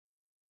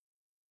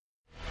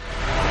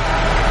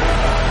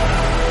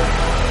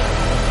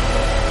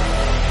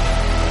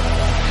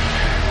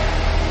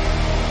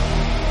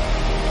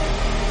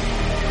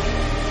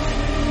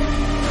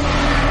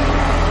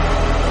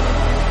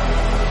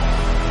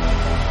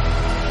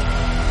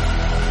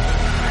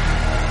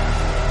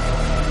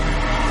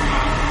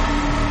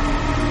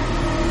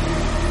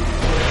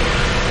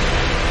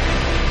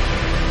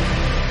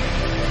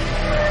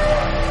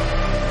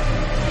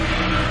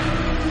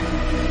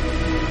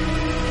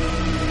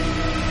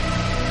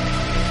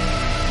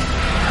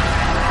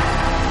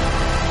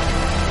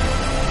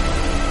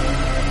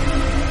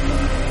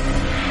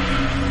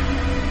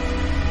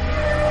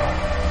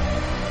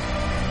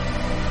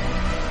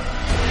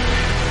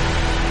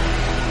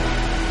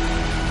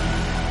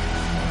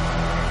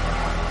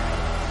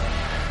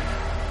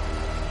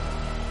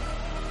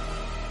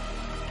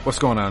What's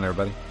going on,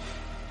 everybody?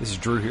 This is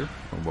Drew here.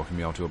 I want to welcome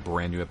you all to a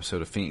brand new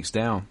episode of Phoenix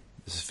Down.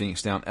 This is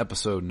Phoenix Down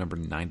episode number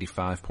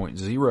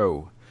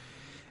 95.0.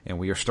 And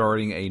we are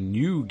starting a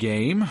new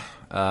game,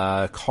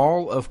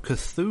 Call of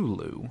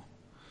Cthulhu,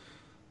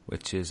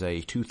 which is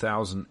a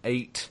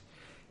 2008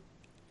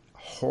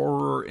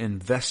 horror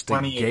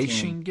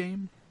investigation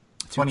game.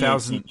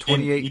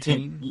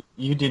 2018.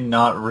 You did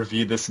not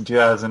review this in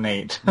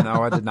 2008.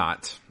 No, I did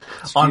not.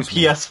 On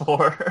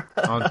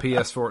PS4. On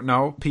PS4.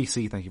 No,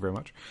 PC, thank you very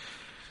much.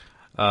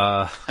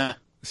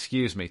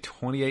 Excuse me,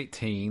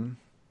 2018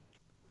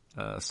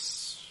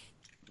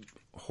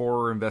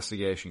 horror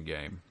investigation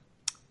game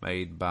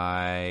made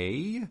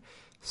by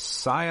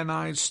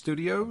Cyanide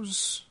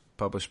Studios,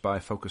 published by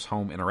Focus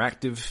Home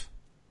Interactive.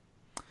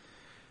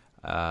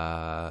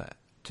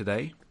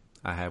 Today,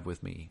 I have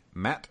with me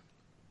Matt.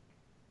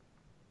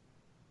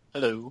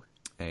 Hello.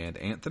 And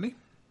Anthony.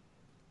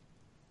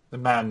 The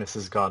madness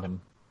has got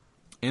him.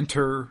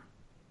 Enter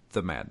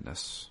the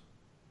madness.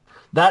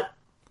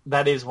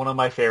 That is one of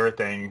my favorite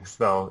things,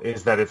 though,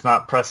 is that it's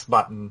not press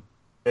button.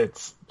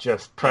 It's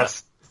just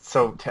press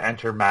to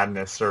enter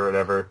madness or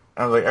whatever.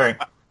 I was like, all right.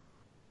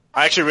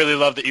 I actually really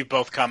love that you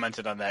both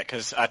commented on that,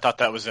 because I thought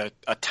that was a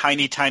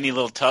tiny, tiny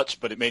little touch,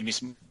 but it made me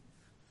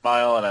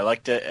smile, and I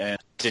liked it, and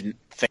didn't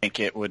think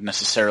it would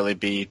necessarily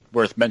be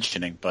worth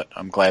mentioning, but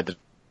I'm glad that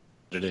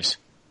it is.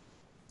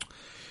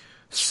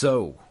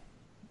 So,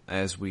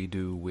 as we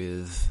do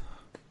with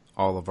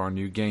all of our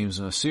new games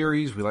in a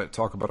series, we like to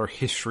talk about our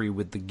history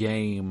with the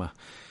game.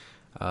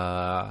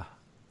 I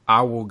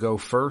will go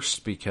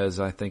first because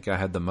I think I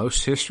had the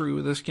most history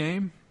with this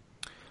game.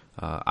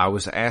 I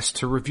was asked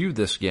to review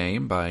this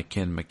game by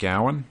Ken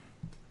McGowan,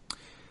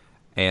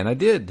 and I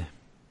did.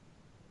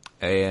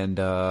 And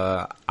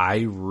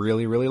I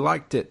really, really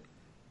liked it.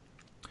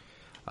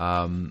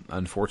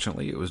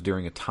 Unfortunately, it was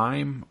during a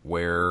time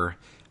where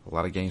a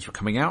lot of games were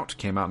coming out.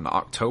 Came out in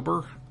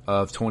October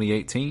of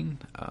 2018.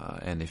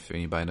 And if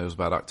anybody knows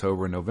about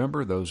October and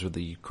November, those are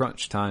the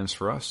crunch times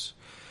for us.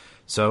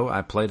 So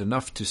I played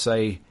enough to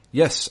say,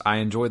 yes, I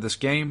enjoyed this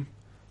game,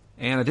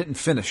 and I didn't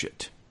finish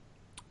it.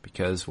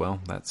 Because,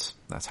 well, that's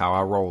how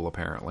I roll,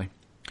 apparently.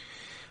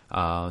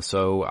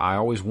 So I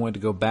always wanted to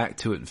go back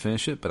to it and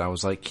finish it, but I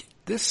was like,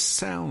 this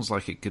sounds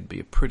like it could be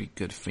a pretty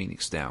good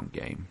Phoenix Down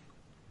game.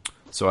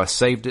 So I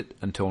saved it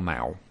until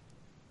now.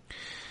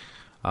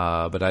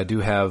 But I do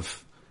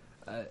have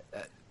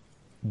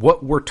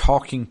what we're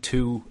talking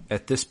to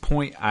at this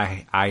point.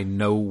 I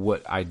know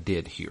what I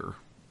did here.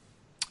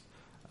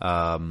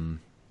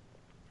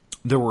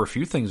 There were a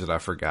few things that I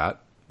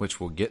forgot, which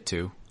we'll get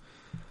to.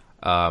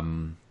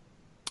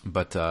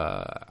 But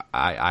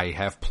I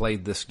have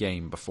played this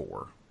game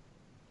before.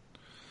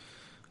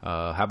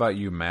 How about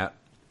you, Matt?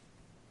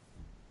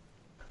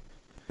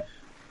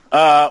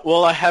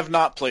 Well, I have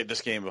not played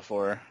this game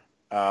before,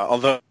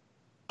 although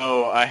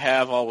I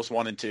have always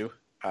wanted to.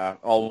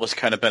 Always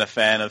kind of been a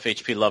fan of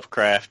H.P.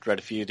 Lovecraft, read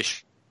a few of the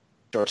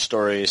short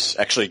stories.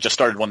 Actually, just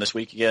started one this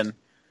week again,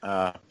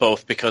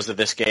 both because of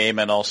this game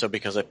and also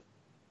because I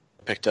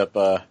picked up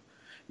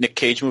Nick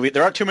Cage movie.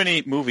 There aren't too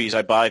many movies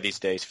I buy these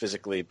days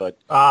physically, but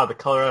The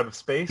Color Out of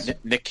Space?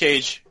 Nick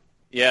Cage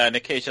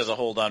has a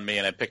hold on me,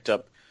 and I picked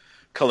up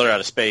Color Out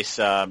of Space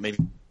maybe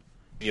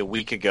a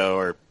week ago,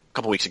 or a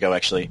couple weeks ago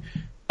actually,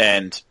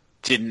 and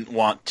didn't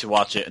want to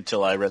watch it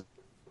until I read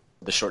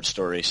the short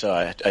story. So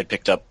I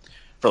picked up,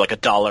 for like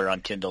 $1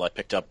 on Kindle, I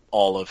picked up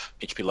all of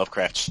H.P.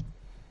 Lovecraft's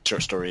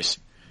short stories.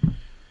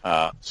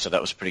 So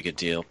that was a pretty good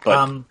deal.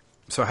 But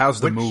so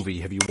how's the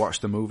movie? Have you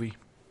watched the movie?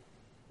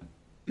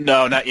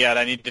 No, not yet.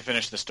 I need to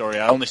finish the story.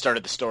 I only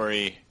started the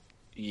story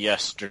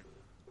yesterday.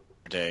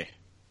 Okay.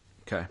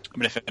 I'm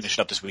going to finish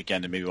it up this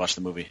weekend and maybe watch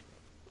the movie.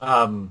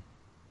 One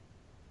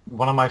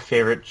of my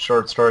favorite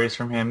short stories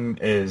from him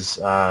is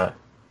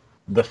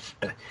this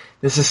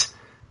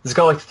has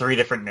got like 3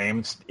 different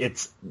names.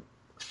 It's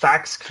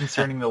Facts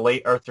Concerning the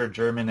Late Arthur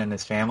German and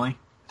His Family.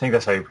 I think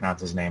that's how you pronounce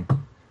his name.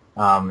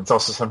 It's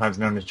also sometimes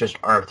known as just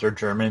Arthur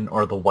German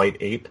or the White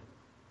Ape.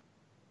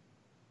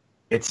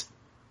 It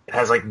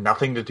has like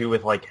nothing to do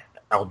with like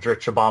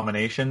eldritch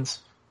abominations,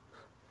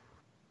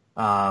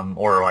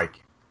 or like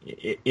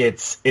it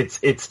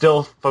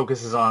still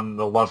focuses on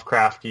the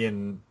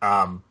Lovecraftian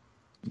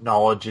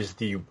knowledge is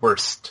the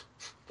worst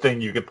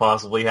thing you could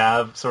possibly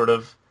have, sort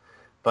of.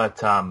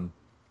 But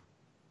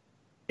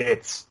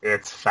it's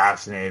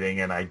fascinating,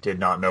 and I did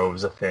not know it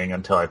was a thing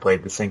until I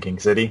played The Sinking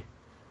City.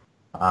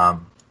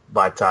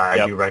 But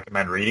I do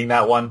recommend reading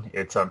that one.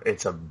 It's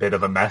a bit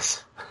of a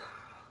mess.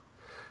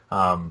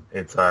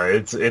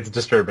 It's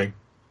disturbing.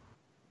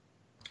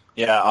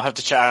 Yeah, I'll have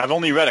to check. I've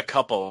only read a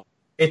couple.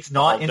 It's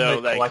not in the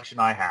collection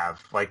I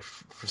have. Like,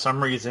 for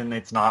some reason,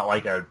 it's not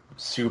like a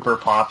super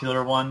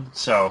popular one.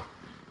 So,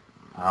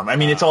 I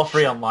mean, it's all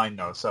free online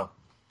though. So,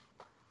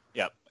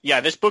 yeah.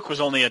 This book was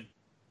only $1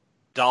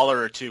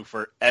 or $2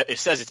 for. It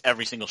says it's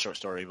every single short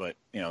story, but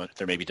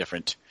there may be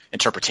different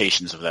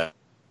interpretations of that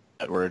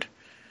word.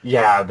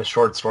 Yeah, the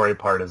short story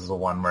part is the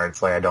one where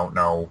it's like I don't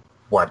know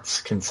what's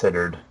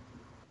considered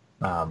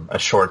a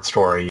short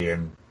story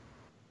and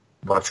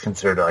what's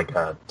considered like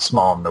a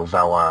small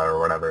novella or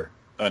whatever.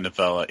 A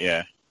novella,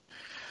 yeah.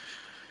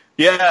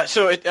 Yeah,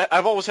 so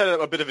I've always had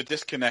a bit of a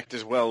disconnect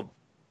as well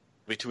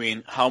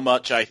between how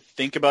much I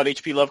think about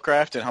H.P.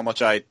 Lovecraft and how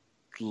much I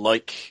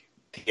like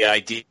the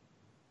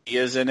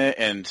ideas in it.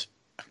 And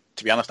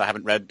to be honest, I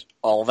haven't read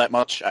all that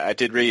much. I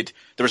did read,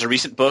 there was a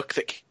recent book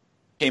that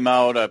came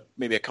out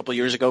maybe a couple of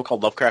years ago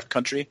called Lovecraft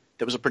Country.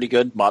 That was a pretty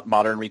good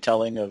modern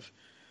retelling of,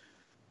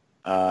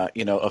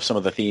 of some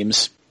of the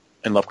themes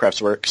in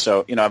Lovecraft's work.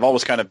 So, I've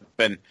always kind of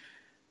been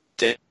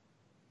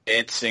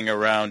dancing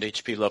around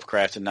H.P.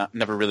 Lovecraft and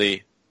never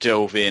really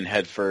dove in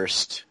head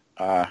first.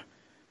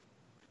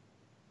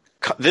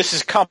 This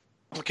is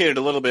complicated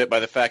a little bit by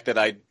the fact that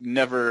I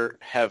never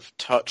have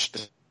touched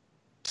the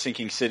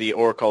Sinking City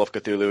or Call of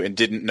Cthulhu and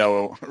didn't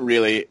know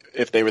really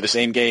if they were the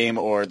same game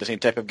or the same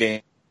type of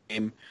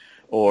game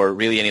or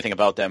really anything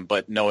about them,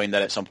 but knowing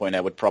that at some point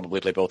I would probably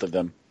play both of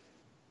them.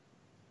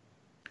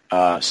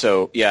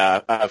 So,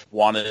 yeah, I've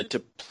wanted to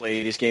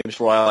play these games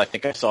for a while. I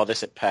think I saw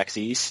this at PAX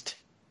East,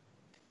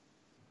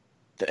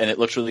 and it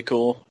looks really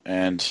cool,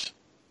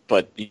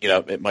 but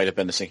it might have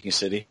been the Sinking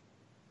City.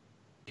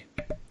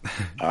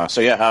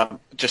 So yeah,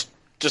 just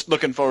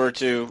looking forward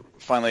to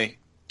finally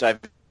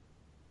diving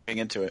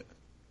into it.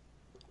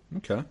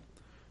 Okay.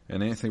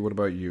 And Anthony, what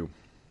about you?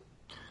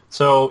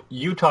 So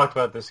you talked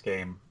about this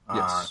game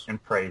Yes.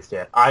 and praised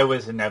it. I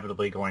was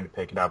inevitably going to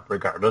pick it up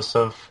regardless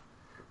of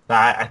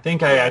that. I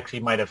think I actually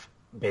might have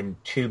been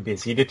too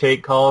busy to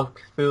take Call of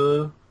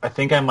Cthulhu. I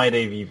think I might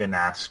have even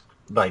asked,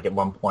 like, at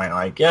one point,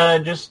 like, yeah,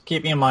 just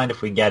keep me in mind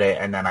if we get it,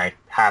 and then I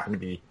happened to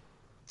be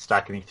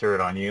stuck and he threw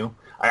it on you.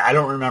 I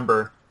don't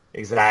remember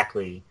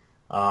exactly.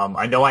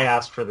 I know I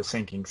asked for the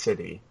Sinking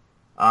City.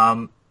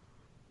 I'm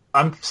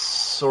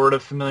sort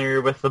of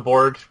familiar with the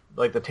board,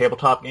 like the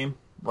tabletop game,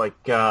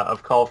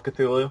 of Call of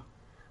Cthulhu.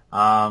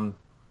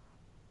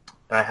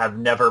 I have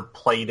never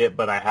played it,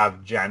 but I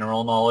have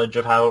general knowledge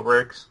of how it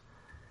works.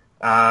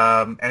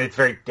 And it's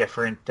very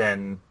different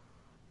than,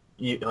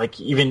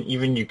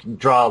 even you can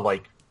draw,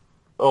 like,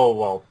 oh,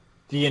 well,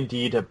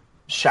 D&D to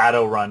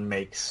Shadowrun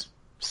makes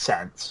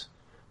sense.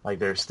 Like,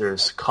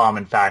 there's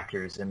common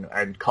factors,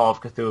 and Call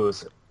of Cthulhu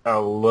is a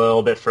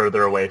little bit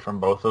further away from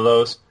both of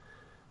those.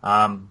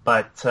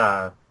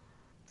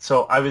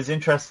 So I was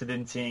interested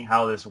in seeing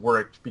how this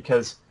worked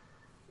because,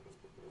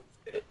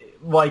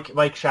 like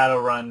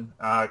Shadowrun,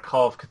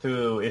 Call of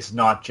Cthulhu is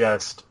not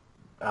just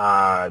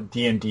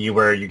D&D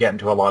where you get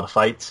into a lot of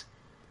fights.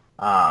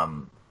 So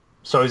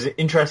I was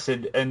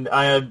interested, and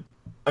I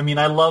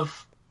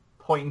love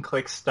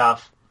point-and-click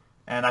stuff,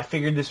 and I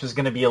figured this was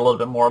going to be a little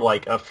bit more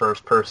like a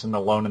first-person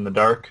Alone in the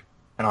Dark.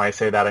 And when I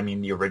say that, I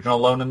mean the original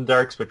Alone in the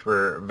Darks, which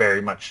were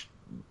very much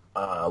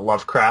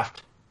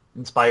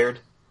Lovecraft-inspired.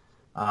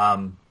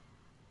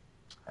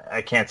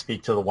 I can't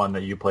speak to the one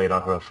that you played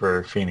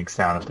for Phoenix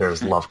Down if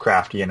there's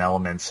Lovecraftian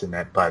elements in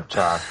it, but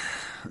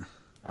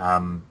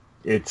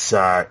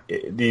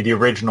the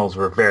originals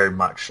were very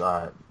much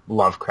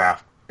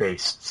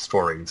Lovecraft-based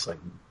stories, like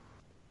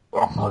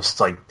almost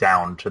like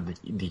down to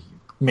the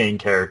main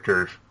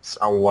character's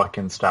luck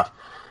and stuff.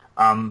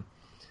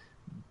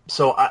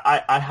 So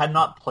I had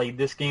not played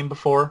this game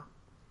before,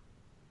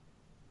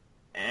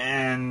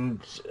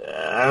 and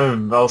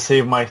I'll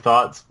save my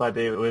thoughts, but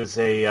it was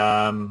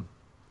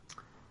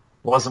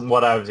wasn't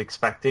what I was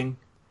expecting.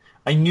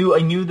 I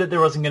knew that there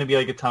wasn't going to be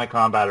like a ton of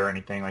combat or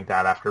anything like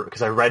that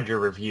because I read your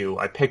review.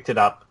 I picked it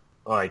up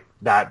like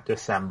that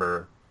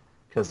December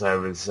because I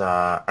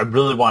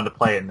really wanted to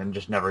play it and then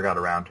just never got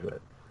around to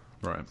it.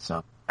 Right.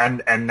 So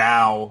and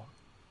now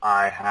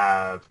I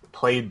have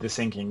played The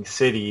Sinking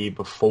City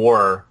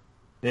before.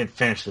 Didn't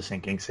finish The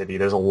Sinking City.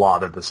 There's a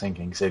lot of The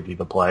Sinking City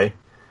to play.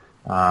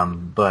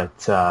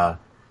 But I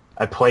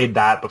played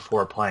that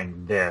before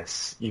playing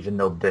this, even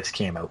though this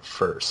came out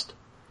first.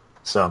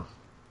 So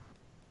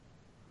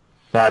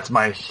that's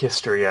my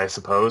history, I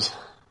suppose.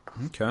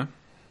 Okay.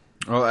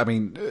 Well, I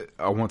mean,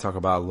 I want to talk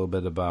about a little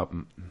bit about,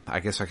 I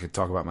guess I could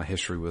talk about my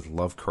history with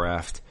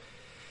Lovecraft.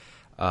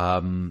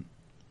 I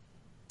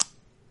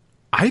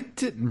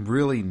didn't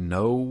really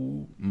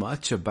know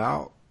much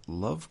about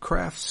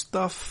Lovecraft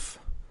stuff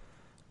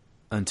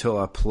until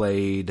I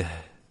played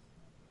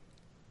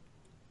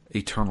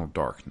Eternal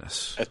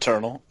Darkness.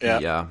 Eternal, yeah.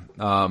 Yeah.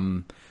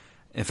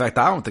 In fact,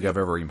 I don't think I've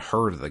ever even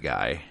heard of the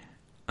guy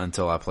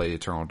until I played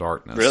Eternal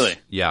Darkness. Really?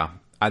 Yeah.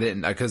 I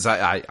didn't, because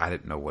I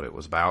didn't know what it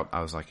was about.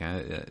 I was like,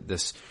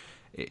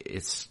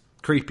 it's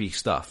creepy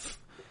stuff.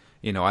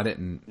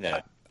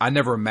 I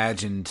never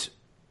imagined,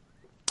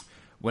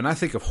 when I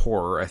think of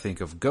horror, I think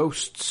of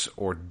ghosts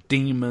or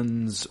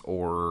demons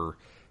or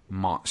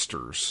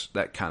monsters,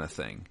 that kind of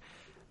thing.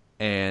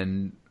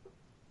 And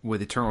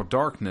with Eternal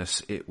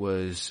Darkness, it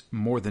was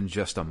more than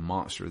just a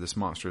monster. This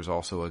monster is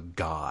also a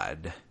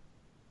god.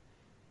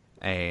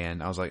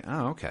 And I was like,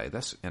 oh, okay,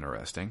 that's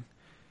interesting.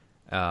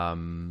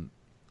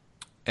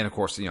 And of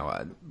course,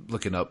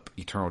 looking up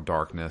Eternal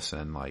Darkness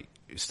and like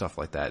stuff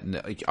like that,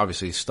 and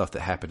obviously stuff that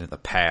happened in the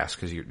past,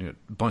 because a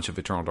bunch of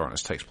Eternal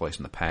Darkness takes place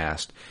in the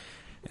past.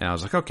 And I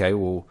was like, okay,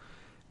 well,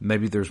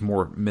 maybe there's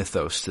more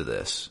mythos to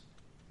this.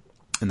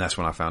 And that's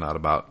when I found out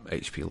about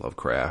H.P.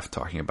 Lovecraft,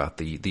 talking about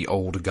the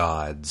old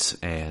gods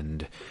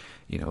and,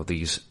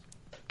 these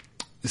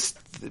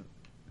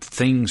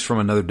things from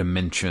another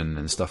dimension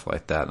and stuff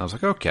like that. And I was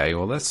like, okay,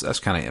 well, that's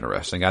kind of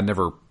interesting. I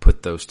never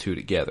put those two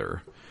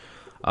together.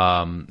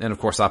 And of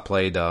course I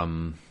played,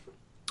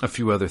 a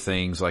few other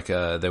things, like,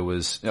 there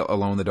was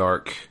Alone in the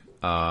Dark,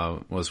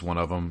 was one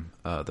of them.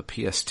 The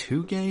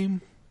PS2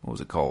 game? What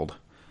was it called?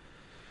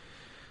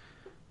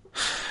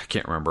 I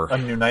can't remember. A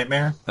New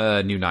Nightmare?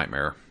 New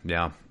Nightmare,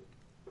 yeah.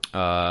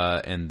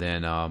 And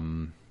then,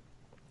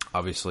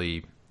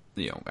 obviously,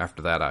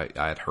 after that, I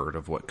had heard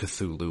of what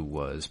Cthulhu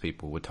was.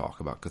 People would talk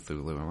about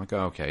Cthulhu. I'm like,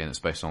 oh, okay, and it's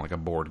based on like a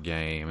board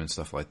game and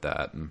stuff like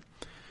that, and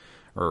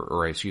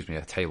or a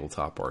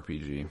tabletop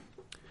RPG.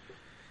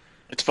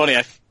 It's funny.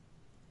 I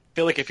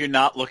feel like if you're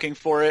not looking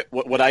for it,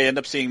 what I end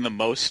up seeing the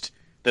most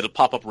that'll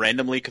pop up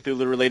randomly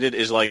Cthulhu related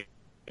is like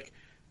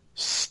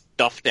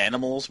stuffed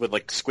animals with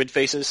like squid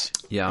faces.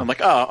 Yeah, I'm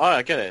like, oh,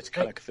 I get it. It's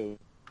kind of Cthulhu.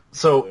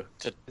 So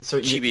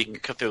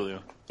chibi Cthulhu.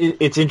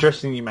 It's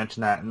interesting you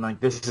mentioned that, and like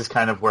this is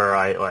kind of where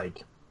I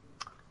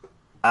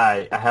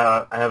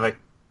have a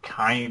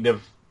kind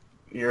of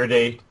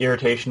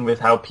irritation with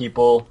how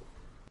people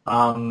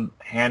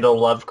handle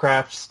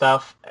Lovecraft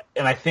stuff,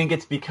 and I think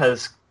it's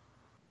because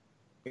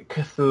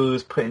Cthulhu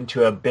is put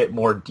into a bit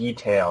more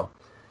detail.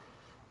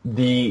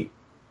 There's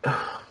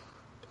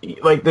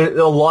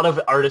a lot of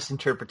artist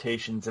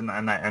interpretations,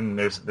 and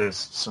there's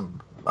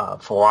some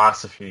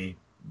philosophy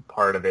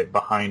part of it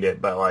behind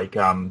it, but like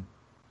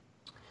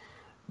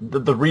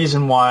the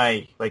reason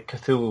why like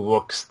Cthulhu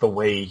looks the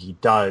way he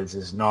does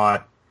is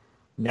not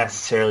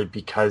necessarily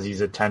because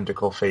he's a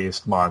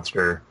tentacle-faced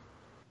monster,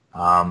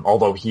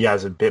 although he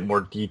has a bit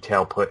more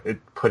detail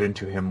put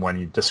into him when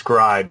he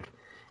described.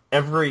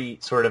 Every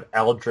sort of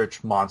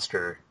eldritch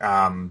monster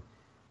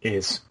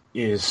is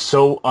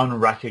so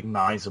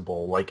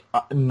unrecognizable, like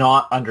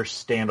not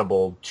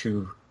understandable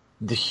to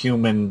the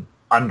human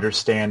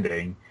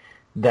understanding,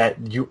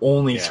 that you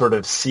only sort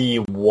of see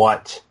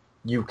what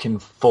you can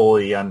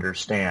fully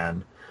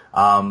understand.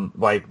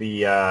 Like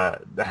the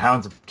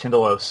Hounds of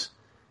Tindalos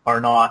are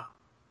not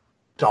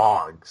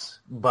dogs,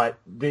 but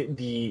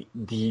the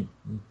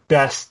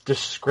best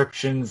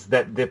descriptions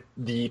that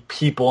the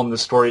people in the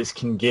stories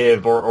can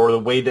give, or the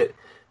way that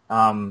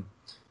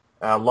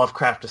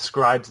Lovecraft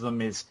describes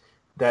them, is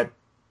that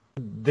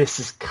this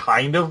is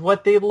kind of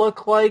what they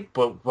look like,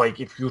 but like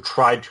if you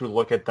tried to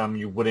look at them,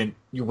 you wouldn't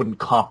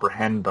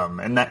comprehend them,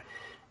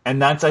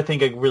 and that's I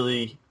think a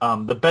really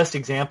the best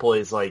example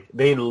is like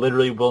they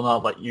literally will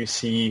not let you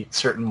see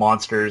certain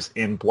monsters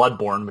in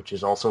Bloodborne, which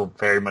is also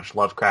very much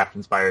Lovecraft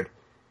inspired,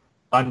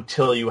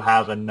 until you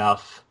have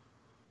enough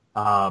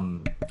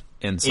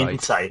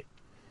insight.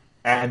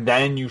 And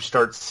then you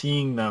start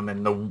seeing them,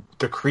 and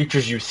the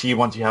creatures you see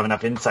once you have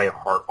enough insight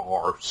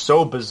are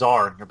so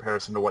bizarre in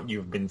comparison to what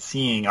you've been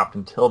seeing up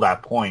until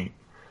that point.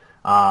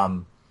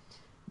 I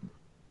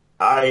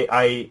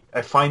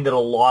find that a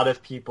lot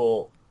of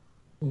people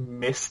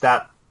miss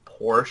that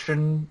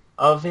portion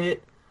of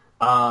it.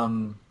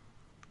 One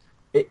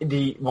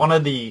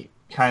of the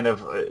kind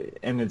of,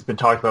 and it's been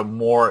talked about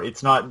more,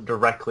 it's not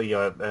directly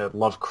a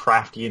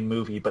Lovecraftian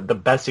movie, but the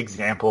best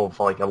example of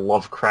like a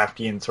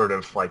Lovecraftian sort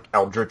of like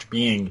eldritch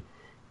being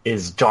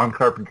is John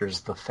Carpenter's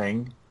The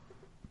Thing.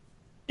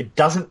 It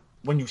doesn't,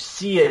 when you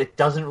see it, it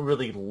doesn't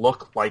really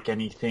look like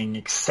anything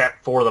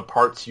except for the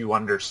parts you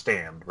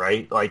understand,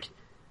 right? Like,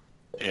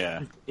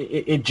 yeah,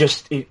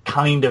 it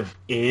kind of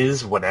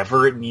is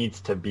whatever it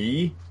needs to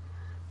be.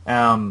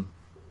 So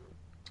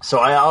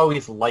I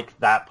always like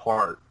that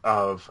part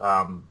of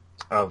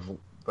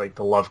like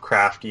the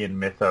Lovecraftian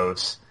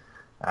mythos,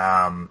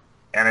 and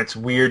it's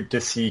weird to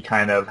see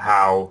kind of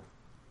how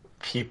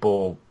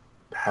people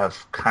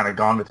have kind of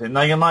gone with it. And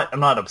like, I'm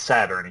not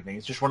upset or anything.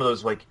 It's just one of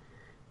those like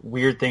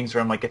weird things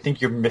where I'm like, I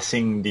think you're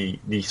missing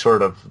the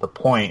sort of the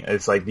point.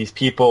 It's like these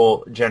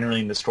people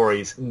generally in the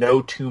stories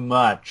know too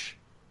much,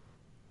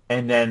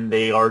 and then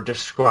they are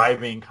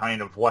describing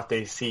kind of what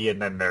they see, and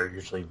then they're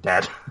usually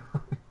dead.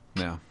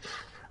 Yeah.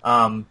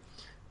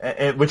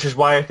 Which is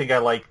why I think I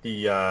like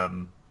the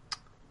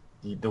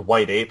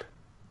White Ape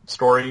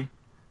story,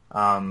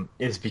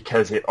 is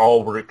because it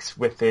all works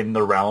within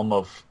the realm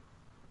of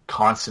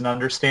constant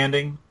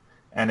understanding,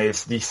 and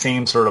it's the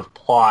same sort of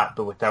plot,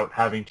 but without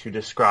having to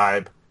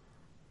describe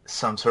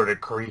some sort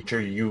of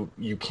creature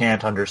you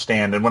can't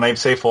understand. And when I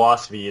say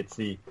philosophy, it's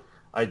the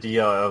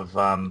idea of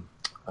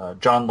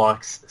John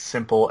Locke's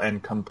simple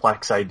and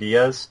complex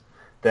ideas,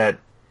 that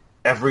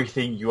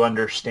everything you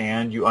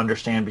understand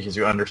because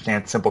you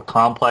understand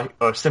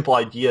simple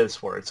ideas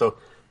for it. So,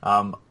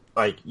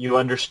 like you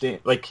understand,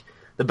 like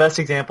the best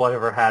example I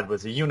ever had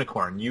was a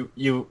unicorn.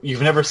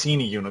 You've never seen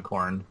a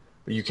unicorn,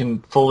 but you can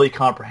fully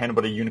comprehend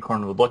what a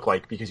unicorn would look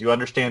like because you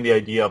understand the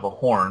idea of a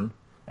horn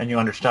and you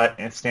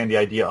understand the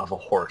idea of a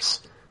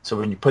horse. So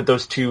when you put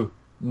those two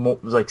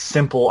like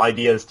simple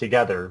ideas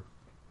together,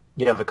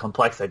 you have a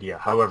complex idea.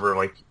 However,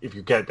 like if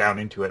you get down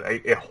into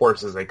it, a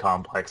horse is a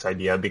complex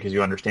idea because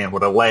you understand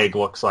what a leg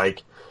looks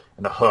like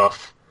and a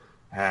hoof,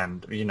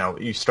 And,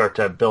 you start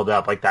to build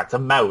up, like, that's a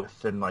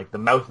mouth, and, like, the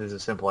mouth is a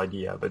simple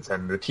idea, but it's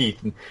having the teeth.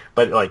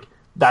 But, like,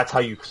 that's how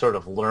you sort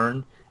of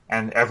learn,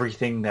 and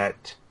everything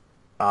that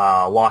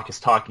Locke is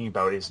talking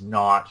about is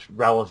not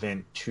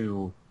relevant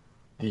to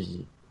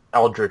the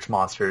eldritch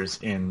monsters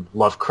in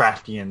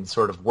Lovecraftian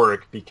sort of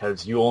work,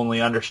 because you only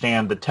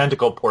understand the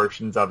tentacle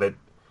portions of it.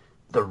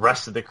 The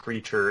rest of the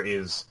creature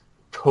is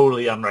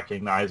totally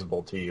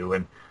unrecognizable to you,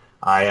 and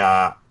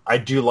I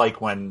do like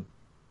when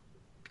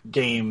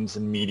games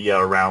and media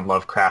around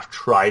Lovecraft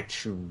try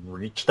to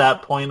reach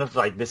that point of,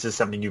 like, this is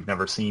something you've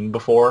never seen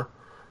before.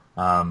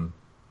 I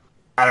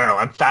don't know.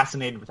 I'm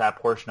fascinated with that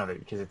portion of it,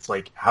 because it's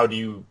like, how do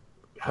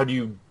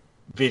you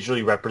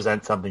visually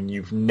represent something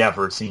you've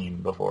never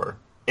seen before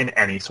in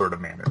any sort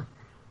of manner?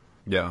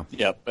 Yeah.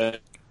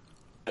 Yep.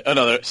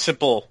 Another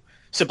simple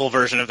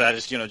version of that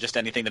is, just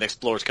anything that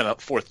explores kind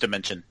of fourth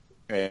dimension,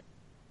 right?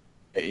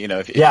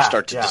 If you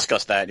start to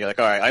discuss that, you're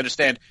like, all right, I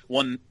understand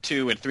 1,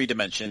 2, and 3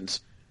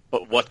 dimensions,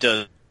 but what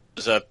does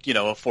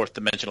a fourth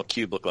dimensional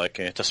cube look like?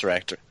 A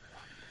tesseract,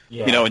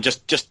 and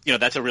just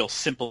that's a real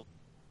simple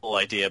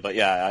idea. But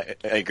yeah,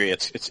 I agree.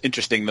 It's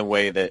interesting the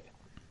way that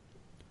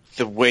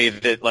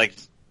like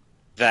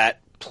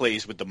that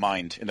plays with the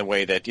mind in the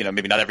way that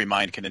maybe not every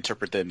mind can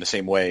interpret them the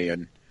same way,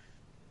 and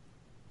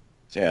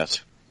yeah,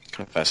 it's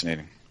kind of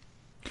fascinating.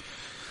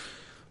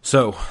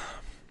 So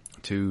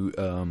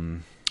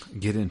to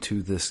get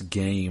into this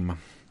game,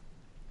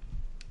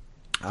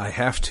 I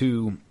have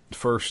to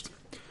first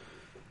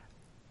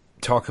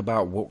talk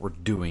about what we're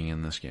doing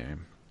in this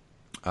game.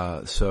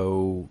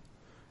 So,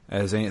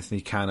 as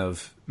Anthony kind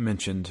of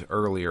mentioned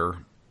earlier,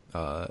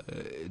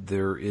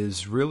 there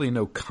is really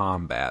no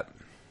combat.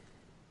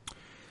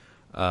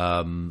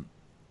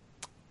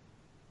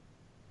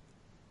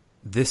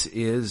 This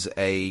is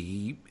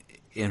a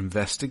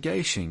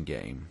investigation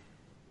game.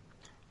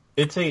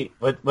 It's the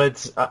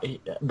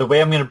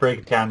way I'm going to break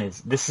it down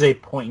is, this is a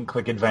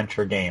point-and-click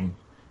adventure game,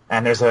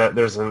 and there's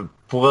a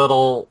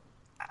little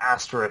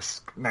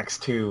asterisk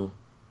next to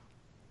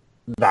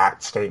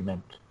that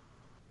statement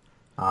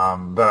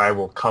that I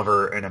will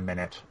cover in a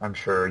minute. I'm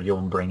sure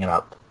you'll bring it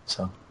up.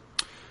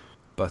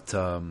 But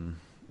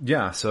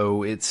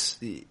so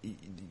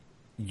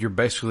you're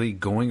basically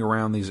going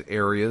around these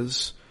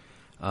areas,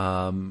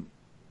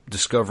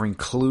 discovering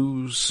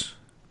clues,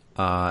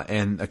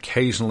 and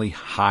occasionally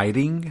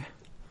hiding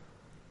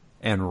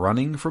and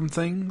running from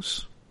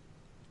things.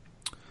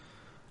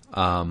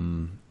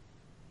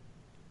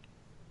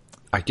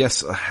 I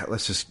guess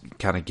let's just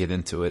kind of get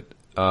into it.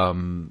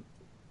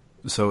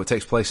 So it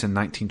takes place in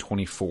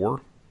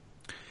 1924.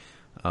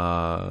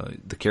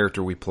 The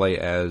character we play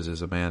as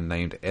is a man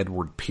named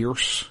Edward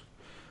Pierce,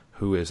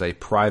 who is a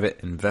private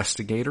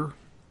investigator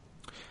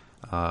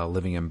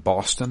living in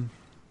Boston.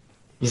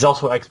 He's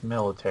also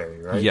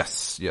ex-military, right?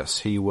 Yes.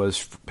 He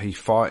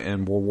fought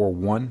in World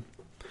War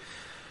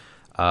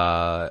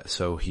I.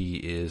 So he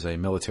is a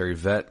military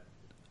vet,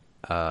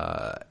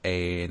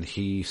 and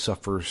he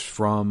suffers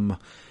from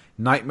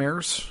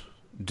nightmares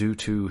due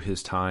to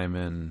his time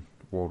in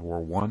World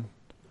War I.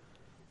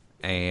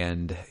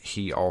 And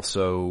he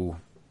also,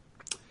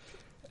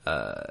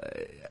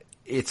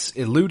 it's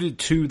alluded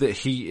to that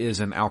he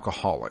is an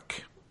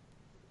alcoholic.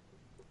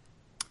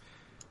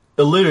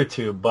 Alluded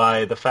to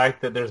by the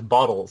fact that there's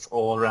bottles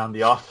all around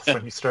the office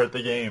when you start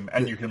the game,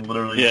 and you can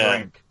literally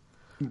drink.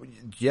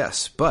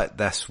 Yes, but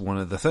that's one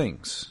of the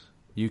things.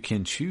 You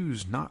can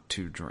choose not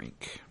to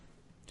drink.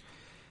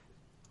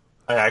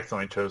 I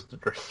accidentally chose to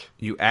drink.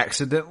 You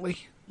accidentally?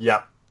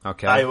 Yep.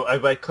 Okay.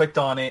 I clicked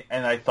on it,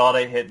 and I thought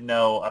I hit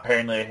no.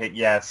 Apparently I hit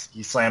yes.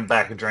 He slammed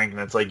back a drink,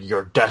 and it's like,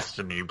 your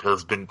destiny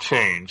has been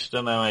changed.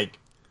 And I'm like,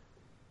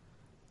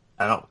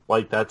 I don't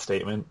like that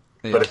statement.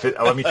 Yeah. But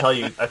let me tell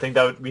you, I think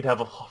that we'd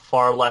have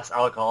far less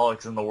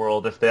alcoholics in the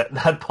world if that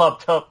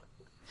popped up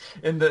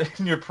in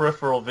your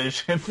peripheral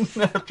vision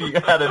if you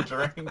had a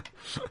drink.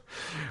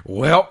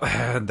 Well,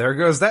 there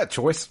goes that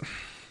choice.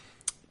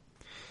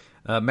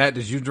 Matt,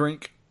 did you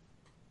drink?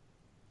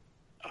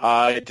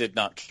 I did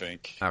not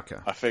drink. Okay.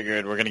 I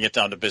figured we're going to get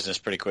down to business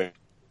pretty quick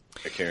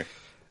here.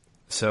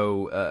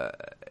 So,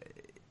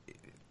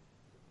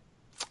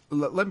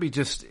 let me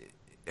just...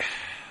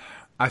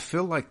 I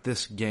feel like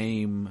this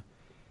game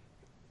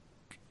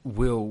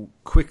will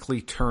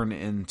quickly turn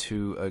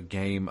into a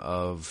game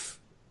of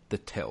the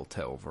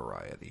Telltale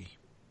variety.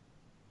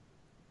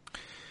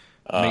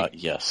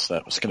 Yes,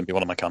 that was going to be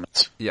one of my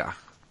comments. Yeah.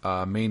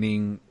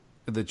 Meaning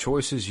the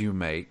choices you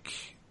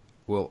make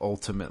will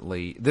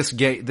ultimately... This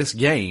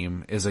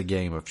game is a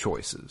game of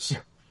choices.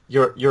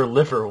 Your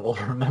liver will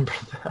remember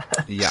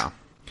that. Yeah.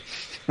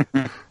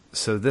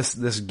 So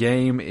this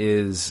game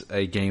is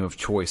a game of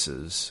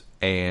choices,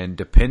 and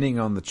depending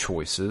on the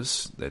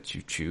choices that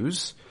you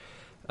choose,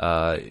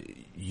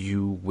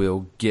 you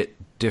will get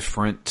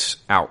different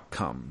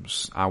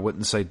outcomes. I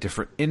wouldn't say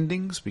different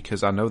endings,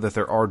 because I know that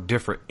there are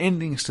different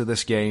endings to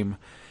this game,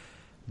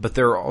 but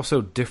there are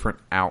also different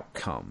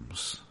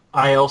outcomes.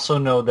 I also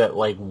know that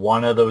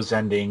one of those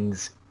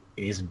endings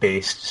is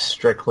based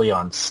strictly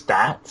on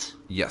stats.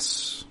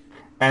 Yes.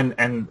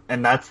 And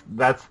that's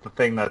the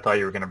thing that I thought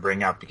you were going to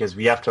bring up, because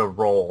we have to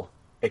roll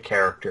a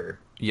character,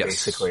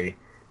 basically,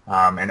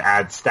 and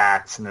add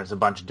stats, and there's a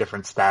bunch of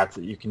different stats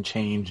that you can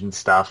change and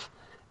stuff.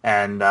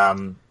 And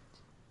I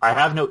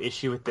have no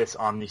issue with this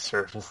on the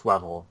surface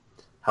level.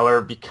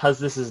 However, because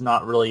this is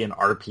not really an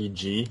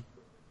RPG,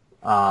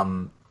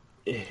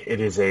 it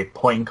is a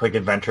point-and-click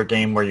adventure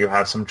game where you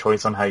have some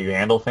choice on how you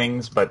handle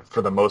things, but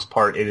for the most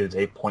part, it is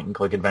a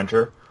point-and-click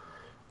adventure,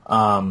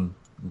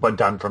 but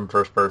done from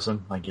first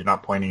person. Like, you're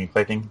not pointing and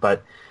clicking.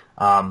 But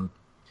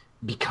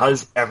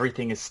because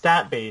everything is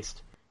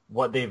stat-based,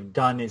 what they've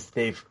done is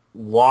they've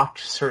locked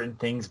certain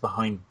things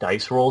behind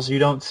dice rolls you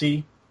don't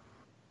see.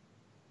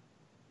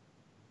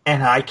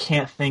 And I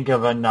can't think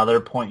of another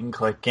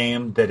point-and-click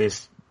game that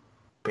is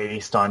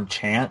based on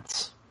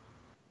chance.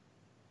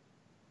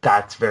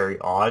 That's very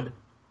odd.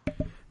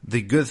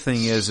 The good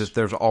thing is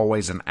there's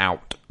always an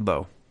out,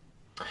 though.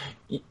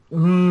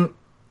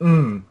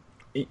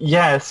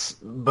 Yes,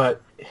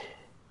 but...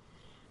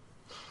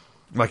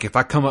 Like, if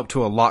I come up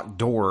to a locked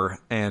door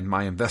and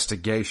my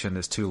investigation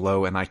is too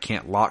low and I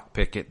can't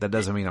lockpick it, that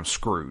doesn't mean I'm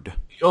screwed.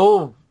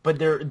 Oh, but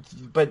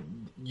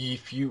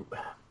if you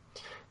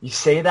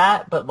say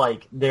that, but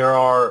like there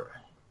are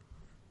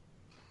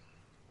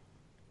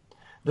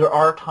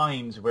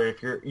times where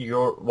if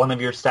your one of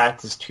your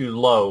stats is too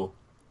low,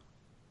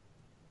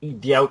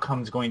 the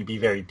outcome's going to be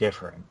very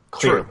different.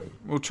 Clearly, true.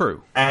 Well,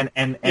 true. And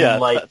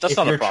like that's if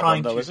not you're a problem,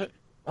 trying though, to, is it?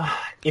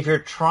 If you're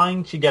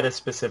trying to get a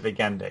specific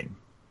ending,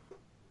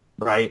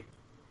 right?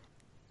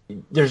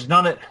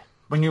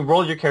 When you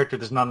roll your character,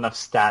 there's not enough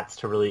stats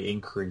to really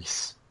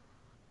increase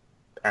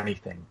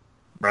anything,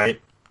 right?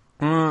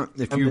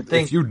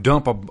 If you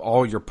dump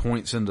all your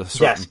points into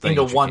certain things,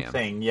 into one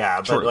thing,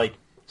 yeah. True. But like,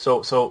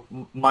 so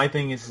my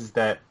thing is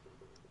that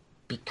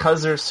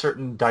because there's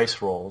certain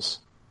dice rolls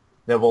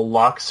that will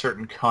lock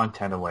certain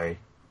content away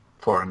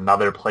for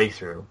another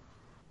playthrough,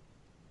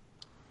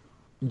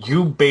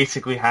 you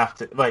basically have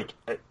to like.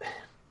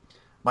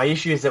 My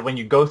issue is that when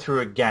you go through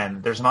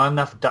again, there's not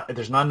enough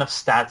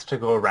stats to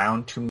go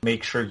around to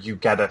make sure you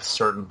get a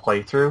certain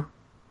playthrough.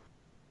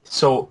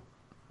 So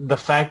the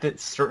fact that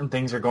certain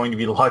things are going to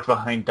be locked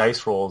behind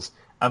dice rolls,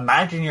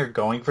 imagine you're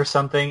going for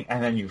something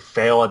and then you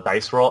fail a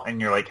dice roll and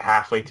you're like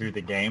halfway through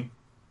the game.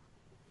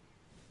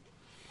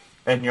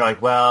 And you're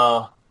like,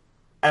 well,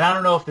 and I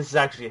don't know if this is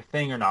actually a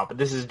thing or not, but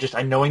this is just,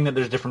 knowing that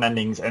there's different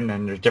endings and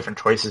then there's different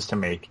choices to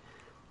make.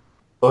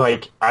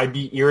 Like, I'd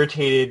be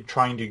irritated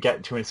trying to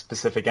get to a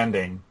specific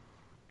ending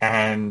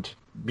and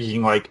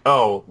being like,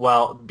 oh,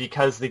 well,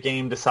 because the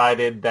game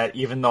decided that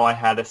even though I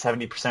had a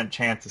 70%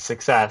 chance of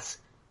success,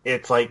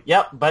 it's like,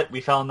 yep, but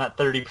we fell in that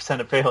 30%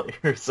 of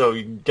failure. So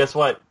guess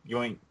what?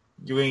 You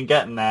ain't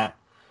getting that.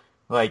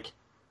 Like,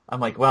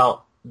 I'm like,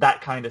 well, that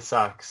kind of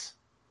sucks.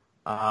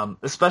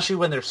 Especially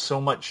when there's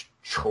so much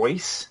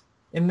choice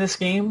in this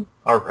game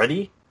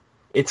already.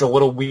 It's a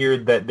little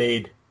weird that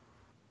they'd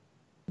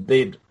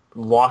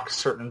lock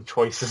certain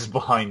choices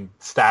behind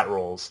stat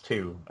rolls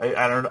too.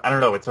 I don't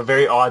know. It's a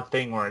very odd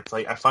thing where it's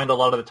like I find a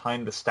lot of the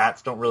time the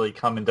stats don't really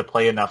come into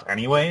play enough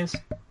anyways.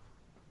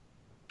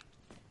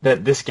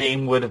 That this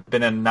game would have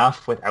been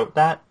enough without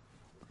that.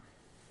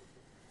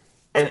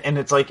 And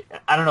it's like,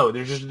 I don't know,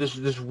 there's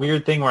just this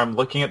weird thing where I'm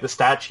looking at the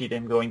stat sheet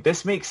and going,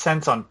 this makes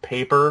sense on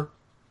paper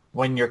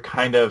when you're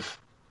kind of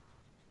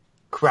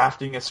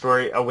crafting a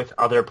story with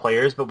other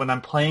players, but when I'm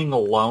playing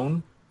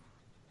alone,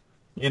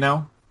 you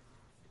know?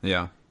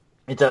 Yeah.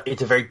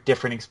 It's a very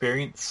different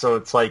experience. So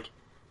it's like,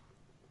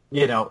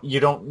 you know,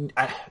 you don't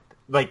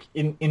like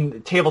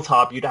in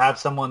tabletop, you'd have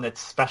someone that's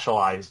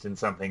specialized in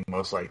something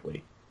most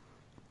likely,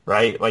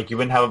 right? Like you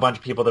wouldn't have a bunch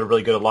of people that are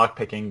really good at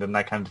lockpicking. Then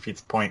that kind of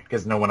defeats the point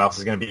because no one else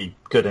is going to be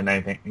good in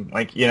anything.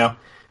 Like, you know,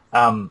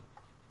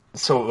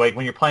 so like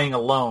when you're playing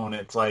alone,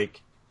 it's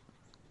like,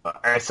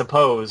 I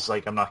suppose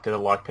like I'm not good at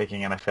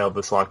lockpicking and I failed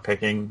this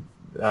lockpicking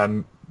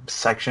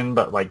section,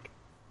 but like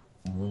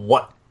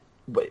what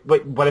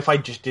if I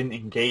just didn't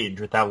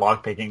engage with that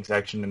lockpicking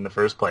section in the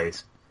first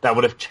place? That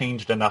would have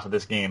changed enough of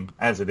this game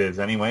as it is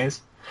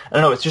anyways. I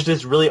don't know, it's just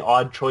this really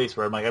odd choice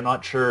where I'm like, I'm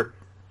not sure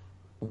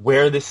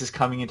where this is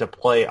coming into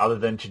play other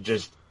than to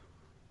just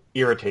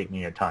irritate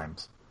me at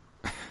times.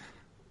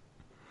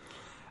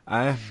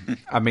 I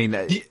mean,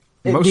 most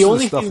the of the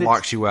only stuff thing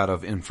locks you out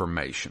of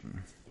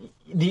information.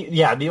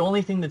 The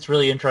only thing that's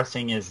really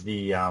interesting is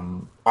the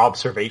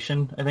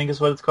observation, I think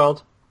is what it's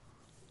called.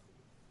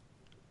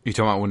 You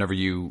talking about whenever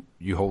you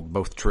hold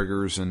both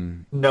triggers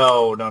and...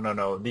 No.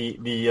 The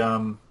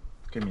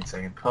give me a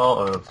second. Call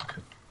of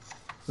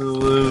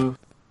Cthulhu.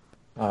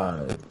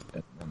 I'm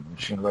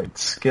just gonna write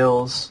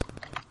skills.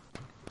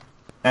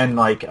 And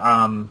like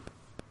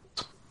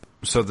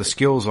So the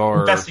skills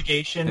are...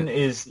 Investigation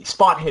is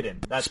spot hidden.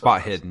 That's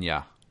spot hidden,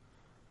 yeah.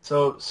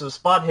 So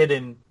spot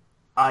hidden,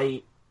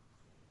 I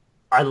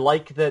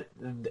like that.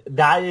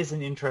 That is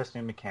an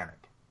interesting mechanic.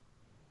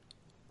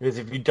 Because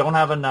if you don't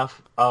have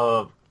enough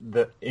of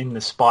in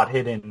the spot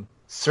hidden,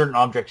 certain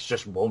objects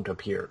just won't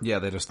appear. Yeah,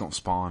 they just don't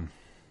spawn.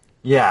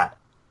 Yeah,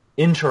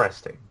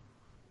 interesting.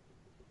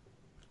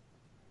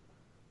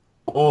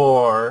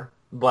 or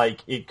like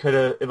it could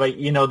have, like,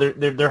 you know,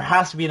 there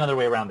has to be another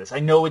way around this. I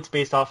know it's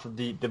based off of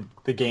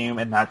the game,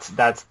 and that's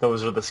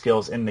those are the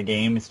skills in the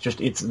game. It's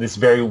just it's this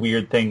very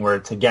weird thing where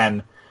it's,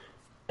 again,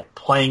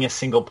 playing a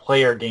single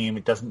player game.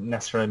 It doesn't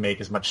necessarily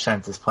make as much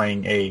sense as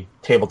playing a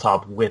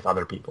tabletop with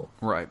other people.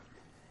 Right.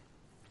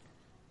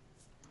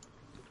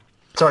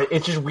 Sorry,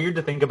 it's just weird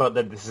to think about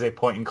that this is a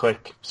point and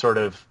click sort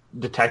of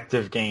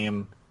detective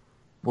game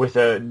with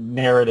a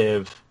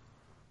narrative,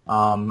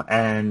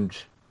 and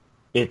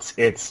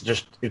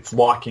it's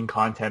locking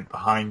content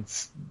behind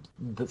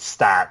the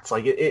stats.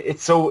 Like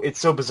it's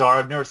so bizarre.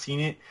 I've never seen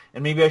it,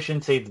 and maybe I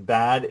shouldn't say it's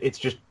bad. It's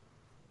just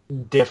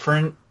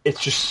different. It's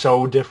just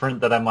so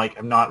different that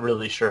I'm not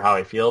really sure how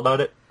I feel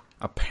about it.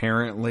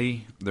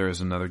 Apparently,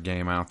 there's another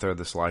game out there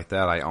that's like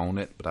that. I own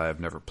it, but I have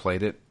never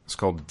played it. It's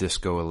called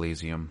Disco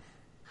Elysium.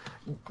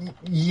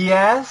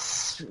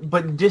 Yes,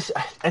 but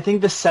I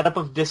think the setup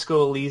of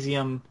Disco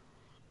Elysium,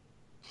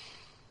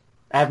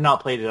 I have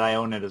not played it. I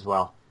own it as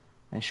well.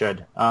 I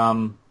should.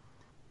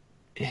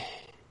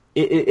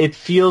 It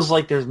feels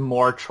like there's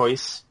more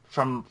choice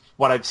from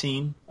what I've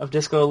seen of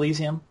Disco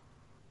Elysium.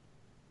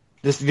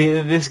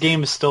 This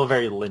game is still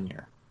very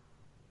linear.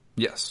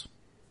 Yes.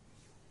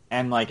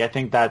 And I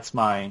think that's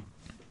my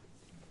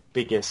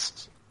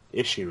biggest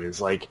issue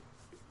is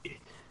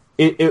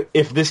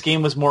if this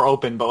game was more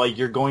open, but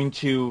you're going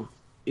to,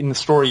 in the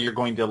story, you're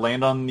going to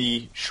land on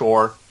the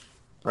shore,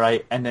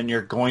 right? And then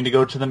you're going to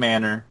go to the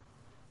manor,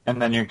 and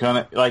then you're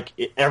going to,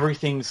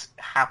 everything's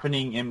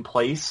happening in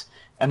place,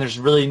 and there's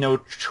really no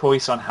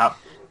choice on how,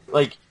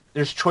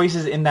 there's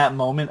choices in that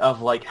moment of,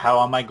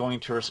 how am I going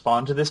to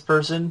respond to this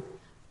person?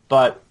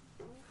 But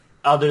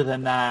other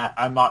than that,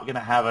 I'm not going to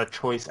have a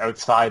choice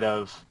outside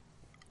of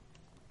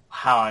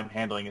how I'm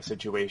handling a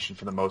situation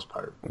for the most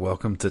part.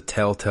 Welcome to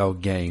Telltale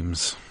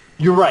Games.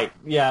 You're right.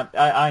 Yeah,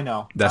 I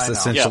know. That's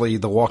essentially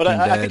The Walking Dead.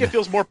 I think it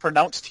feels more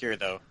pronounced here,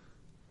 though.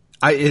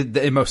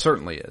 It most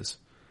certainly is.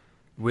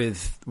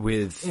 With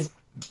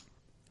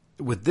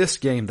this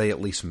game, they at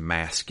least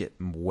mask it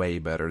way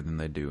better than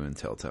they do in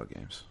Telltale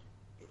Games.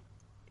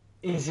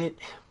 Is it?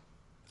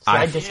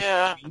 I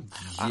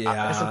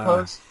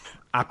suppose.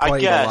 I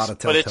played a lot of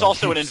Telltale but it's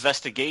also games. an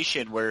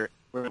investigation where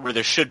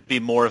there should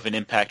be more of an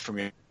impact from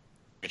your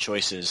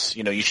choices.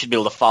 You know, you should be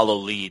able to follow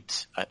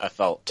leads. I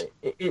felt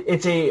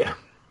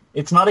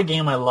it's not a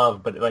game I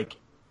love, but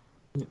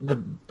the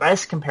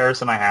best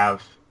comparison I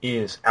have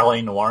is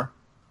L.A. Noire,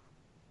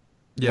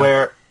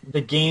 where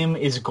the game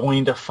is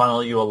going to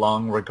funnel you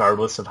along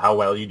regardless of how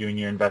well you do in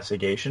your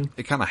investigation.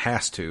 It kind of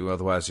has to,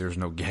 otherwise there's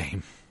no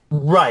game.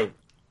 Right.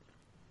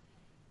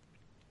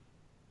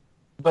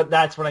 But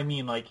that's what I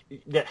mean.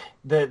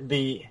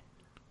 The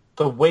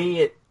way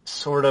it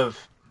sort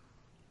of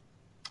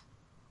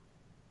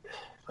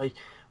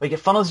it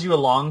funnels you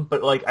along,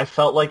 but I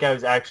felt like I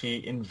was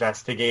actually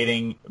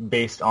investigating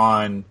based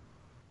on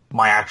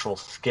my actual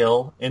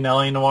skill in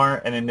L.A. Noire,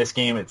 and in this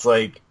game it's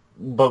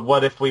but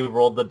what if we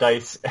rolled the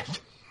dice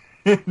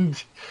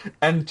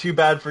and too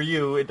bad for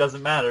you, it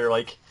doesn't matter.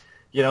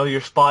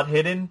 Your spot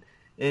hidden,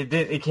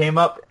 it came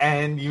up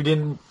and you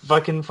didn't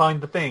fucking find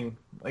the thing.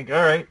 All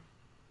right.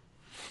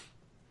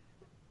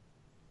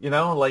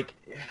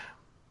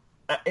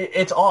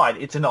 It's odd.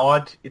 It's an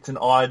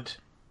odd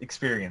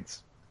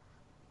experience.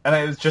 And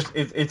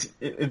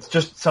it's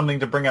just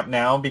something to bring up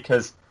now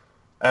because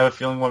I have a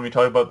feeling when we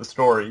talk about the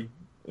story,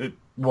 it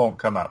won't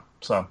come up.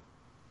 So,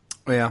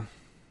 yeah,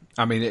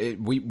 I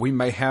mean, we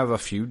may have a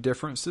few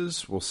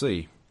differences. We'll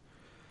see.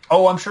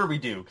 Oh, I'm sure we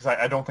do because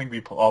I don't think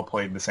we all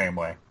played the same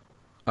way.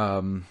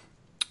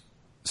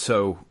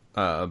 So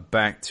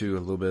back to a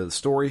little bit of the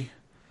story.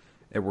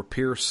 Edward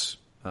Pierce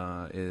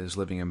is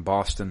living in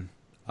Boston.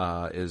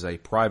 Is a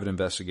private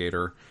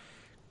investigator.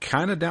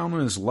 Kind of down on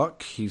his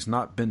luck. He's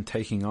not been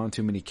taking on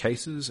too many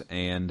cases,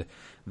 and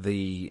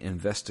the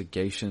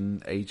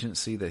investigation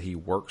agency that he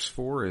works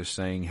for is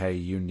saying, hey,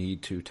 you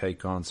need to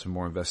take on some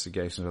more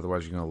investigations,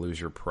 otherwise you're going to lose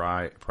your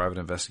private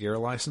investigator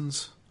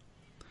license.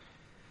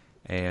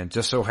 And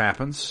just so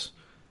happens,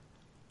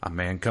 a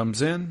man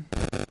comes in,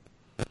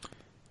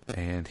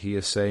 and he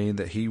is saying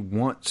that he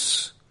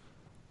wants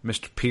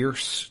Mr.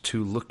 Pierce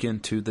to look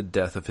into the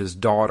death of his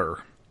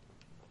daughter,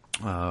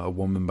 a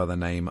woman by the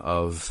name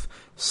of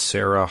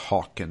Sarah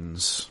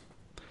Hawkins.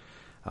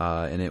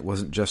 And it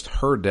wasn't just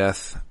her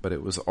death, but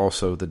it was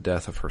also the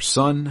death of her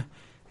son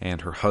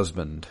and her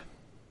husband.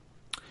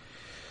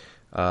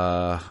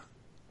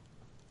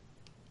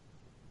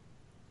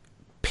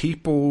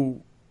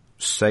 People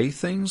say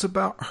things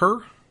about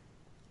her.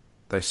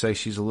 They say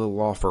she's a little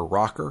off her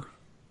rocker.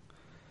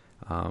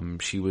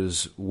 She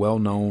was well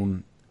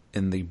known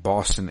in the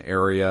Boston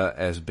area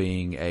as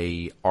being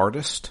a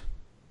artist.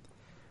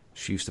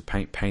 She used to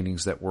paint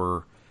paintings that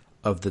were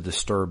of the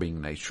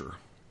disturbing nature.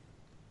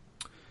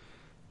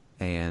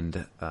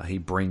 And he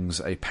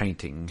brings a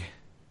painting.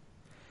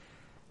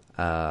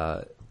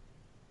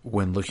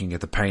 When looking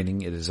at the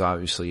painting, it is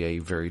obviously a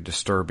very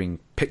disturbing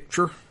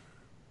picture.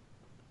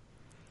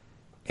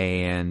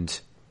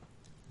 And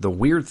the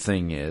weird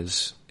thing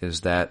is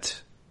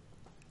that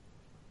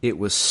it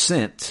was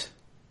sent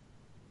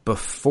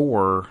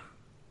before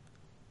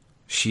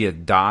she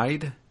had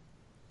died.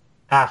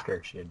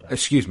 After she had died.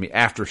 Excuse me,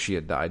 after she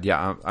had died.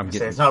 Yeah, I'm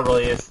getting. It's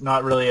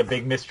not really a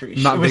big mystery.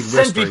 Not It a was big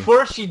sent mystery.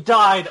 before she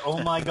died.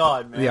 Oh my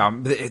god, man. Yeah,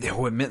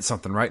 it meant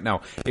something right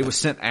now. It was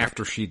sent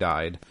after she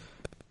died,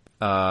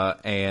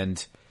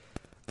 and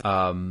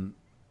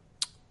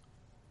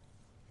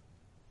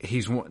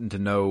he's wanting to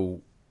know.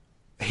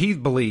 He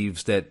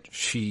believes that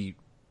she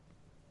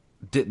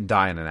didn't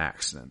die in an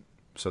accident.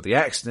 So the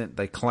accident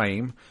they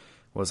claim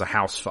was a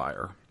house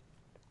fire,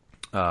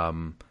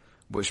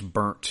 which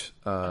burnt.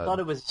 I thought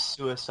it was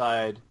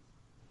suicide.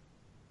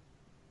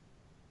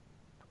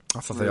 I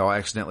thought they all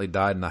accidentally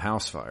died in the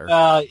house fire.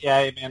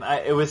 Yeah, man.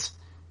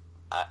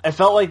 I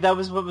felt like that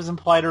was what was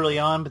implied early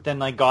on, but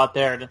then I got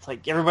there and it's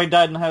like everybody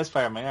died in the house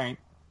fire. I'm like, all right.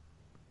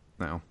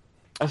 No,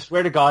 I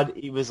swear to God,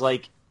 it was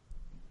like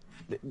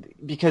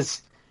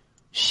because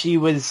she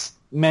was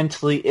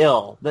mentally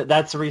ill.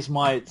 That's the reason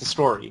why it's a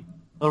story.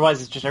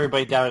 Otherwise, it's just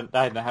everybody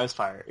died in the house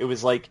fire. It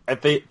was like I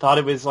thought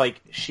it was like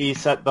she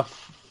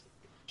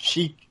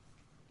she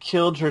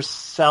killed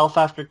herself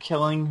after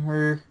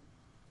killing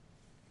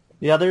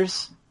the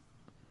others,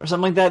 or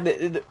something like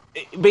that.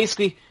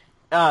 Basically,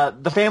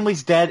 the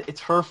family's dead. It's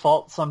her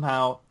fault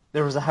somehow.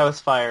 There was a house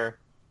fire.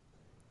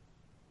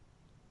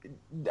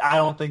 I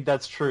don't think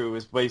that's true.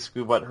 Is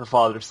basically what her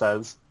father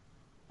says,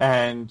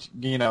 and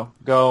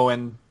go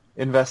and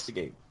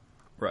investigate.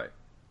 right.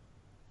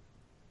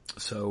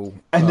 So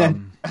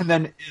And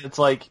then it's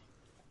like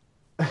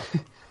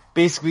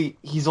basically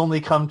he's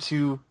only come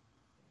to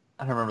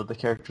I don't remember the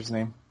character's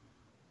name.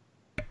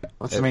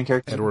 What's the main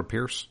character? Edward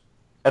Pierce.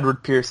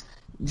 Edward Pierce.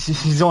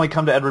 He's only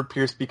come to Edward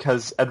Pierce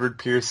because Edward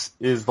Pierce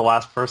is the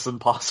last person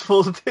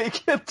possible to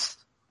take it.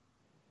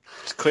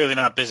 It's clearly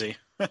not busy.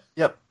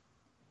 Yep.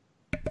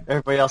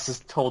 Everybody else has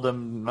told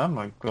him, I'm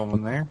not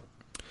going there.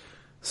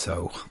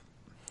 So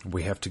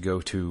we have to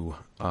go to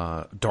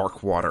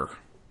Dark Water,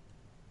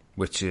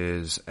 which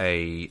is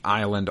a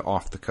island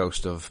off the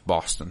coast of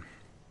Boston.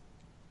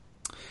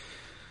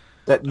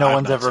 That no I've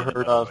one's not ever seen it,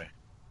 heard by the of. way.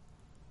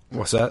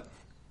 What's that?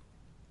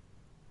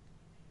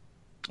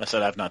 I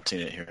said I've not seen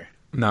it here.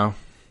 No.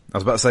 I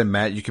was about to say,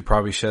 Matt, you could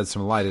probably shed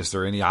some light. Is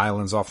there any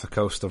islands off the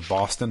coast of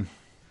Boston?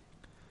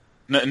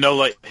 No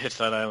light hits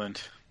that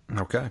island.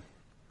 Okay.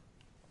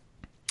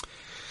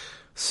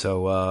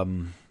 So,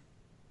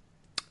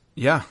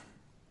 yeah.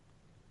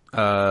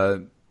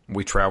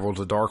 We traveled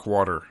to Dark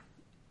Water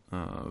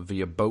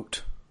via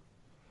boat.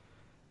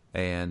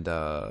 And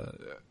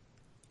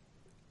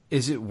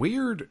is it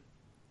weird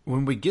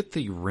when we get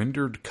the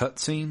rendered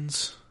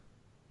cutscenes?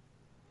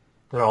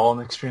 They're all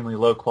in extremely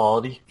low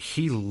quality.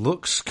 He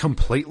looks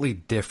completely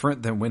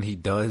different than when he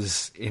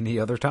does any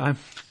other time.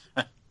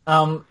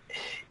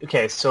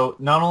 Okay, so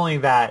not only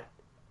that,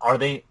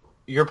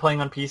 you're playing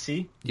on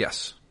PC?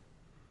 Yes.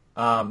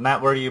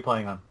 Matt, where are you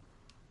playing on?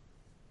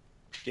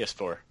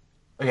 PS4.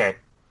 Okay.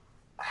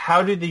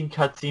 How do the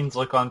cutscenes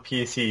look on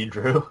PC,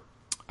 Drew?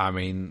 I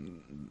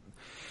mean,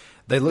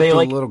 they look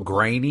a little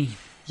grainy.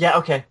 Yeah,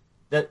 okay.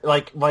 That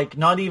like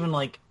not even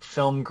like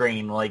film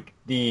grain, like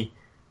these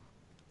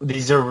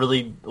are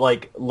really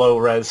like low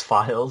res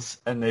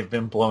files and they've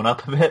been blown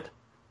up a bit.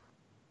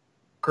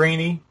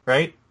 Grainy,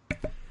 right?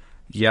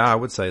 Yeah, I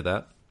would say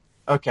that.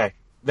 Okay.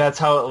 That's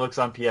how it looks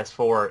on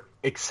PS4,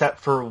 except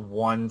for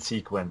one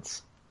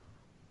sequence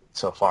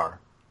so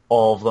far.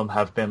 All of them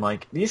have been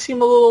like, these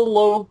seem a little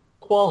low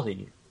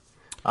quality.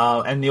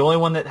 And the only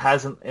one that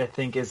hasn't, I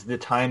think, is the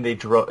time they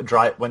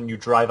drive when you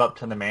drive up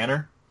to the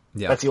manor.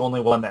 Yeah. That's the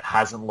only one that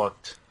hasn't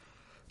looked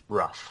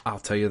rough. I'll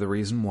tell you the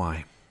reason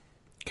why.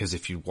 Because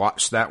if you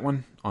watch that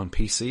one on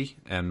PC,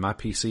 and my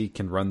PC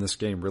can run this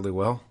game really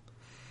well,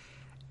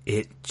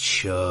 it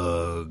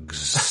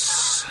chugs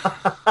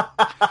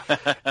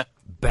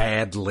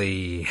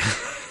badly.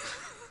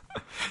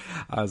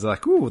 I was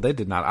like, ooh, they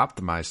did not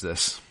optimize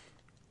this.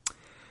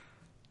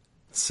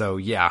 So,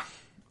 yeah.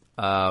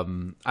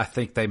 I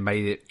think they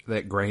made it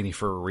that grainy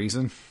for a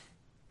reason.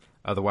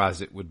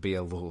 Otherwise, it would be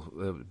a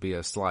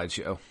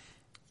slideshow.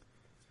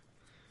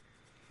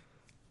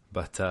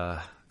 But,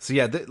 so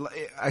yeah, The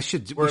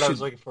word I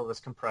was looking for was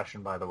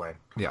compression, by the way.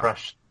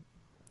 Compression.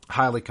 Yeah.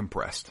 Highly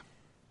compressed.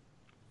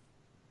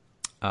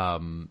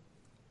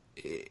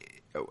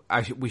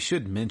 We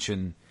should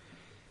mention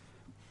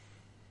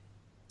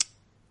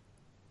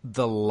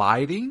the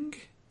lighting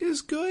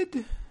is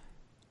good.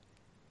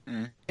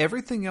 Mm.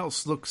 Everything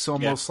else looks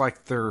almost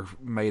like they're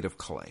made of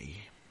clay.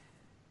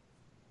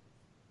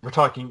 We're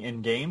talking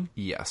in-game?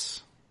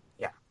 Yes.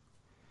 Yeah.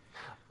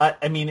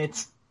 I mean,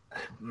 it's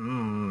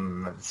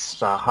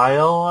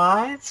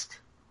stylized?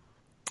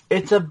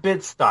 It's a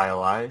bit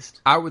stylized.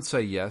 I would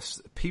say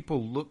yes.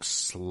 People look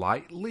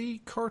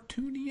slightly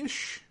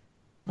cartoony-ish.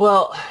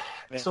 Well,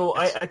 so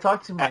I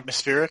talked to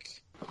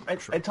atmospheric. I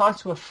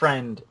talked to a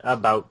friend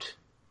about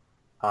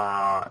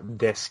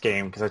this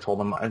game because I told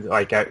him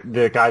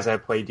the guys I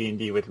play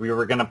D&D with, we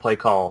were going to play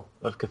Call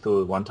of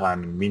Cthulhu one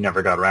time and we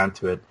never got around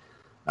to it.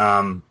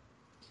 And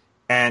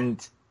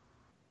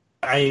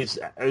I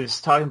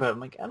was talking about it,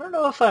 I'm like, I don't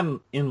know if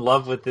I'm in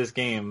love with this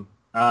game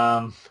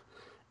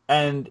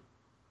And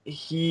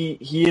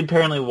he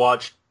apparently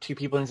watched two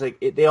people, and he's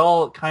like, they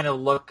all kind of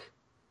look.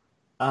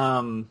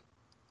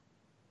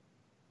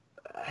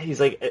 He's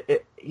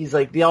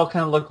like they all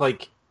kind of look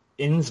like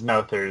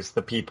Innsmouthers,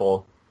 the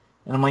people,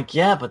 and I'm like,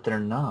 yeah, but they're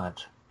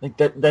not. Like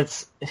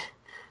that's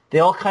they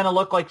all kind of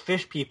look like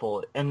fish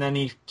people. And then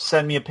he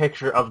sent me a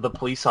picture of the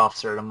police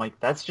officer, and I'm like,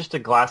 that's just a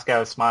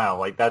Glasgow smile.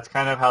 Like that's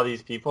kind of how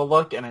these people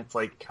look, and it's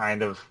like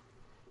kind of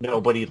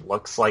nobody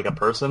looks like a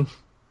person.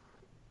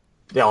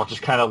 They all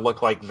just kind of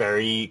look like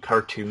very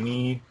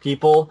cartoony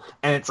people,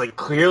 and it's like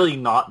clearly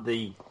not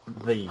the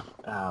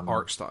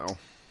art style.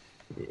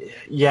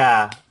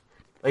 Yeah,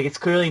 like it's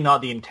clearly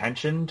not the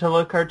intention to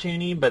look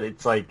cartoony, but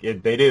it's like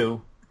they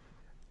do.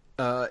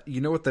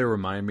 You know what they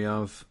remind me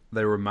of?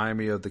 They remind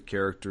me of the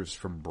characters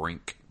from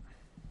Brink.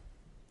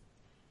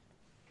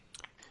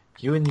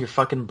 You and your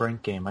fucking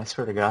Brink game, I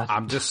swear to God.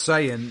 I'm just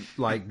saying,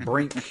 like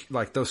Brink,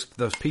 like those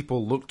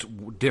people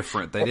looked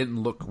different. They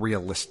didn't look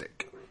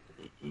realistic.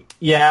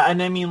 Yeah,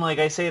 and I mean, like,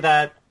 I say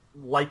that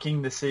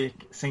liking the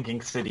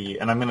Sinking City,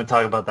 and I'm going to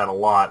talk about that a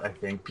lot, I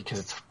think, because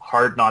it's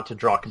hard not to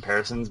draw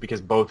comparisons,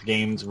 because both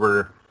games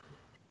were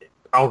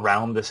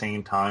around the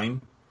same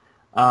time.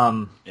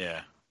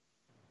 Yeah.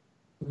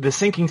 The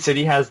Sinking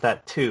City has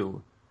that,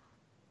 too.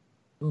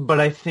 But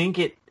I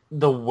think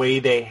the way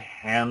they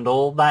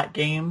handle that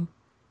game,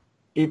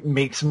 it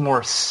makes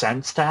more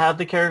sense to have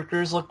the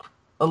characters look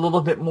a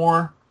little bit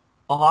more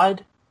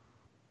odd.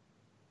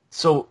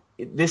 So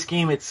this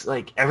game, it's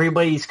like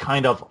everybody's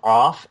kind of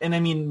off, and I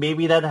mean,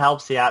 maybe that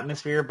helps the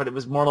atmosphere, but it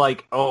was more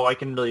like, oh, I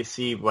can really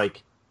see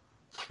like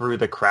through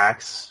the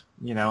cracks,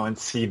 and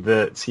see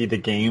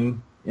the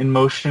game in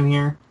motion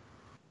here.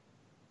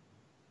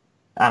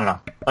 I don't know.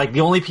 Like,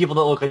 the only people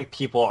that look like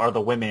people are the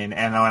women,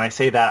 and when I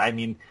say that, I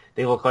mean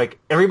they look like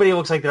everybody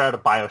looks like they're out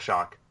of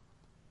BioShock.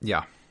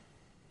 Yeah.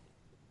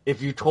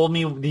 If you told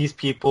me these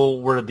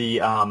people were the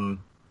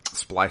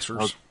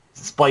Splicers.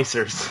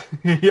 Splicers,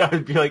 yeah,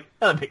 I'd be like,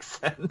 that makes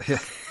sense. Yeah.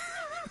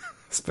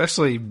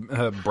 Especially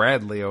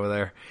Bradley over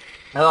there.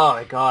 Oh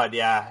my God,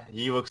 yeah,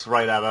 he looks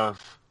right out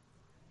of.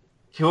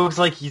 He looks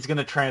like he's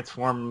gonna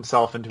transform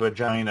himself into a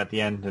giant at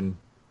the end and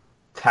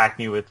attack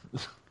me with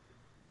the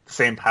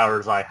same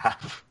powers I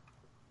have.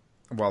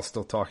 While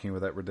still talking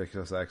with that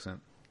ridiculous accent.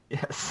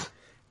 Yes.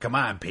 Come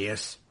on,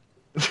 Pierce.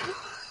 Get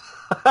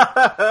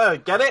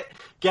it?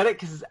 Get it?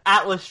 Because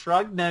Atlas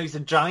shrugged, now he's a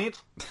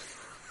giant?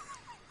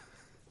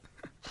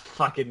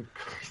 Fucking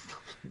Christ.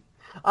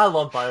 I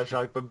love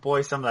BioShock, but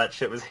boy, some of that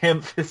shit was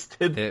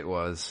ham-fisted. It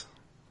was.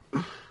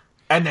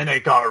 And then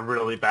it got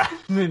really bad.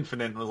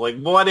 Infinite was like,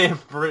 what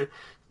if...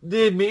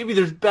 Dude, maybe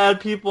there's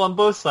bad people on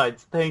both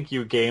sides. Thank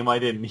you, game. I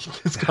didn't need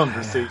this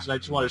conversation. I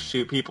just want to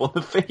shoot people in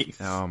the face.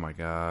 Oh my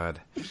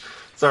God.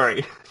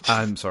 Sorry.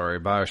 I'm sorry.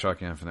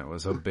 BioShock Infinite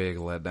was a big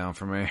letdown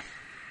for me.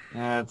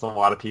 Yeah, it's a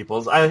lot of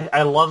people's.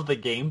 I love the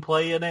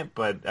gameplay in it,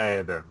 but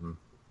I don't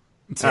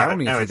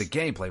even think the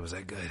gameplay was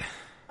that good.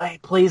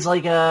 It plays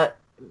like a...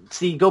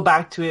 See, go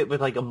back to it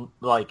with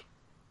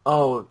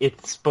oh,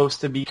 it's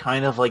supposed to be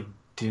kind of like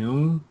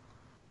Doom,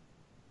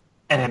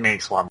 and it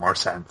makes a lot more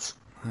sense.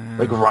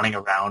 Like running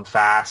around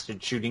fast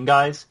and shooting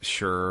guys.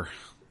 Sure.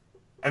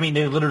 I mean,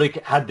 they literally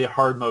had the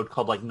hard mode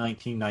called like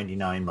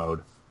 1999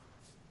 mode.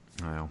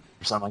 Wow.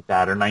 Or something like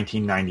that, or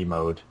 1990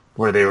 mode,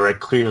 where they were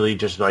clearly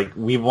just like,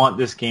 we want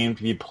this game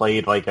to be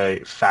played like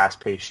a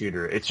fast-paced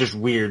shooter. It's just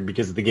weird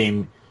because the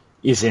game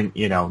isn't,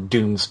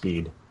 Doom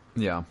speed.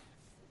 Yeah.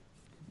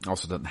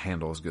 Also doesn't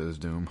handle as good as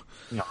Doom.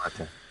 No,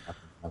 nothing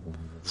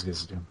as good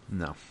as Doom.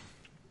 No.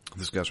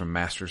 These guys are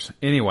masters.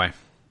 Anyway,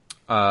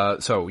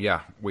 so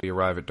yeah, we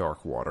arrive at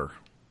Darkwater.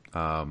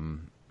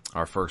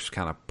 Our first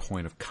kind of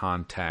point of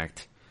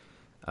contact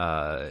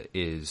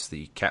is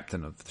the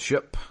captain of the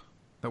ship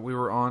that we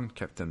were on,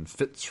 Captain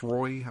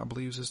Fitzroy, I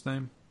believe is his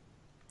name.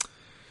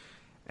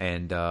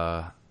 And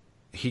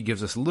he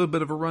gives us a little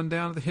bit of a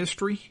rundown of the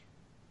history.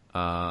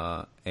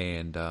 And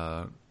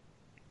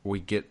we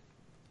get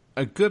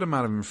a good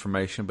amount of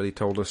information, but he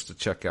told us to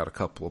check out a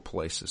couple of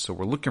places. So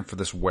we're looking for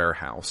this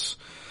warehouse.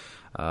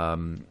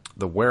 The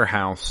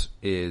warehouse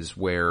is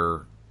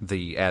where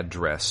the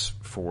address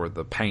for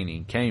the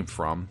painting came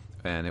from,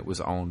 and it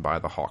was owned by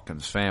the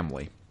Hawkins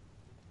family.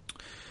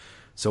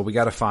 So we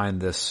got to find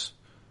this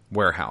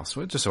warehouse.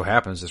 It just so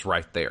happens it's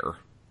right there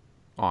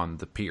on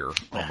the pier,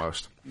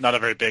 almost. Not a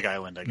very big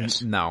island, I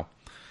guess. No.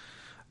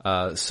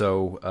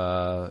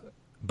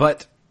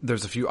 But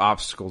there's a few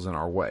obstacles in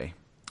our way.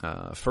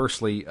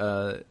 Firstly,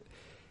 the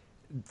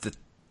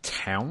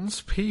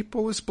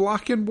townspeople is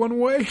blocking one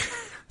way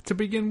to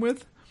begin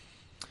with.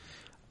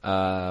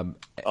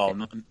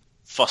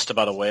 Fussed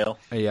about a whale.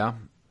 Yeah.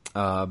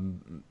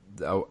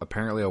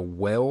 Apparently a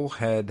whale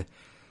had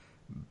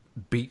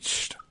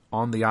beached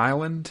on the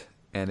island,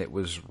 and it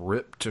was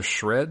ripped to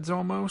shreds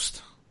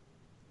almost.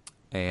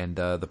 And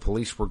the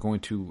police were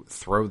going to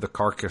throw the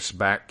carcass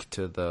back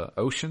to the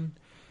ocean.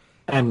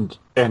 And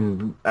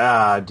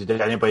did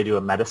anybody do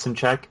a medicine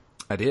check?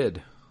 I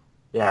did.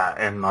 Yeah,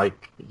 and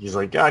he's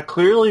like,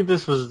 clearly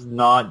this was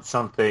not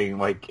something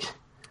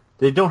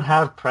They don't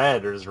have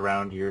predators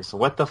around here, so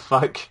what the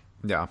fuck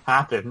Yeah.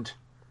 happened?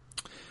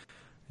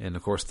 And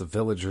of course, the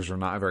villagers are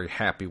not very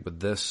happy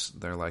with this.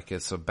 They're like,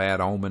 it's a bad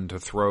omen to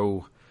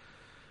throw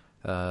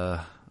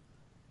dead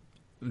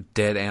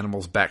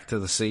animals back to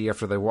the sea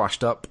after they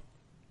washed up.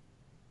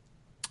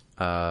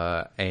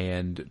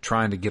 And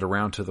trying to get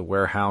around to the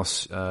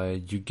warehouse,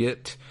 you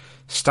get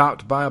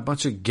stopped by a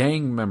bunch of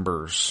gang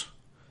members.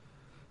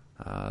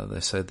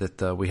 They said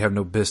that we have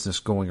no business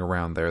going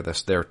around there.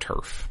 That's their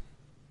turf.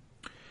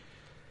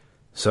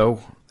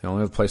 So the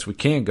only other place we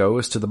can go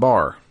is to the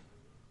bar.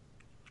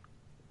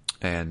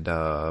 And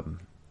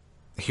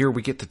here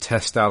we get to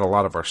test out a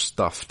lot of our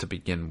stuff to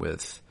begin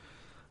with.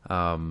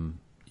 You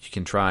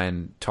can try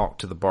and talk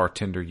to the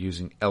bartender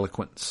using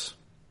eloquence,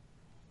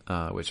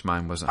 which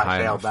mine wasn't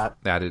high enough. I failed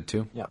that. I did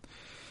too. Yep.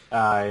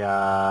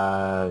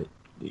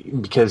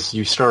 Because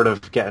you sort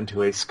of get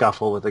into a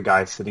scuffle with a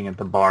guy sitting at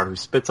the bar who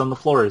spits on the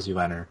floor as you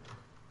enter.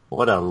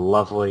 What a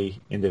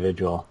lovely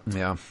individual.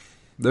 Yeah.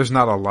 There's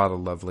not a lot of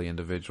lovely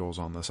individuals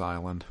on this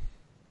island.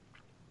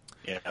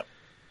 Yeah.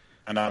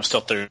 And I'm still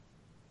thirsty.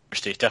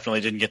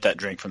 Definitely didn't get that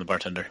drink from the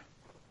bartender.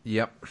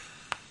 Yep.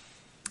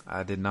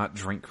 I did not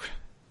drink.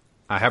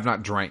 I have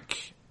not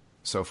drank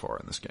so far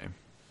in this game.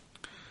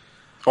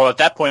 Well, at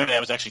that point,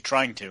 I was actually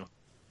trying to.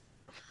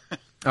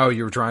 Oh,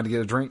 you were trying to get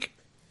a drink?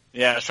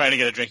 Yeah, I was trying to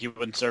get a drink. He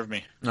wouldn't serve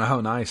me.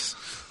 Oh, nice.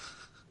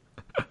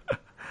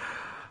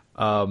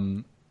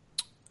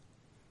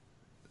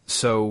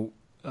 So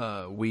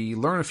we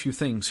learn a few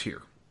things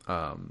here.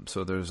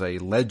 So there's a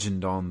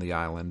legend on the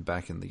island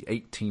back in the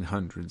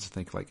 1800s, I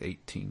think like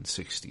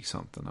 1860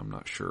 something, I'm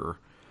not sure.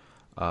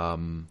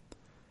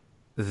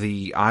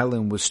 The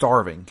island was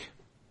starving,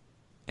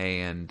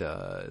 and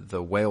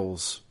the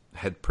whales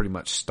had pretty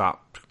much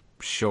stopped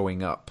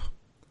showing up.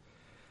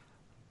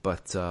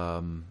 But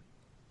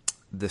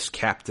this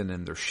captain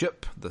and their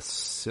ship, the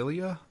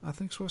Scylla, I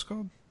think is what it's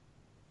called.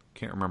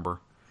 Can't remember.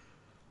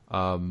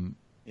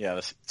 Yeah,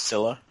 the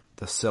Scylla.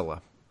 The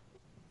Scylla.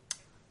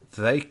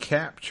 They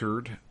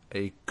captured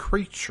a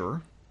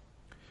creature,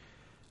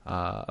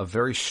 a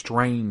very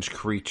strange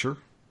creature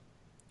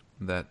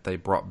that they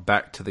brought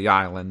back to the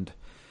island,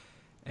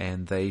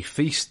 and they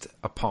feast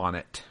upon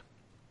it.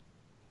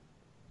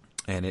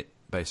 And it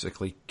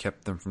basically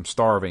kept them from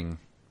starving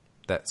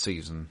that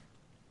season.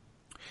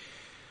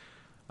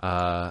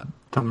 The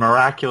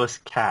miraculous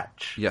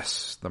catch.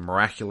 Yes, the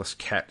miraculous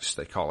catch,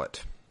 they call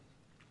it.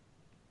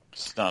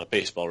 It's not a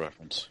baseball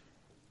reference.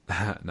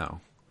 No.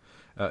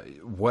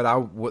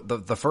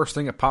 The first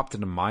thing that popped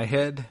into my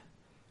head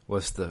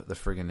was the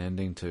friggin'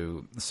 ending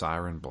to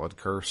Siren Blood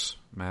Curse,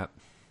 Matt.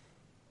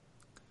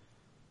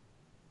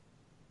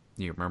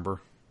 You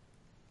remember?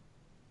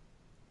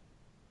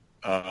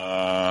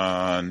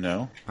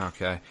 No.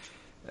 Okay.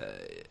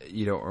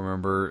 You don't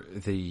remember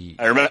the...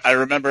 I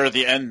remember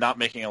the end not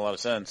making a lot of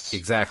sense.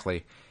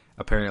 Exactly.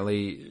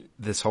 Apparently,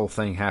 this whole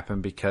thing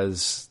happened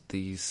because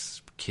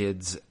these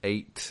kids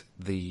ate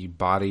the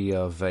body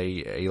of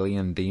a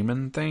alien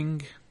demon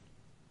thing,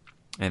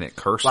 and it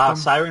cursed them. Wow,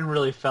 Siren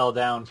really fell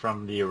down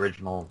from the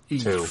original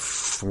two.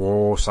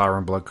 Whoa,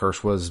 Siren Blood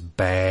Curse was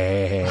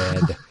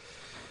bad.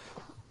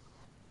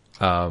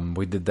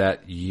 We did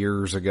that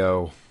years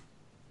ago.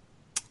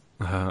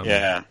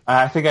 Yeah.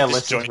 I think I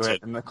listened to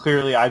Disjointed. it, and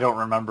clearly I don't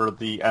remember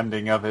the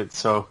ending of it,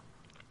 so...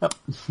 Yep.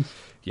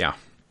 Yeah.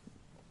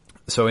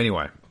 So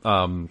anyway,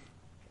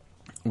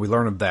 we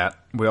learn of that.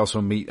 We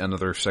also meet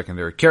another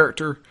secondary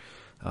character,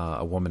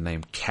 a woman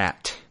named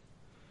Kat,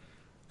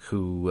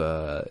 who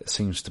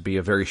seems to be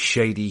a very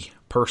shady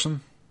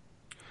person.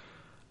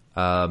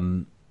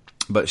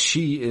 But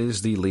she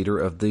is the leader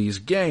of these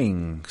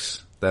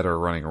gangs that are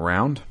running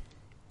around.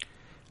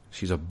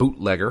 She's a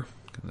bootlegger.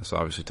 This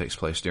obviously takes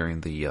place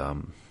during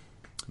the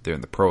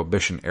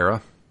Prohibition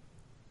era.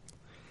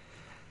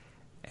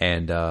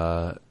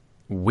 And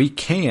we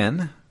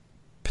can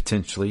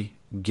potentially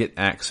get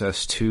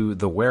access to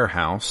the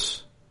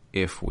warehouse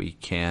if we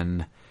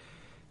can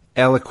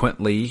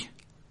eloquently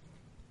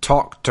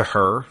talk to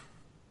her.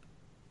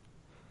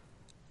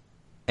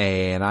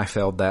 And I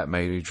failed that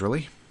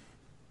majorly.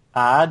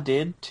 I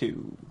did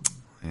too.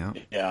 Yeah.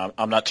 Yeah,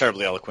 I'm not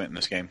terribly eloquent in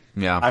this game.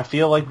 Yeah. I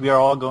feel like we are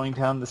all going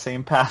down the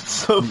same path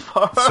so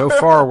far. So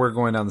far, we're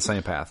going down the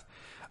same path.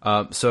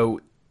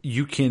 So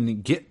you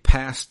can get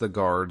past the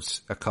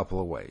guards a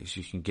couple of ways.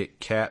 You can get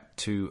Kat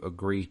to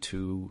agree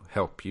to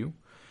help you,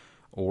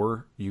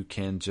 or you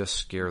can just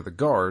scare the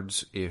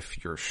guards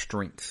if your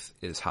strength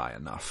is high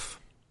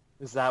enough.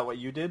 Is that what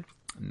you did?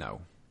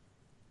 No.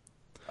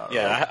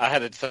 Yeah, I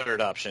had a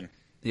third option.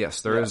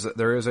 Yes, there is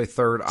a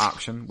third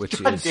option,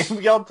 which God is...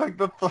 damn, y'all took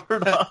the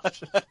third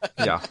option.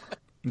 Yeah.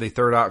 The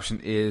third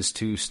option is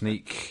to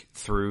sneak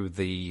through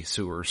the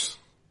sewers.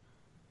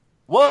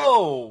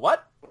 Whoa,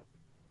 what?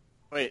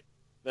 Wait,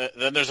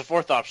 then there's a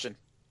fourth option.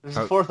 There's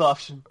a fourth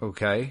option.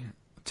 Okay.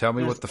 Tell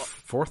me There's- what the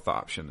fourth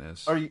option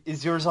is.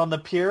 Is yours on the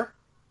pier?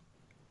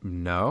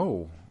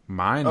 No.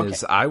 Mine Okay.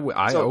 is... I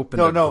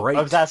opened a grate.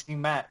 I was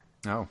asking Matt.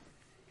 Oh.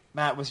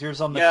 Matt, was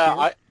yours on the Yeah,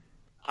 pier?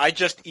 I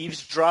just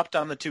eavesdropped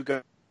on the two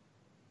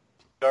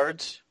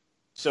guards,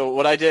 So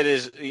what I did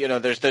is,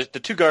 there's the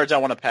two guards I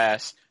want to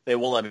pass. They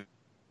won't let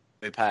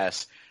me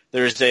pass.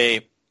 There's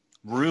a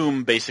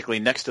room basically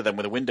next to them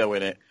with a window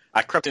in it.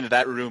 I crept into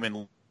that room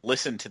and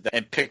listened to them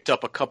and picked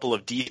up a couple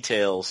of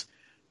details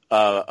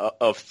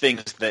of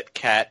things that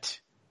Kat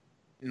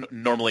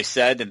normally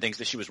said and things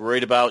that she was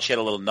worried about. She had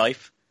a little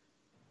knife,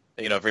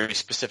 a very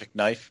specific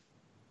knife.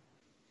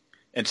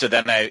 And so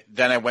then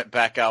I went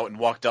back out and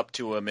walked up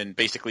to him and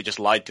basically just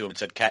lied to him and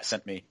said, Kat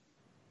sent me.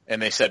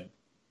 And they said,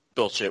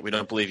 bullshit, we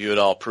don't believe you at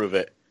all, prove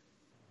it.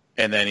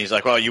 And then he's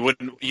like, well, you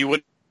wouldn't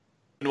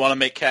want to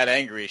make Kat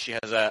angry. She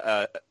has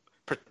a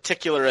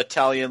particular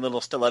Italian little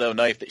stiletto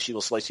knife that she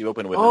will slice you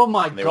open with. Oh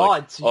my God.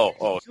 Like,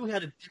 so you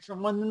had a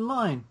different one than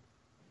mine.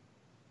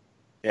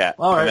 Yeah.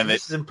 All right,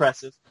 this is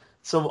impressive.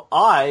 So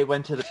I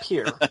went to the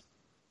pier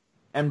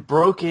and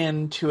broke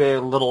into a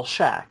little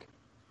shack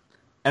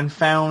and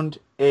found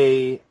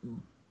a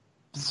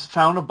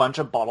bunch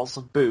of bottles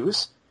of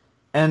booze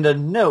and a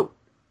note.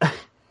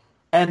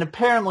 And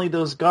apparently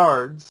those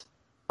guards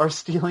are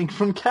stealing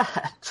from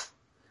Kat.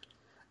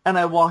 And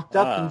I walked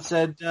up and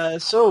said,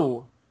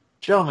 so,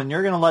 gentlemen,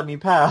 you're going to let me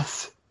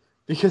pass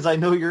because I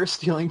know you're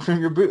stealing from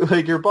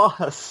your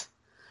boss.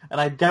 And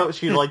I doubt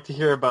she'd like to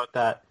hear about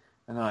that.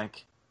 And they're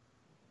like,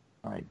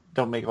 all right,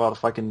 don't make a lot of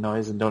fucking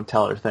noise and don't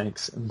tell her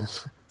thanks. And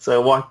so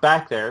I walked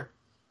back there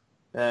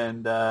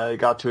and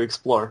got to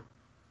explore.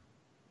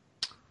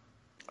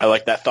 I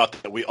like that thought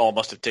that we all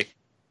must have taken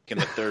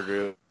the third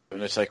room.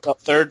 And it's like,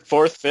 third,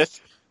 fourth,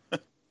 fifth.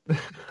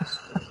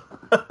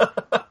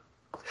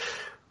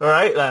 All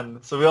right, then.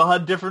 So we all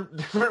had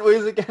different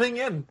ways of getting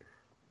in.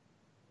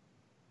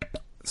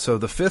 So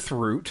the fifth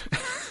route,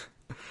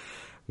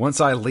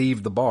 once I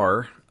leave the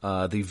bar,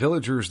 the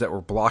villagers that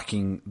were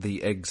blocking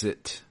the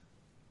exit,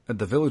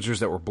 the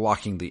villagers that were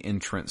blocking the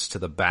entrance to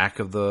the back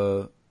of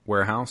the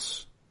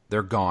warehouse,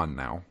 they're gone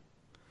now.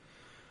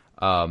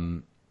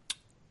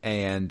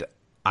 And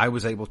I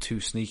was able to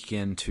sneak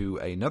into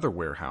another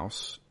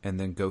warehouse and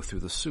then go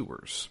through the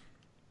sewers.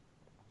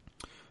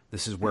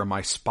 This is where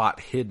my spot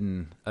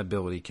hidden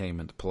ability came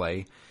into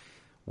play,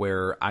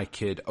 where I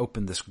could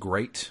open this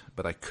grate,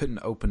 but I couldn't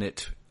open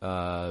it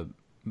by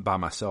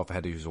myself. I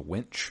had to use a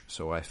winch.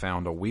 So I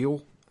found a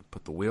wheel,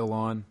 put the wheel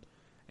on,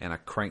 and I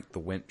cranked the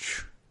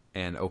winch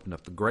and opened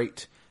up the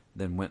grate,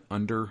 then went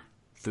under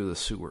through the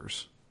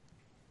sewers,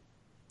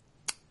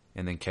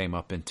 and then came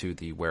up into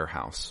the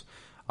warehouse.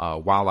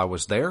 While I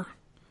was there,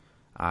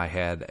 I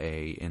had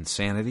a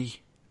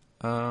insanity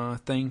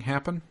thing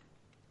happen.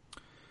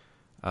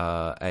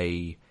 While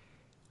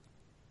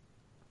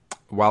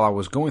I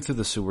was going through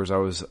the sewers, I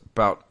was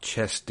about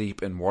chest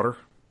deep in water.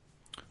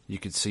 You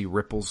could see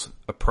ripples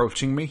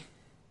approaching me.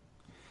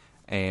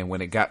 And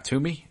when it got to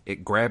me,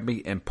 it grabbed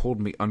me and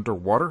pulled me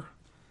underwater.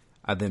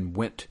 I then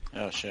went...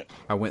 Oh, shit.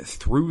 I went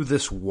through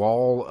this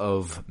wall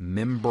of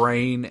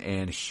membrane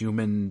and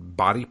human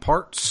body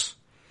parts.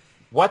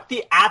 What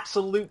the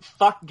absolute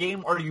fuck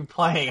game are you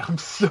playing? I'm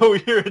so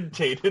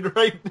irritated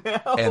right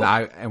now.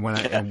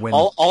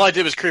 All I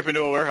did was creep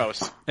into a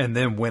warehouse. And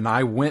then when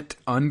I went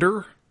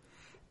under,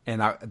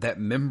 and that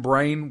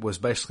membrane was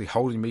basically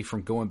holding me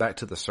from going back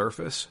to the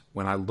surface,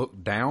 when I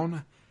looked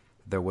down,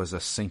 there was a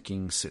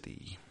sinking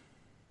city.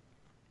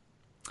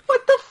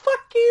 What the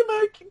fuck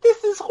game?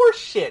 This is horse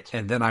shit.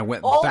 And then I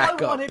went back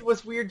up. All I wanted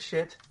was weird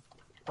shit.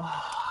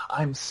 Oh,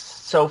 I'm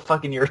so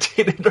fucking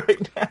irritated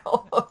right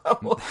now.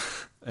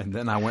 And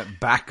then I went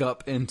back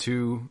up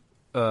into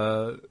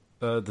the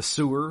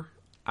sewer.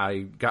 I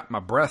got my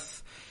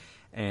breath,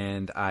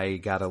 and I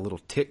got a little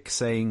tick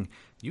saying,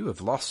 "You have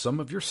lost some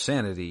of your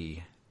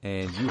sanity,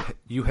 and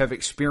you have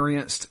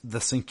experienced the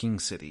sinking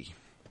city."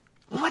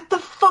 What the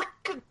fuck?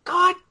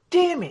 God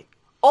damn it!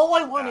 All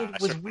I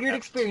wanted was weird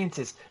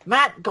experiences.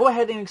 Matt, go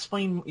ahead and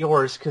explain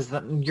yours, because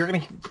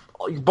you're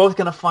both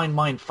gonna find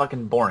mine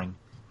fucking boring.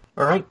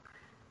 All right?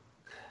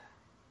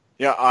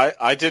 Yeah,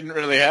 I didn't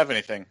really have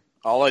anything.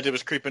 All I did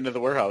was creep into the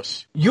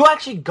warehouse. You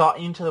actually got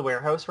into the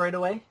warehouse right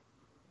away?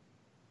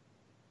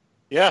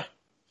 Yeah.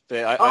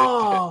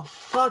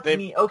 Fuck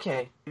me.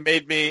 Okay.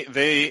 Made me,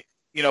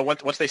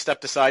 once they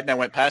stepped aside and I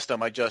went past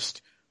them, I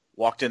just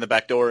walked in the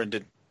back door and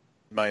did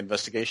my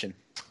investigation.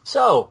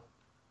 So,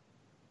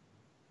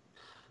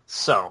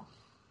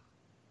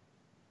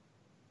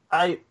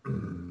 I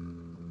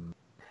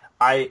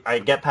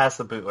get past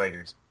the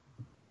bootleggers.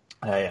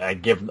 I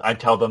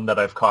tell them that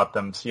I've caught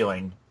them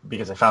stealing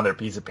because I found their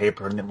piece of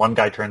paper, and one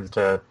guy turns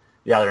to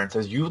the other and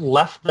says, "You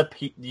left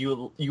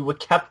you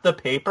kept the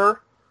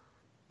paper?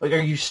 Like, are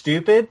you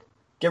stupid?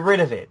 Get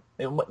rid of it.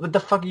 What the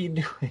fuck are you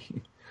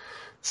doing?"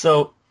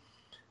 So,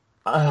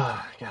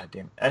 god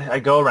damn it. I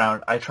go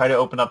around. I try to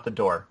open up the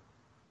door.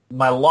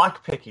 My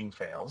lock picking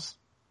fails,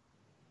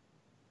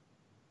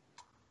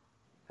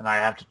 and I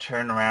have to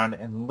turn around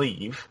and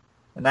leave.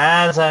 And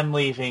as I'm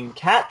leaving,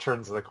 Kat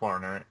turns the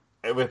corner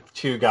with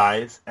two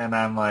guys, and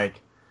I'm like,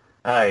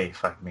 "Hey,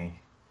 fuck me."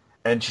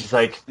 And she's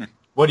like,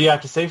 "What do you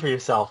have to say for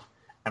yourself?"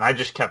 And I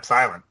just kept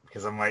silent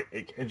because I'm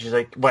like, and she's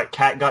like, "What,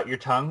 Kat got your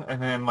tongue?"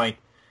 And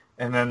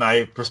then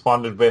I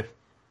responded with,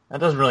 that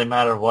doesn't really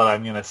matter what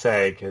I'm going to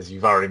say because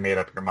you've already made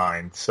up your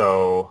mind.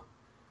 So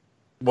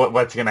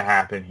what's going to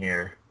happen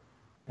here?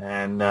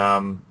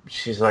 And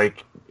she's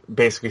like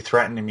basically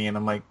threatening me, and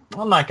I'm like,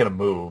 I'm not going to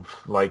move.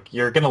 Like,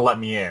 you're going to let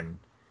me in.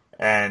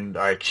 And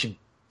like she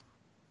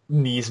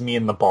knees me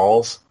in the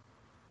balls,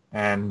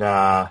 and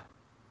I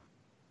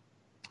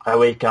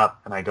wake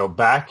up and I go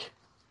back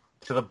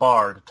to the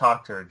bar to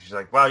talk to her. And she's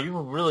like, wow, you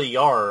really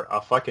are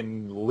a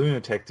fucking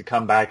lunatic to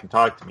come back and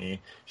talk to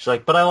me. She's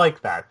like, but I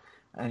like that.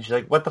 And she's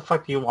like, what the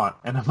fuck do you want?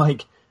 And I'm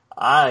like,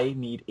 I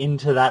need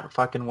into that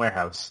fucking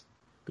warehouse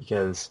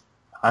because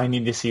I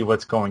need to see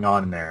what's going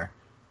on in there.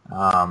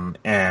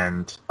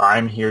 And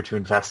I'm here to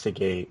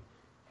investigate.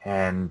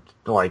 And,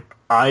 like,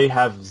 I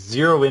have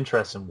zero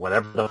interest in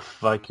whatever the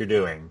fuck you're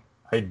doing.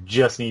 I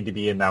just need to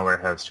be in that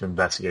warehouse to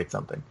investigate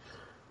something.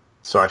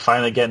 So I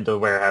finally get into the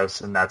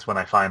warehouse, and that's when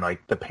I find,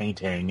 like, the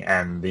painting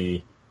and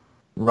the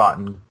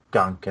rotten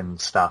gunk and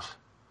stuff.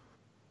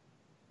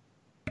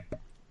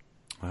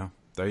 Well,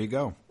 there you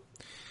go.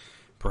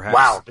 Perhaps.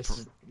 Wow,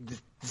 this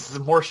is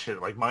more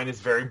shit. Like, mine is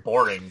very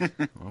boring.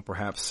 Well,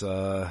 perhaps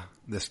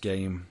this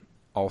game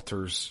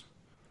alters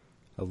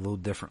a little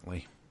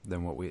differently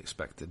than what we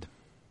expected.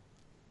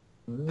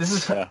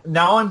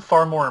 Now I'm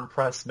far more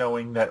impressed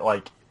knowing that,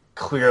 like,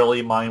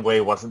 clearly my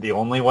way wasn't the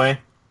only way.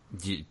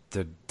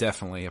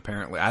 Definitely,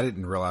 apparently. I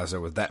didn't realize there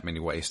was that many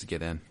ways to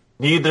get in.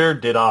 Neither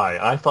did I.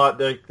 I thought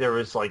that there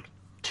was, like,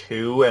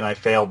 2, and I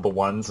failed the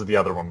one, so the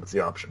other one was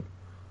the option.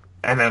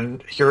 And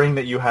then hearing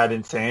that you had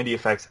insanity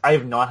effects, I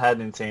have not had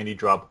an insanity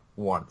drop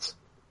once.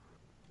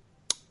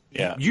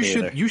 Yeah,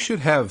 you should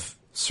have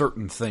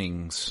certain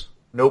things.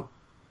 Nope.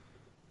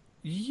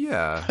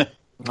 Yeah.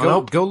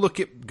 Nope.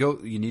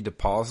 You need to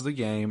pause the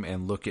game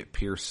and look at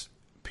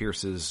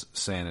Pierce's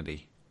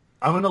sanity.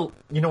 You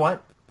know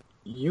what?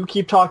 You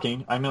keep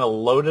talking. I'm gonna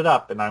load it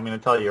up, and I'm gonna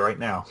tell you right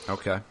now.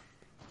 Okay.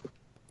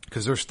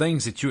 Because there's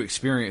things that you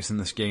experience in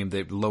this game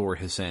that lower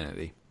his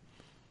sanity.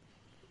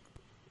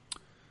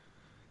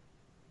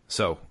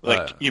 So,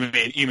 like you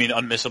mean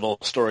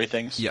unmissable story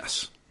things?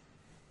 Yes.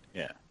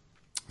 Yeah.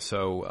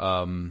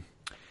 So,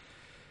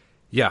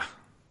 yeah,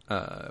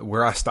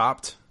 where I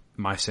stopped,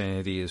 my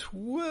sanity is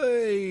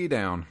way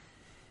down.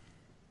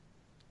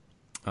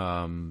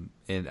 And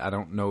I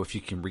don't know if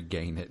you can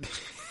regain it.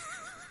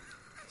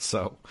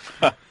 So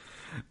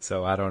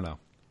I don't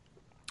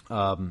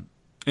know.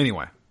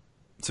 Anyway,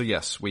 so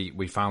yes,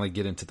 we finally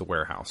get into the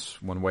warehouse.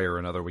 One way or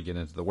another, we get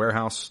into the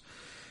warehouse,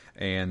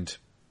 and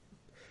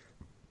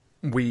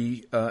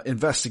we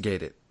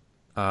investigate it.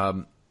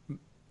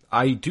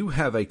 I do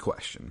have a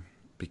question,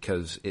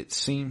 because it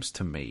seems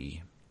to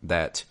me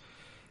that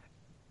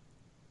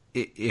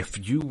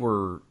if you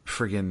were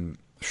friggin'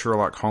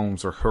 Sherlock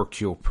Holmes or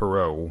Hercule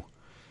Poirot,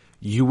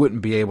 you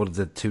wouldn't be able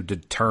to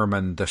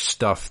determine the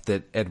stuff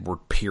that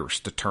Edward Pierce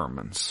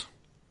determines.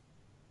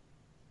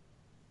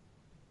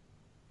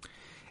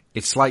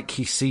 It's like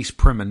he sees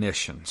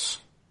premonitions.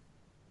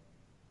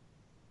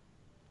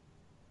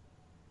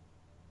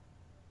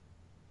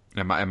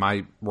 Am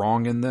I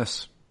wrong in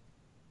this?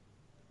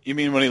 You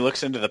mean when he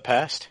looks into the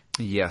past?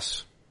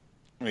 Yes.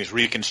 When he's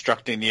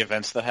reconstructing the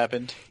events that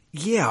happened?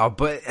 Yeah,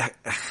 but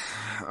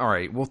all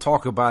right, we'll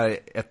talk about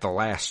it at the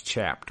last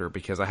chapter,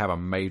 because I have a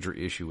major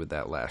issue with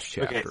that last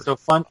chapter. Okay, so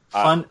fun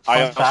I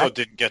fact. also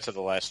didn't get to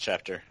the last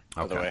chapter,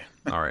 by the way.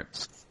 All right.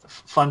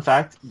 Fun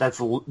fact,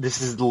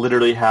 this is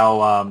literally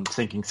how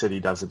Sinking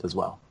City does it as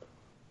well.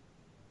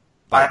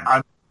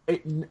 I'm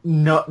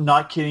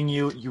not kidding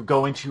you. You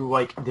go into,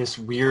 like, this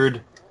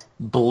weird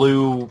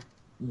blue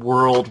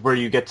world where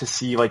you get to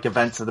see, like,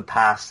 events of the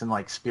past and,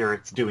 like,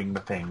 spirits doing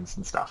the things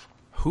and stuff.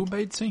 Who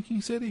made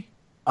Sinking City?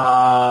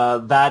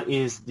 That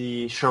is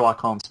the Sherlock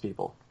Holmes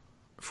people.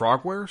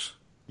 Frogwares?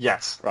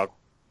 Yes.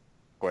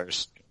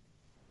 Frogwares.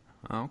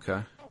 Oh,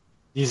 okay.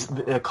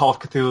 Call of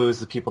Cthulhu is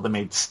the people that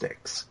made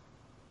Styx.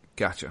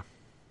 Gotcha.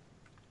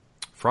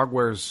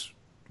 Frogwares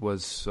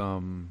was,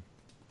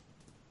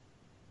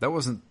 that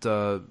wasn't,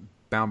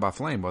 Bound by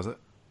Flame, was it?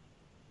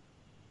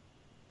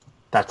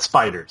 That's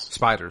Spiders.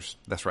 Spiders,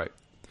 that's right.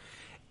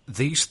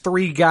 These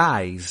three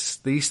guys,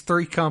 these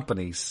three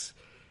companies,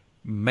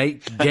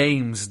 make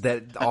games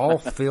that all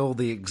feel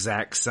the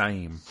exact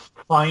same.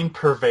 Fine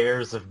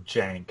purveyors of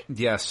jank.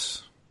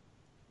 Yes.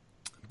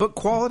 But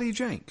quality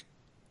jank.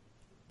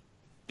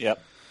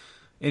 Yep.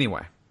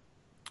 Anyway.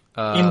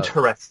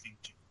 Interesting.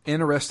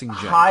 Interesting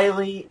jank.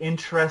 Highly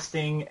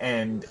interesting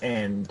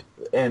and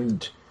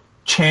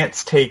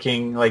chance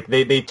taking. Like,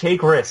 they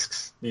take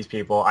risks, these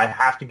people. I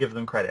have to give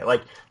them credit.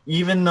 Like,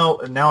 even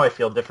though now I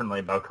feel differently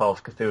about Call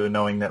of Cthulhu,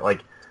 knowing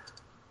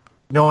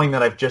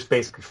that I've just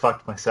basically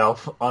fucked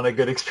myself on a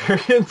good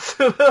experience.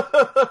 God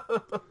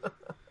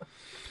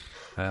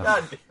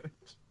damn it.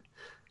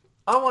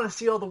 I want to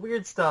see all the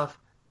weird stuff.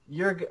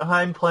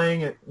 I'm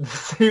playing it the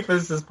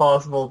safest as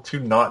possible to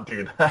not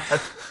do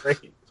that.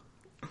 Great.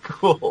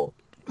 Cool.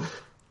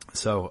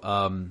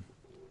 So,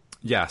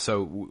 yeah,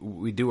 so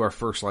we do our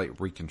first, like,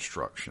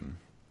 reconstruction,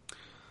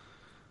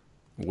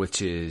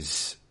 which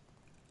is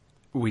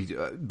we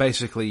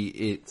basically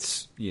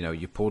it's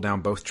you pull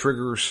down both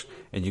triggers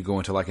and you go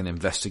into like an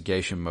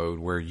investigation mode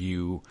where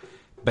you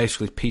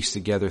basically piece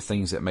together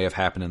things that may have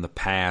happened in the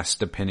past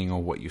depending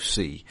on what you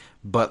see.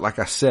 But like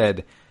I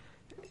said,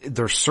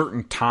 there's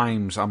certain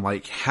times I'm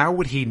like, how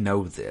would he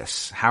know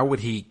this? How would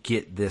he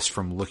get this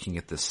from looking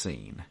at this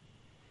scene?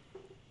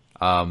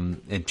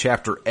 In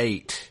chapter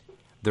 8,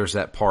 there's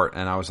that part,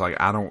 and I was like,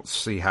 I don't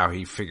see how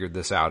he figured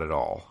this out at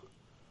all.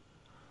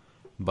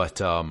 But,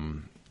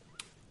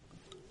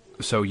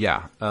 so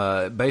yeah,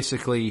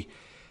 basically,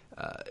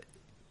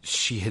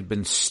 she had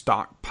been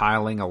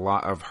stockpiling a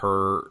lot of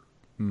her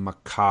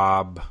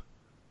macabre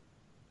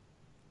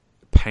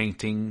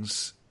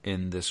paintings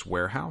in this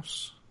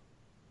warehouse.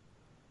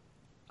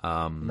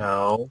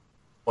 No,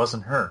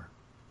 wasn't her.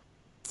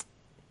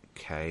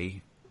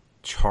 Okay.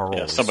 Charles.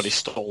 Yeah, somebody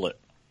stole it.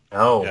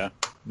 No, Yeah.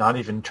 not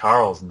even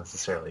Charles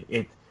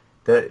necessarily.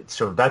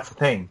 So that's the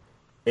thing.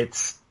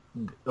 It's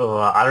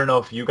I don't know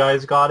if you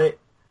guys got it,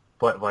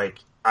 but like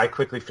I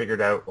quickly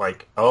figured out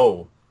like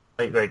when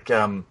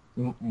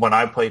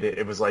I played it,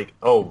 it was like,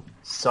 oh,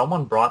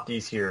 someone brought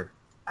these here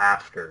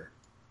after.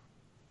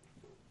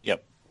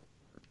 Yep.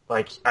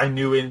 Like I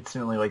knew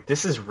instantly, like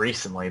this is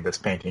recently this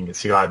painting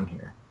has gotten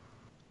here.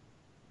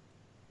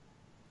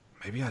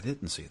 Maybe I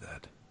didn't see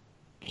that.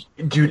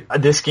 Dude,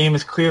 this game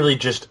is clearly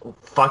just,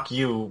 fuck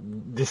you,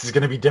 this is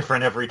going to be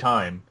different every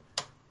time.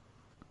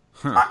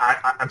 Huh.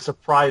 I'm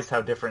surprised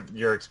how different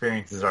your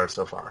experiences are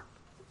so far.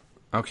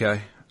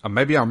 Okay.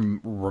 Maybe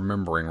I'm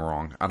remembering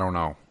wrong. I don't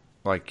know.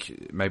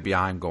 Like, maybe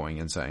I'm going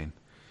insane.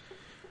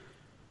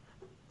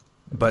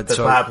 But That's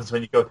what happens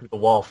when you go through the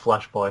wall,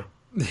 Flesh Boy.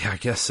 Yeah, I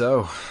guess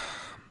so.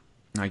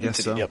 I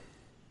guess so. Yep.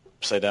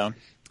 Upside down.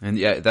 And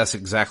yeah, that's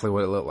exactly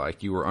what it looked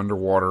like. You were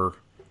underwater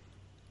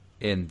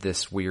in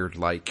this weird,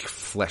 like,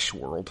 flesh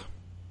world.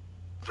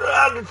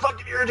 It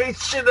fucking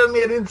irritates shit on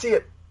me, I didn't see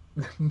it.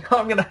 Now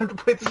I'm gonna have to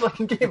play this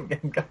fucking game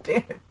again, god damn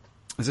it.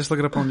 Is this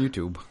looking up on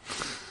YouTube?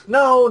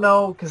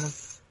 No,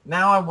 because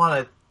now I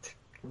want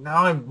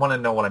to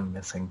know what I'm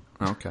missing.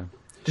 Okay.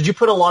 Did you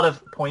put a lot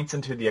of points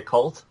into the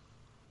occult?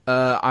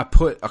 I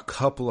put a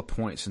couple of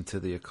points into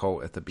the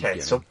occult at the beginning.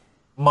 Okay, so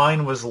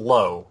mine was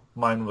low.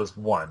 Mine was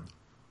 1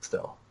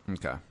 still.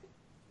 Okay.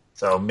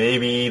 So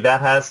maybe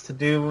that has to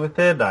do with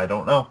it. I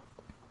don't know.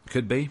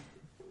 Could be.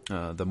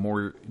 The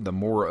more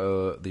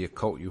the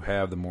occult you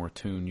have, the more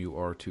attuned you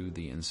are to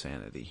the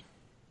insanity.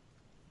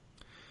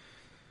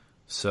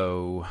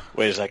 So,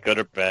 wait, is that good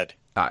or bad?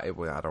 I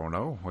don't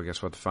know. I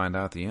guess we'll have to find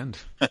out at the end.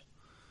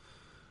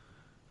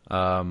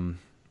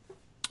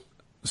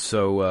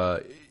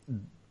 So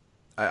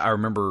I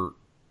remember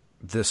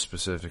this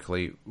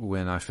specifically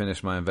when I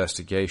finished my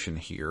investigation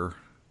here.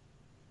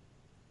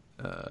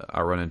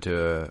 I run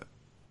into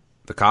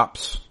the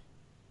cops.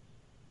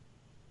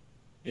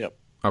 Yep.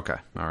 Okay,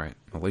 all right.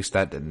 At least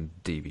that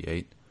didn't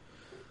deviate.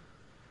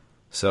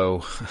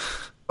 So,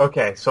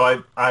 okay,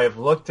 so I've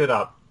looked it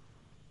up.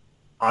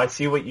 I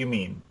see what you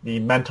mean. The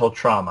mental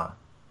trauma.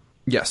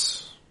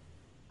 yes,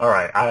 All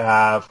right, I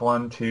have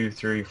 1, 2,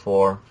 3,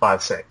 4,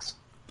 5, 6.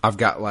 I've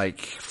got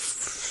like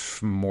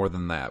more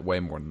than that, way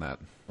more than that.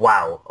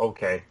 Wow.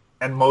 Okay,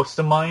 and most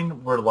of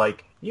mine were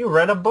like, "You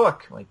read a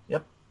book?" Like,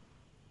 yep,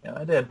 yeah,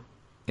 I did.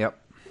 Yep.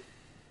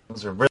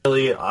 Those are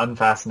really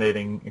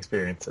unfascinating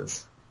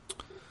experiences.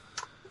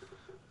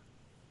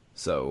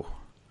 So,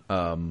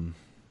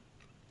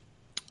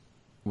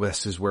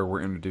 this is where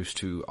we're introduced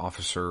to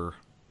Officer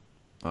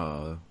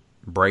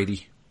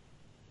Bradley.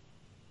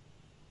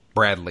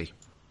 Bradley.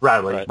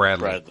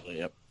 Bradley.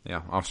 Yep.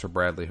 Yeah, Officer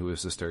Bradley, who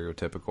is the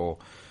stereotypical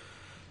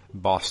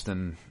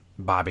Boston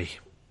Bobby.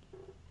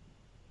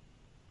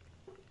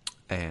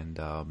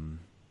 And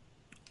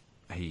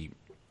he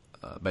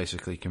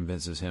basically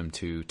convinces him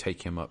to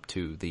take him up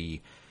to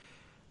the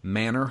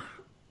manor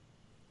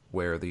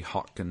where the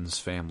Hawkins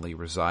family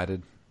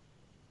resided.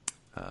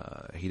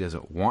 He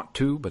doesn't want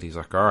to, but he's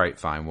like, all right,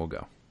 fine, we'll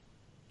go.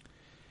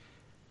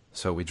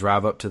 So we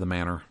drive up to the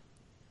manor,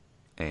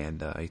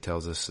 and he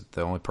tells us that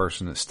the only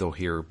person that's still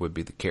here would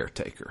be the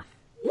caretaker.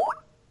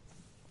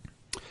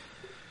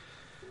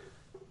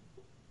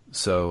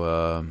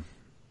 So,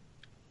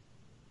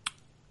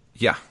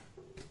 yeah.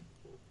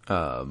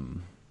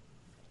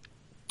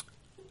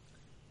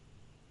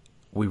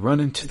 We run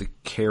into the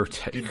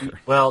caretaker.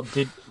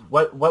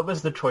 What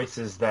was the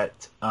choices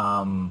that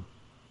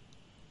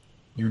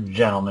you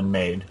gentlemen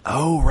made?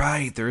 Oh,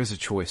 right. There is a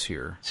choice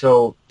here.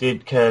 So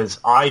because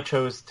I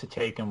chose to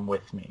take him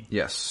with me.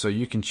 Yes. So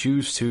you can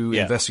choose to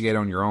investigate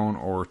on your own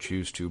or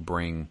choose to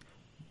bring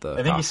the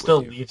I think he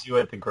still leaves you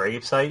at the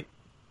gravesite.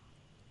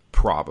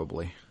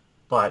 Probably.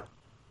 But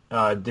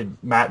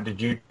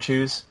did you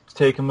choose to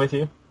take him with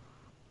you?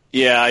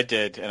 Yeah, I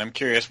did. And I'm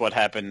curious what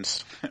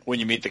happens when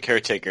you meet the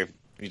caretaker if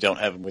you don't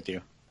have him with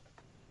you.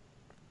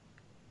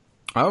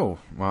 Oh,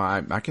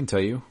 well, I can tell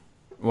you.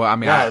 Well, I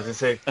mean, yeah, as I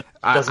say, he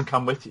doesn't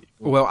come with you.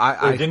 Well,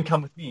 he didn't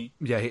come with me.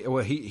 Yeah,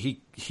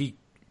 he.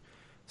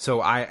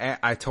 So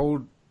I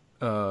told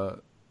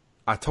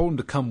him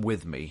to come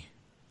with me,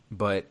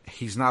 but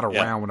he's not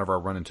around whenever I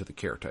run into the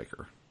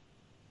caretaker.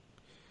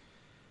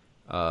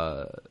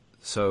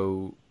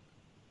 So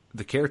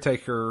the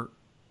caretaker,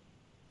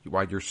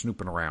 while you're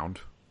snooping around,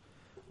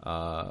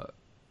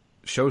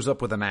 shows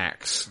up with an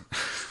axe.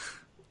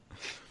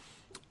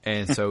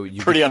 And so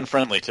you pretty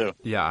unfriendly too.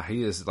 Yeah,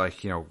 he is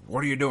like,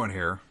 what are you doing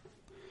here?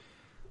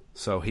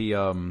 So he's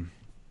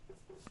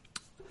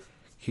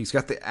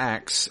got the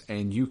axe,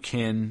 and you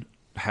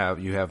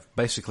have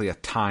basically a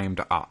timed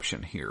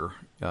option here.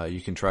 You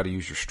can try to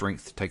use your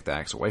strength to take the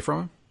axe away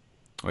from him,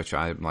 which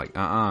I'm like,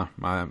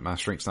 my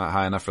strength's not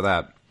high enough for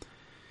that.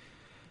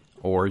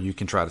 Or you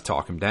can try to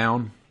talk him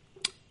down,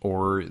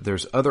 or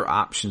there's other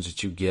options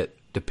that you get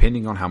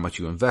depending on how much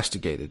you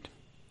investigated.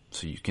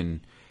 So you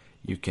can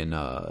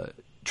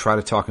try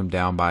to talk him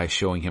down by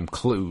showing him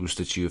clues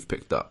that you have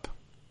picked up.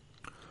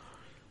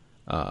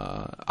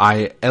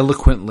 I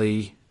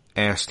eloquently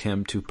asked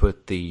him to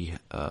put the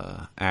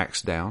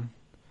axe down,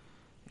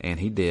 and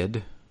he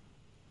did.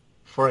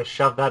 Before I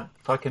shove that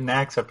fucking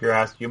axe up your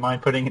ass, do you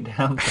mind putting it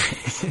down?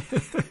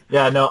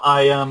 Yeah, no,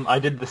 I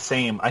did the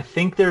same. I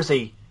think there's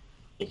a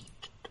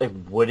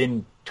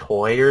wooden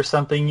toy or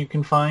something you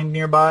can find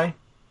nearby.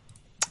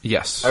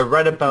 Yes. I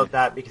read about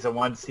that because I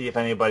wanted to see if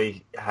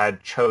anybody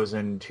had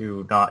chosen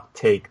to not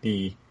take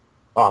the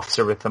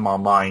officer with them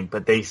online,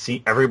 but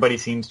everybody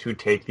seems to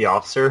take the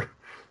officer,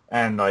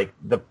 and like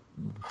the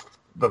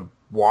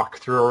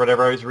walkthrough or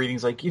whatever I was reading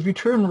is like, if you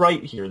turn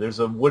right here, there's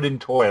a wooden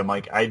toy. I'm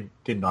like, I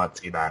did not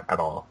see that at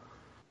all.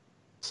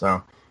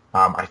 So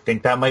I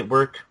think that might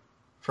work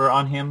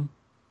on him,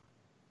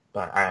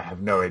 but I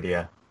have no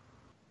idea.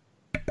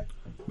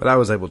 But I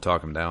was able to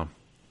talk him down.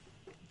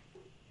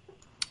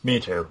 Me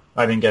too.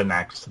 I didn't get an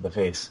axe to the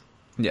face.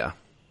 Yeah.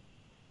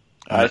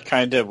 I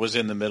kind of was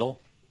in the middle.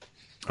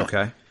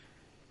 Okay.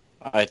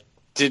 I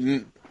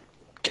didn't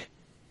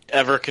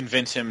ever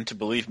convince him to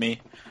believe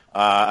me.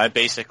 I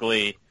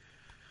basically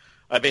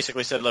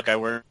said, look, I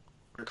work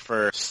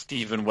for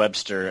Stephen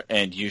Webster,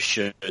 and you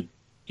should,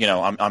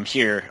 I'm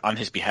here on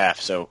his behalf,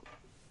 so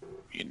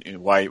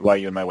why are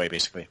you in my way,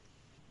 basically?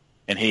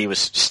 And he was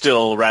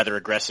still rather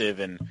aggressive,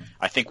 and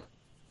I think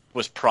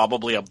was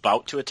probably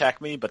about to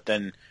attack me, but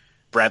then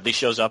Bradley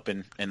shows up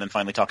and then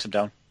finally talks him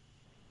down.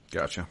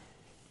 Gotcha.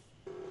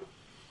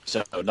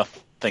 So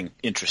nothing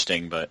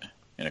interesting, but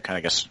kind of,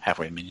 I guess,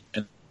 halfway in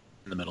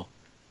the middle.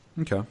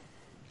 Okay.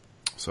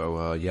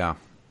 So yeah.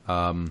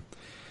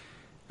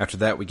 After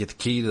that, we get the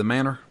key to the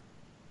manor,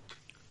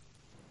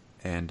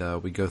 and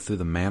we go through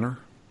the manor.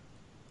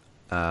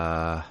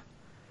 I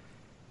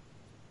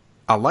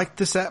like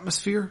this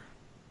atmosphere.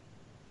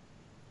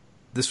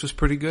 This was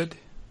pretty good.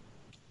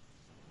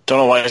 Don't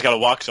know why he's got to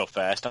walk so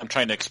fast. I'm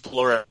trying to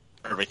explore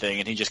everything,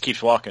 and he just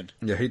keeps walking.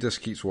 Yeah, he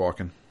just keeps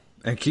walking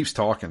and keeps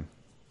talking.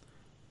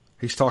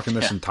 He's talking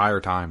this entire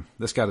time.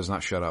 This guy does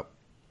not shut up.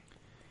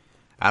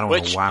 I don't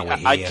know why we're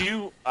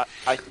here.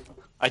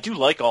 I do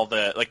like all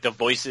the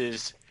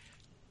voices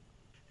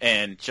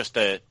and just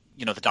the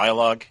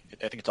dialogue.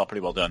 I think it's all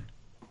pretty well done.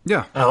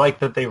 Yeah, I like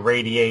that they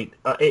radiate.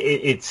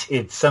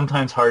 It's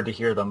sometimes hard to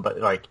hear them, but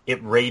like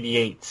it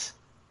radiates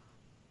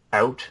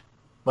out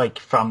like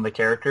from the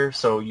character,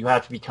 so you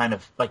have to be kind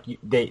of like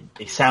they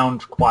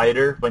sound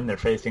quieter when they're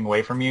facing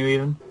away from you,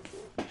 even.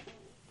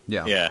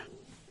 Yeah. Yeah.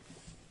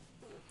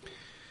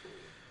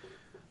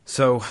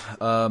 So,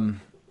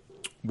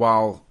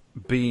 while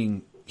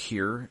being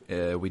here,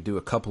 we do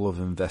a couple of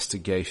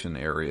investigation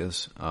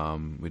areas.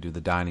 We do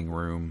the dining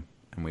room,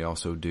 and we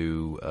also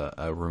do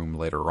a room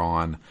later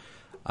on.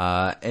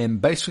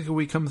 And basically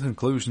we come to the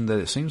conclusion that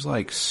it seems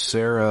like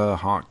Sarah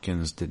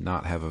Hawkins did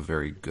not have a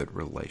very good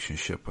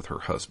relationship with her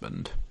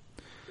husband.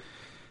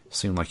 It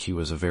seemed like he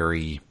was a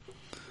very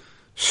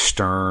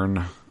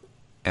stern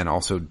and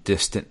also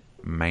distant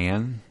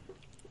man,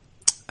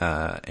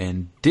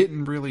 and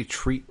didn't really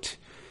treat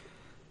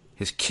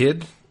his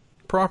kid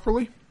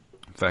properly.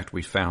 In fact,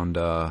 we found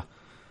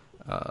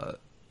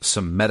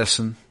some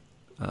medicine,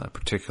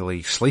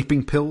 particularly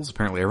sleeping pills.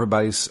 Apparently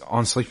everybody's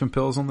on sleeping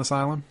pills on this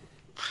island.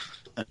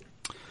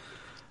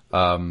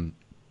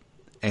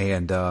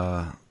 And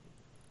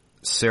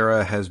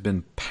Sarah has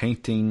been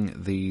painting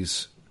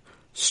these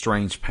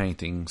strange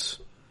paintings,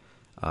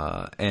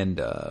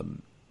 and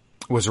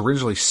was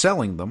originally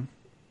selling them,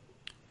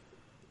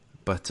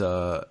 but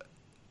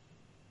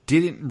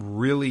didn't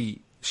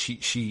really.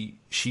 She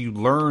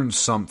learned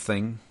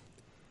something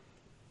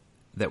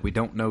that we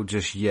don't know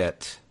just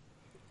yet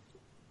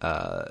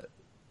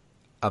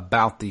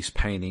about these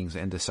paintings,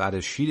 and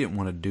decided she didn't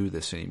want to do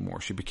this anymore.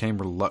 She became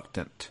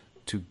reluctant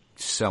to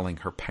selling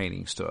her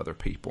paintings to other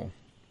people.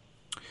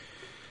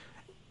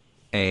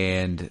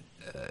 And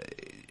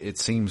it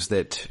seems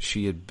that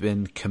she had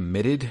been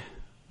committed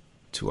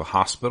to a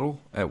hospital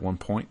at one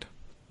point.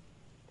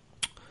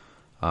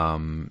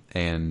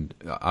 And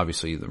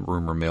obviously the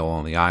rumor mill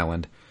on the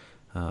island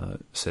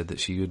said that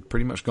she had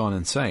pretty much gone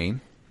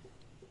insane.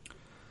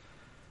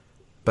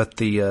 But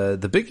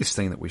the biggest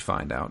thing that we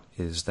find out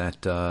is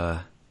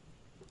that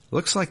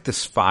looks like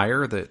this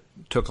fire that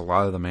took a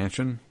lot of the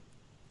mansion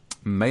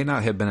may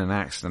not have been an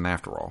accident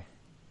after all.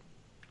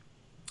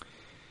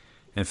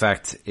 In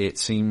fact, it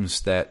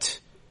seems that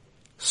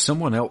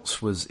someone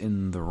else was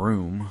in the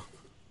room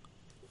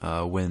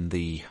when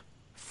the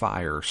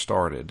fire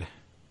started.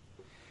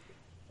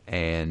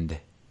 And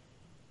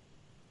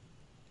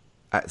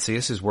see,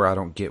 this is where I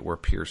don't get where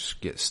Pierce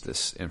gets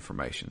this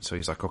information. So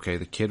he's like, okay,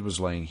 the kid was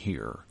laying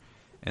here,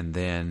 and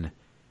then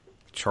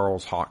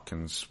Charles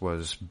Hawkins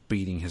was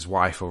beating his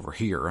wife over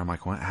here. I'm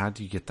like, how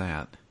do you get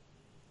that?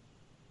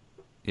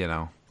 You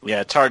know?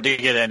 Yeah, it's hard to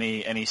get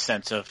any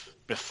sense of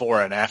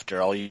before and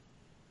after. All you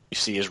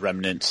see is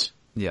remnants.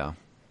 Yeah.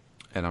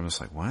 And I'm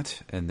just like,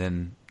 what? And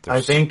then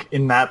I think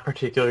in that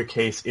particular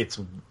case, it's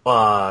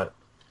where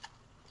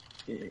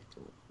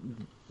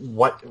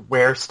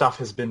stuff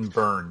has been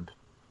burned.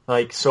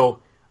 Like,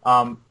 so,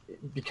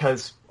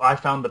 because I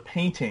found the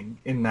painting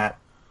in that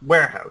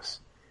warehouse,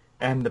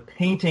 and the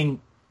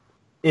painting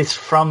is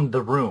from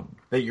the room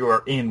that you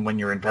are in when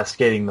you're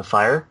investigating the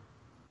fire,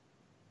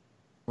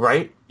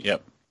 right?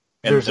 Yep.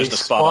 And there's a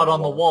spot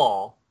on the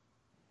wall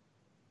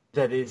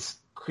that is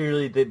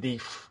clearly that the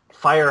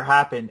fire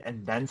happened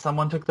and then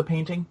someone took the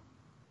painting.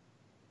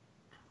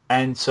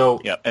 And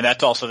so... Yeah, and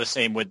that's also the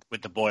same with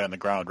the boy on the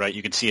ground, right?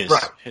 You can see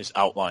his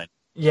outline.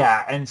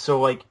 Yeah, and so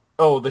like,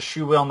 the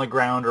shoe on the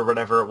ground or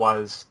whatever it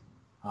was,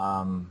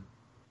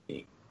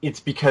 it's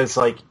because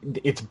like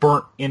it's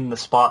burnt in the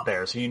spot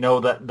there. So you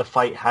know that the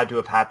fight had to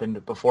have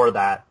happened before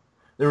that.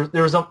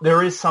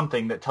 There is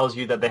something that tells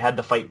you that they had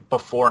the fight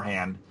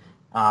beforehand,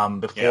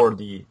 before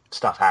the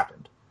stuff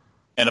happened.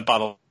 And a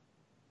bottle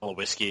of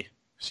whiskey.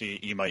 So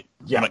you might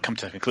come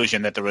to the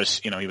conclusion that there was,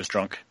 he was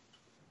drunk.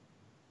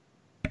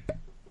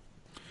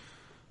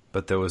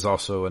 But there was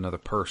also another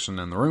person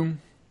in the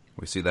room.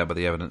 We see that by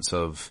the evidence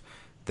of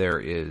there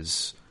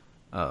is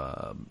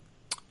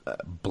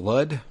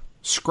blood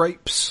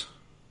scrapes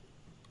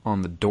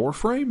on the door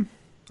frame,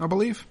 I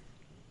believe.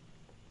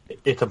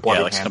 It's a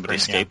bloody like somebody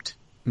escaped.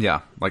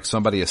 Yeah, like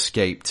somebody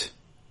escaped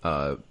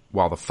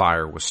while the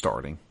fire was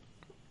starting.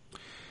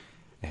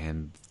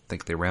 And I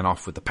think they ran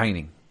off with the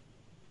painting.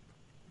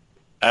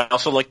 I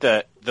also like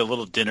the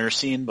little dinner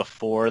scene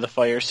before the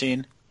fire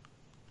scene.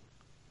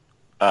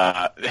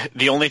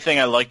 The only thing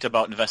I liked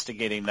about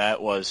investigating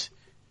that was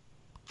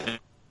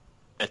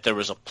that there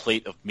was a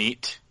plate of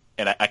meat,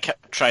 and I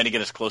kept trying to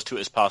get as close to it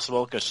as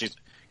possible because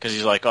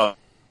he's like, oh,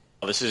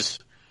 this is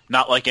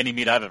not like any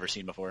meat I've ever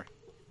seen before,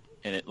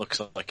 and it looks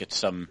like it's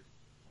some,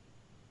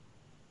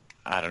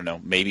 I don't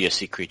know, maybe a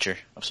sea creature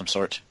of some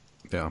sort.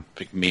 Yeah,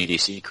 big meaty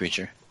sea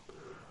creature.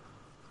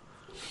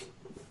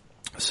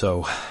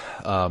 So,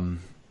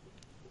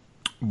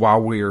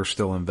 while we are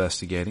still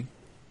investigating,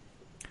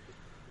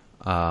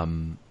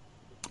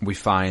 we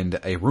find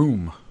a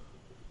room.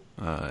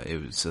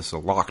 It was just a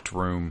locked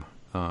room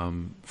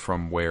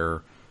from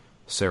where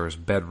Sarah's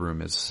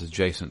bedroom is. It's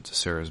adjacent to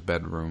Sarah's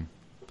bedroom.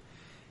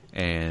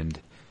 And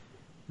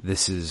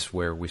this is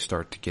where we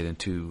start to get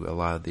into a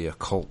lot of the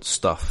occult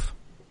stuff.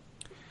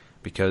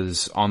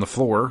 Because on the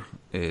floor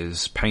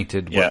is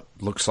painted what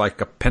looks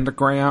like a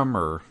pentagram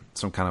or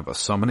some kind of a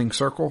summoning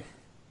circle.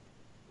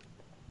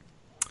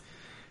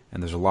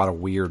 And there's a lot of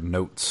weird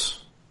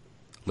notes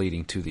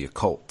leading to the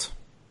occult.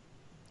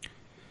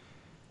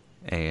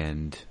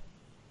 And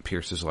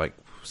Pierce is like,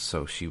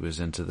 so she was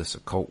into this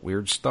occult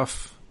weird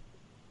stuff?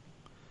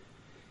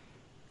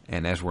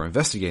 And as we're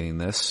investigating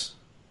this,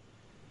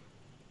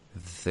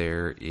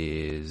 there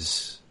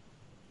is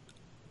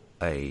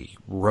a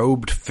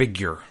robed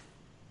figure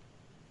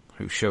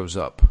who shows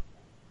up.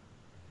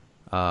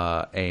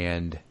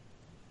 And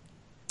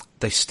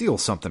they steal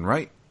something,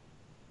 right?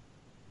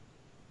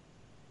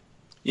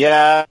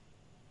 Yeah.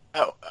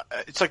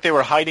 It's like they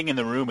were hiding in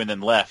the room and then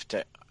left.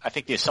 I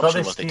think the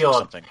assumption was they took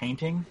something. A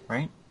painting,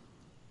 right?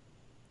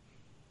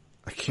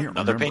 I can't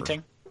remember. Another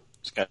painting?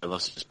 This guy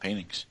loves his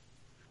paintings.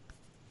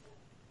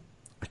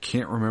 I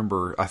can't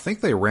remember. I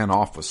think they ran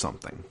off with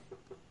something.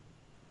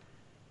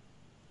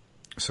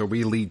 So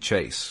we lead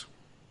chase.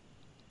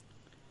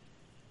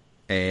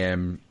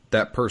 And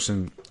that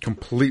person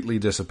completely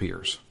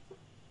disappears.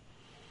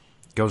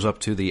 Goes up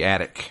to the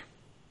attic.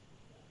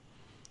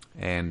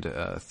 And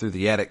through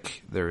the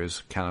attic, there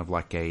is kind of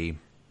like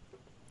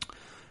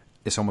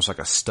it's almost like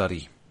a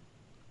study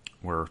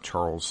where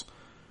Charles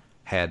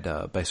had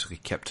basically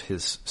kept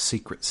his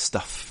secret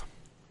stuff.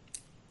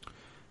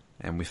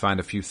 And we find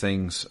a few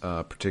things,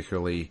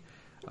 particularly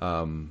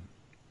some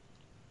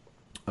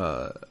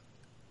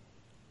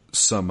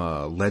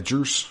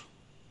ledgers.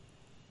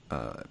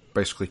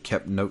 Basically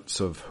kept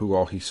notes of who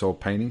all he sold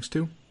paintings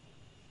to.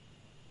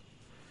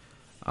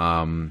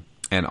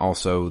 And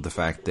also the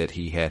fact that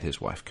he had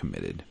his wife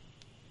committed.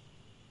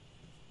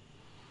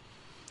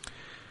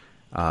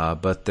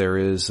 But there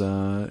is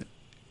a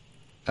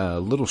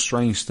little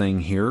strange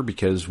thing here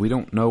because we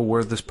don't know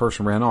where this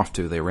person ran off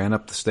to. They ran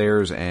up the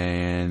stairs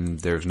and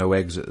there's no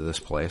exit to this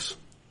place.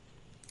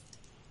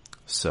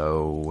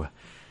 So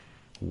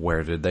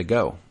where did they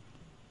go?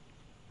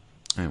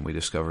 And we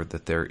discovered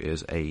that there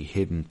is a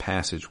hidden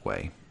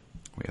passageway.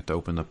 We have to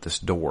open up this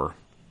door.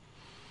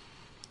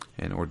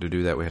 In order to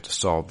do that, we have to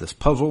solve this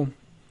puzzle,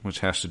 which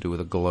has to do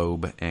with a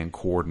globe and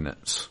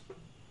coordinates.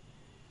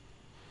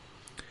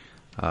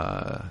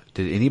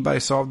 Did anybody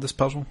solve this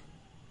puzzle?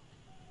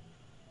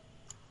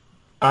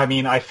 I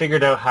mean, I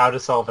figured out how to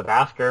solve it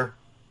after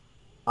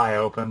I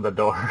opened the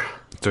door.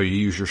 So you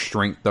use your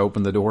strength to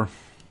open the door?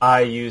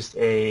 I used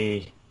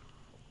a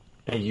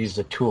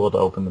tool to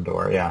open the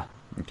door, yeah.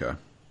 Okay.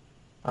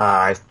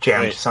 I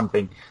jammed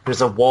something.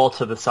 There's a wall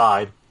to the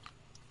side.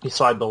 You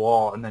slide the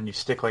wall, and then you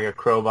stick like a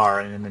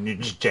crowbar in, and then you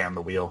just jam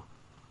the wheel.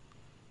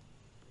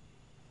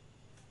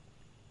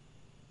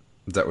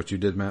 Is that what you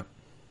did, Matt?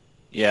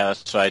 Yeah,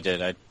 that's what I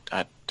did.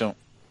 I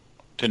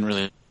didn't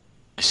really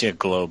see a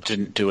globe.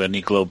 Didn't do any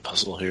globe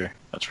puzzle here.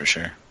 That's for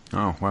sure.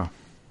 Oh, wow.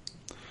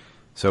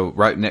 So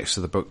right next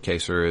to the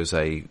bookcase there is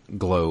a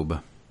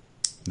globe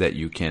that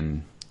you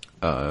can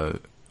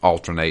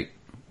alternate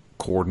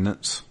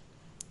coordinates,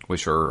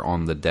 which are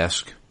on the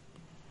desk,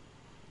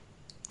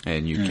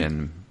 and you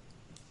can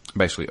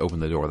basically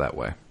open the door that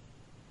way.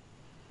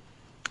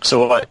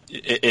 So what?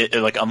 It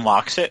like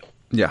unlocks it?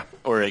 Yeah.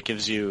 Or it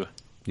gives you...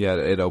 Yeah,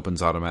 it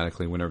opens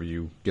automatically whenever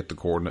you get the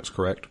coordinates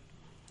correct.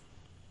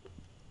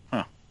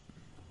 Huh.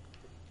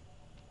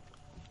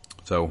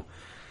 So,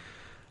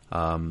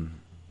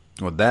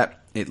 with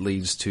that, it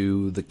leads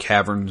to the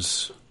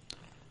caverns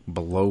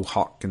below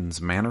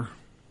Hawkins Manor.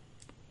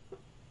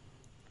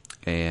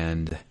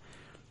 And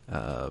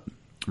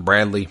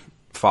Bradley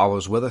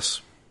follows with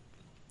us.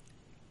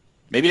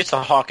 Maybe it's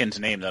the Hawkins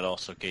name that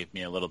also gave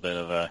me a little bit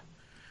of a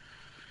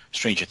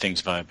Stranger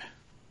Things vibe.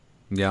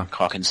 Yeah.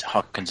 Hawkins,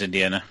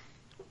 Indiana.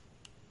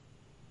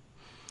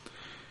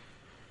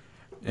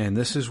 And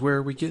this is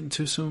where we get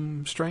into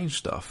some strange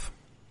stuff.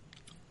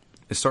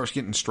 It starts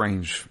getting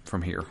strange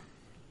from here.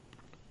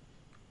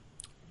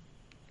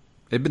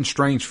 It'd been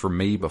strange for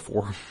me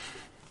before.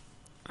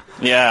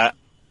 Yeah.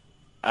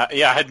 I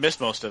had missed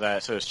most of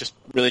that, so it's just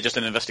really just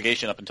an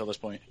investigation up until this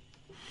point.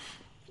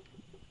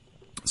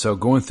 So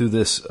going through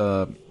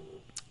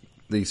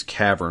these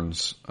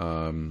caverns,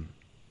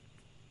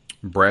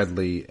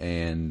 Bradley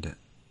and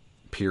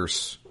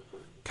Pierce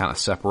kind of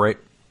separate.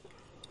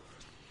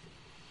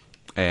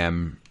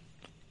 And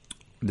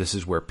this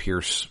is where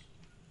Pierce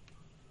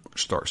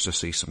starts to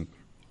see some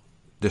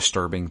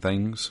disturbing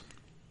things.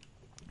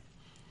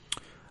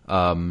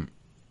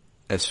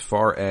 As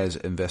far as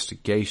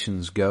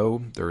investigations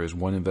go, there is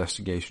one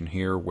investigation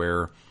here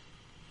where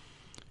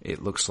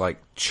it looks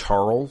like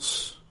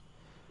Charles,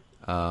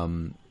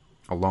 along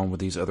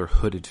with these other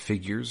hooded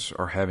figures,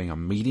 are having a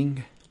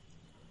meeting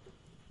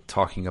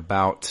talking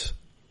about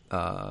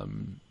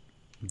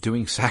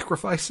doing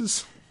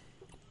sacrifices.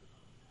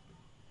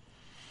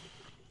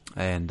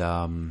 And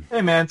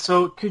hey man,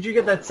 so could you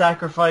get that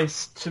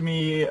sacrifice to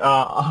me?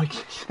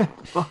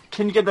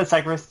 Can you get that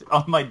sacrifice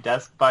on my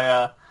desk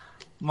by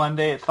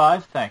Monday at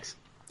 5? Thanks.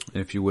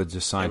 if you would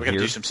just sign we're here. going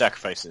to do some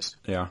sacrifices.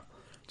 Yeah,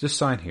 just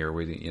sign here.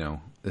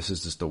 This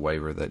is just a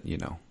waiver that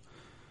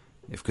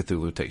if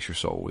Cthulhu takes your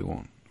soul,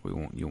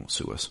 you won't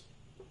sue us.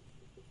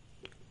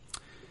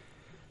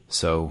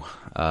 So,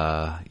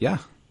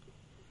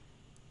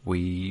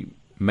 we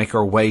make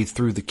our way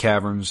through the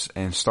caverns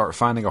and start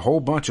finding a whole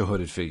bunch of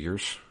hooded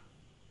figures.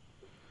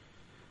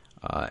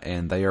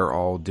 And they are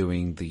all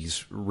doing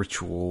these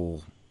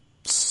ritual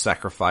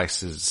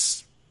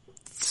sacrifices,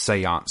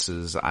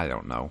 seances, I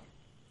don't know.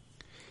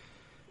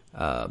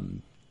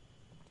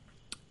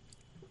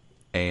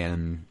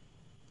 And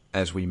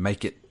as we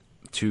make it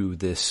to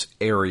this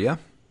area,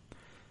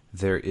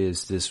 there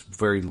is this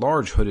very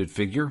large hooded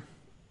figure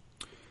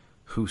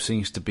who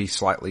seems to be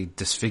slightly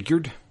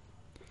disfigured.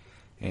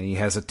 And he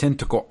has a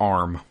tentacle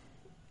arm.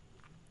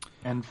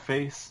 And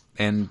face.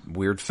 And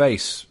weird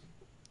face.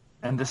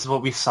 And this is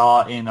what we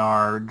saw in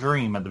our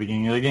dream at the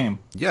beginning of the game.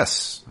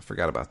 Yes, I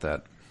forgot about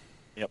that.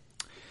 Yep.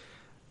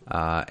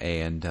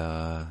 And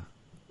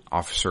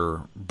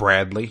Officer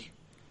Bradley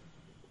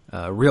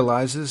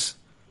realizes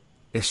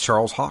it's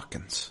Charles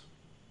Hawkins.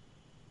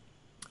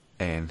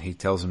 And he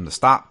tells him to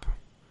stop.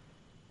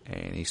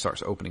 And he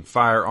starts opening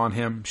fire on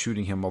him,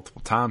 shooting him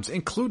multiple times,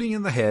 including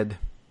in the head.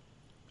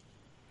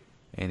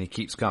 And he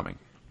keeps coming.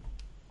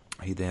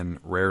 He then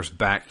rears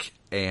back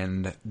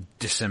and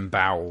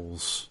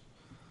disembowels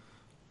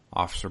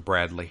Officer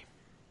Bradley.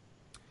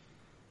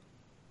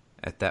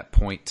 At that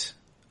point,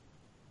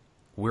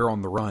 we're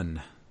on the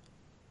run.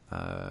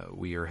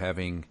 We are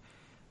having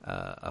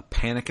a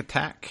panic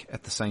attack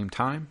at the same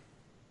time.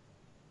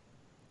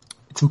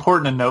 It's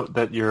important to note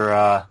that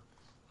your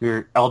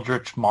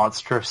eldritch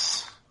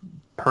monstrous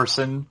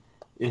person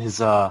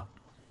is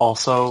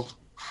also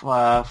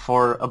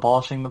for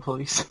abolishing the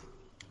police.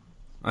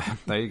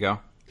 There you go.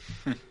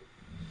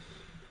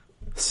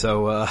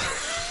 So,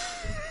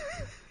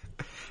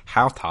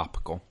 how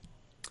topical.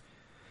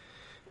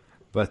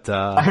 But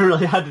I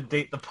really had to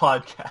date the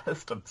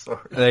podcast. I'm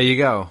sorry. There you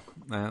go.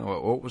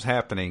 What was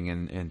happening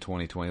in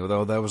 2020?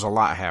 Although there was a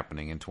lot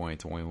happening in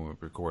 2020 when we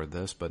recorded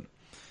this, but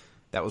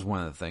that was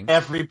one of the things.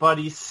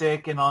 Everybody's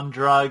sick and on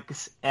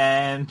drugs,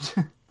 and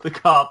the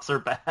cops are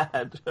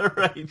bad.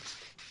 Right?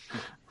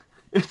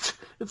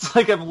 It's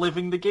like I'm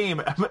living the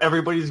game.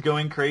 Everybody's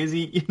going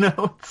crazy.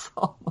 It's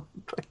all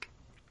like.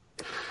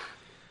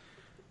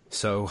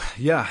 So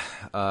yeah,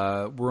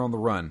 we're on the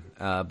run,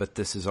 but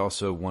this is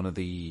also one of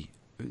the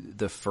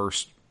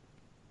first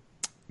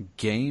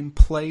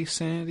gameplay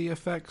sanity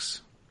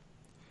effects.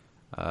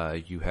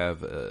 You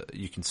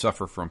can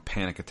suffer from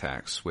panic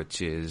attacks,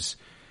 which is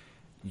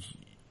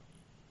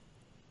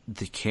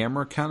the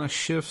camera kind of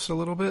shifts a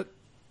little bit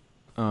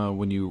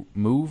when you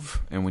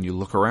move and when you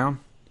look around,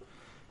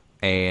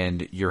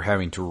 and you're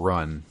having to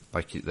run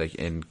like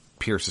and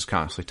Pierce is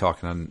constantly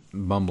talking and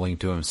mumbling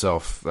to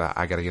himself,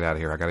 I gotta get out of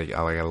here. I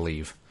gotta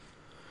leave.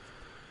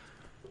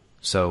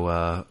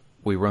 So,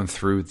 we run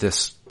through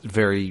this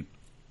very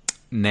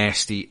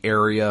nasty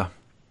area,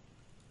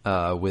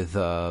 with,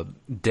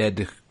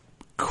 dead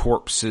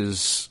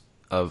corpses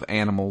of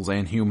animals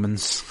and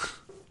humans.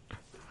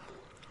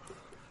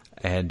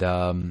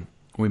 And,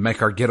 we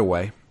make our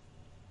getaway.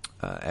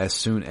 As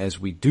soon as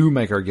we do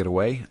make our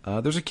getaway,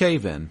 there's a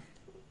cave in.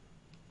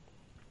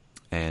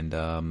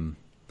 And,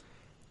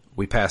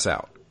 we pass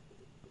out.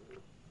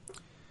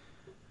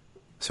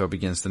 So it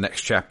begins the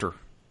next chapter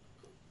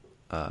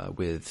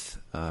with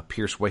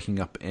Pierce waking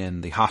up in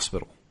the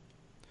hospital.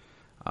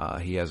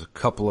 He has a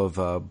couple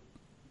of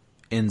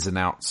ins and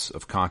outs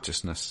of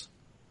consciousness.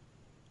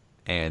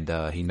 And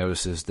he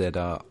notices that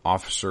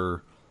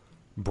Officer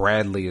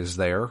Bradley is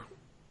there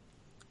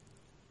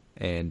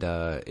and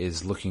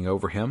is looking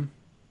over him.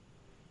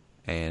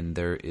 And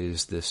there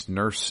is this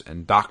nurse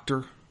and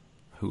doctor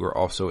who are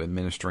also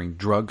administering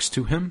drugs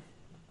to him.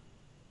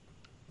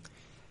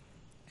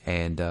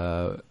 And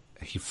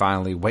he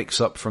finally wakes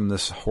up from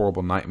this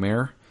horrible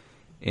nightmare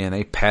in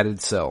a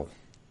padded cell.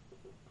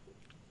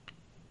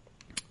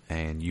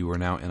 And you are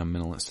now in a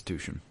mental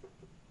institution.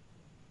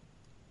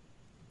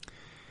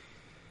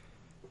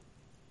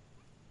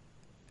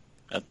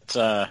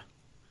 That's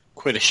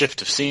quite a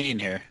shift of scene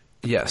here.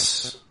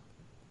 Yes.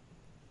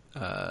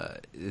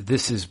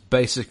 This is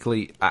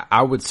basically,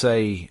 I would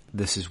say,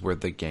 this is where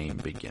the game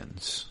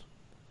begins.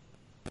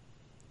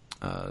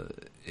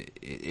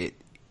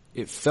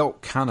 It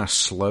felt kind of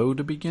slow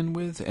to begin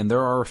with, and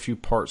there are a few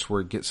parts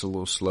where it gets a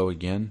little slow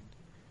again.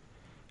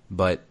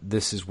 But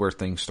this is where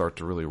things start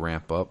to really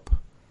ramp up,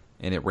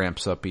 and it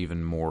ramps up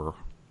even more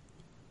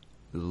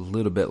a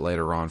little bit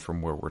later on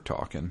from where we're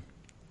talking.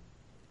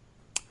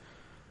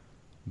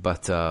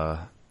 But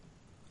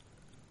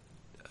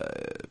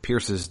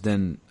Pierce is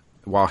then,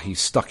 while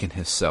he's stuck in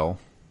his cell,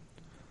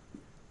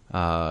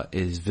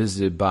 is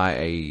visited by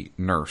a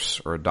nurse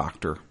or a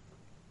doctor.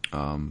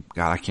 God,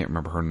 I can't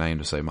remember her name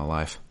to save my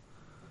life.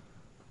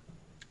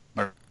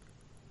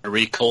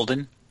 Marie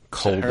Colden?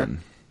 Colden.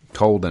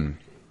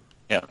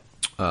 Yeah.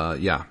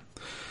 Yeah.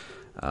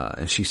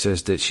 And she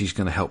says that she's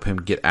going to help him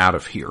get out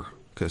of here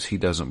because he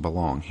doesn't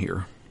belong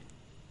here.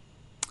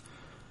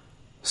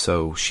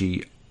 So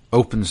she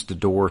opens the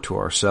door to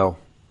our cell,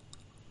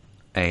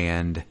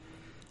 and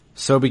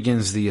so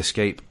begins the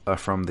escape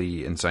from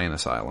the insane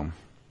asylum.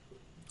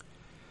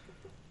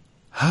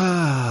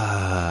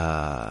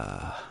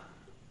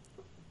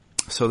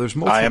 So there's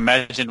multiple. I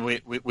imagine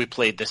we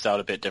played this out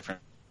a bit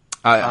different.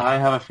 I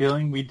have a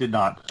feeling we did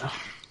not.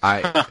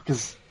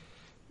 Because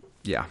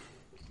yeah.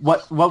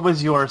 What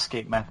was your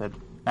escape method,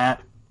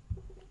 Matt?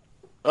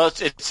 Well,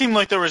 it seemed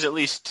like there was at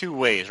least two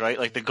ways, right?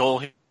 Like the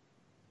goal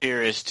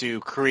here is to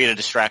create a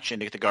distraction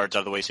to get the guards out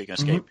of the way so you can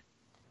escape.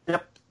 Mm-hmm.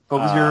 Yep.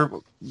 What was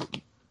your?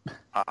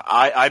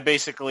 I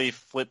basically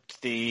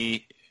flipped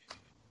the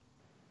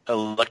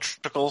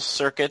electrical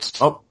circuits.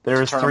 Oh,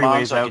 there's three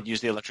ways so out. I could use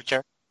the electric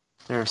chair.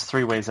 There's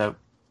three ways out.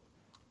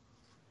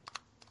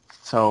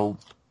 So,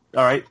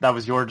 all right, that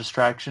was your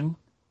distraction.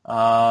 Drew?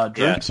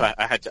 Yeah, so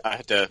I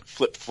had to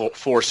flip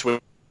four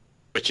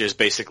switches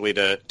basically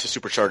to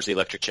supercharge the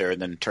electric chair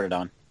and then turn it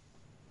on.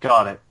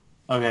 Got it.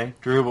 Okay,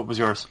 Drew, what was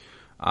yours?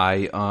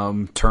 I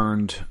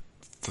turned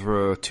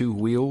through two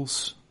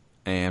wheels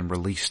and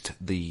released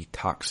the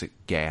toxic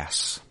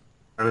gas.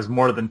 There was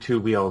more than two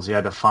wheels. You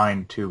had to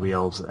find two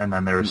wheels, and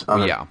then there's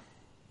other. Yeah.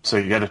 So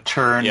you got to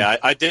turn. Yeah,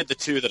 I did the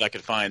two that I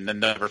could find, then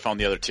never found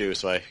the other two,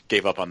 so I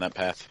gave up on that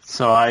path.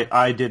 So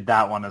I did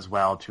that one as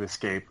well to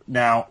escape.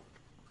 Now,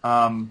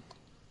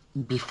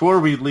 before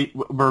we leave,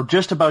 we're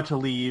just about to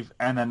leave,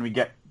 and then we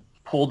get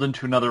pulled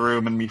into another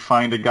room, and we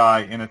find a guy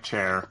in a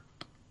chair,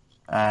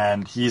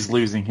 and he's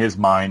losing his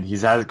mind.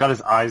 He's got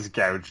his eyes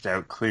gouged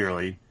out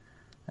clearly,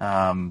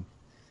 and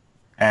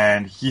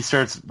he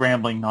starts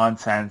rambling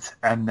nonsense,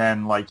 and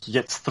then he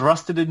gets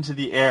thrusted into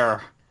the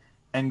air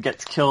and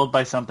gets killed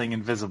by something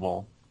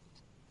invisible.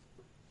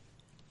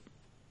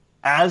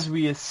 As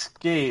we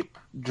escape,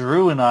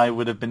 Drew and I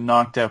would have been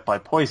knocked out by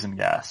poison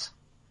gas.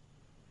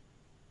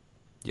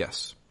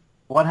 Yes.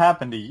 What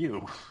happened to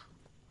you,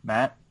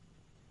 Matt?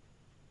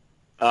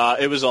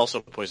 It was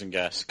also poison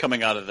gas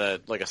coming out of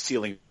a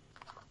ceiling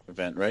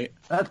vent, right?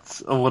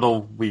 That's a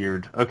little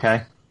weird.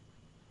 Okay.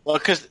 Well,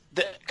 because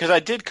I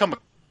did come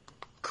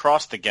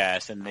across the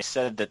gas, and they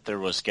said that there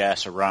was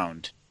gas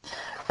around.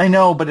 I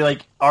know,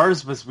 but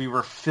ours was we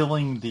were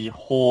filling the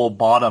whole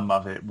bottom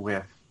of it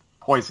with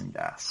poison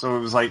gas, so it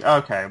was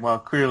okay, well,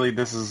 clearly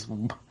this is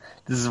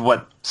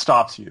what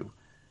stops you.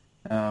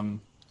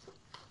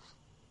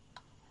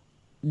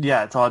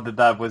 Yeah, it's odd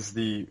that was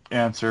the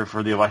answer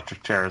for the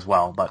electric chair as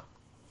well, but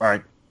all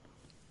right.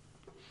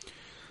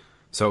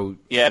 So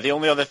yeah, the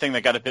only other thing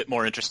that got a bit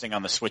more interesting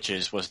on the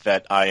Switches was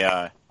that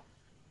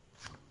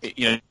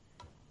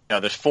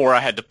there's 4 I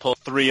had to pull.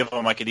 3 of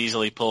them I could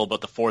easily pull, but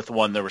the 4th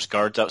one there was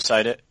guards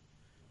outside it.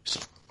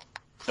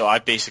 So I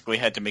basically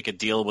had to make a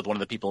deal with one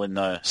of the people in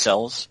the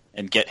cells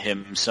and get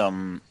him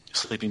some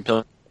sleeping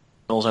pills,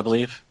 I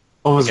believe.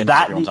 Oh, was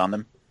that everyone's on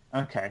them?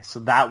 Okay,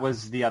 so that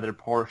was the other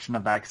portion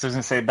of that. Because I was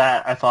going to say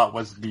that I thought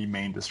was the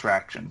main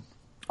distraction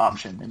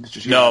option. And it's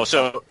just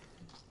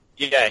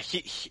he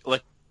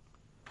like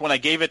when I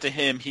gave it to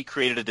him, he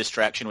created a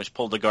distraction which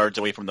pulled the guards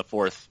away from the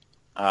 4th,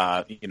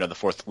 the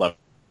 4th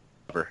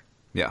lever.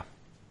 Yeah,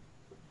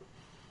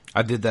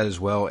 I did that as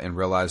well and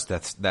realized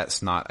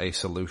that's not a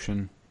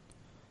solution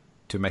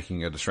to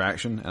making a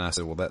distraction. And I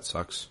said, well, that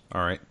sucks.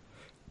 All right,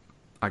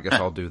 I guess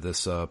I'll do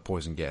this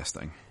poison gas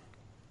thing.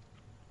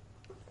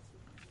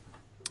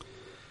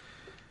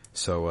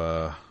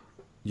 So,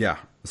 yeah.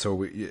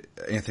 So,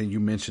 Anthony,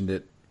 you mentioned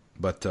it,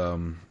 but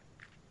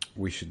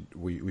we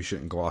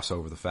shouldn't gloss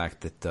over the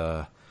fact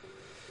that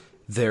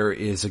there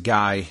is a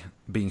guy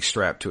being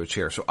strapped to a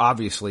chair. So,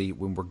 obviously,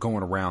 when we're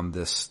going around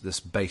this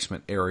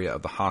basement area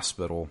of the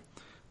hospital,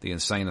 the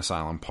insane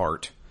asylum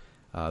part,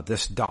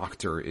 this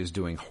doctor is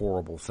doing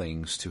horrible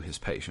things to his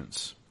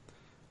patients.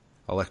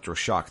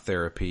 Electroshock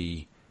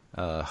therapy,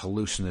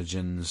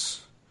 hallucinogens,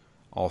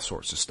 all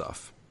sorts of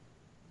stuff.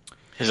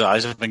 His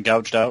eyes have been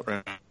gouged out,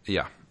 right?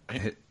 Yeah.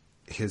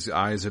 His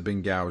eyes have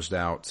been gouged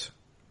out.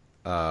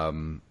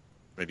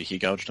 Maybe he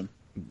gouged them.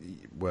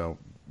 Well,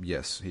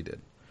 yes, he did.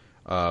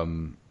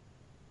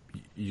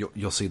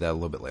 You'll see that a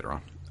little bit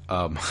later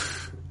on.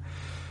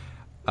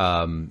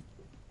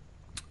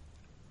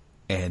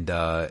 And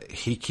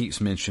he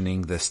keeps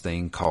mentioning this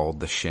thing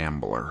called the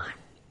Shambler.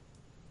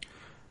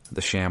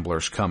 The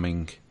Shambler's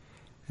coming,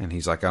 and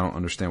he's like, I don't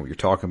understand what you're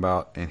talking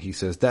about. And he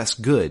says, that's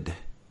good.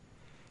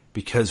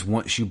 Because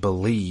once you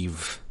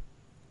believe,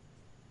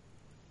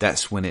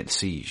 that's when it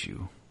sees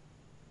you.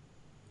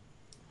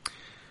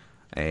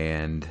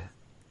 And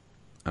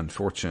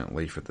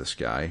unfortunately for this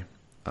guy,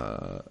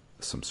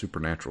 some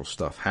supernatural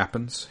stuff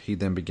happens. He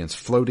then begins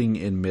floating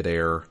in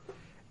midair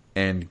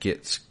and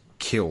gets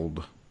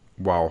killed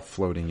while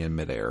floating in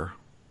midair.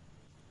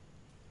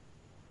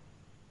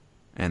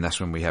 And that's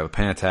when we have a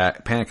panic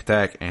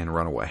attack and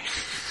run away.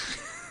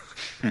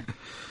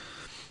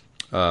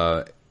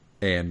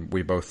 And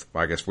we both,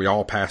 I guess we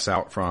all pass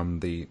out from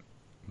the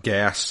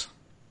gas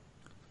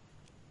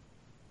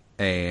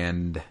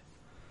and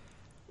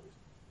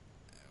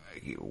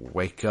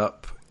wake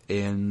up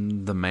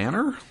in the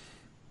manor.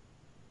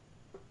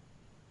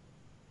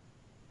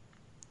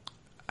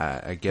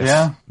 I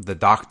guess the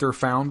doctor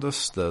found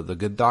us, the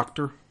good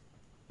doctor.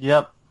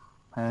 Yep.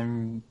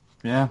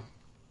 Yeah.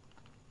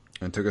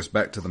 And took us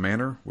back to the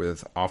manor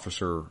with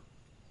Officer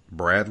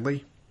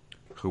Bradley,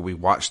 who we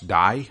watched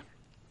die.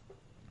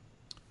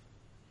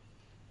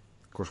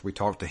 Of course, we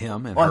talked to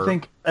him and I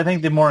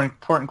think the more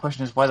important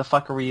question is, why the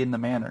fuck are we in the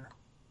manor?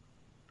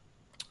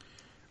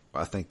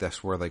 I think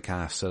that's where they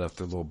kind of set up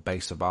their little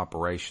base of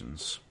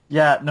operations.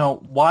 Yeah, no.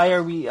 Why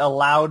are we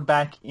allowed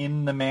back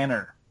in the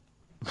manor?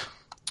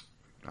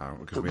 I don't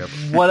know, because we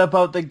have. What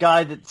about the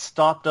guy that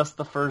stopped us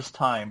the first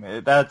time?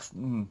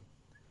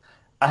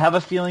 I have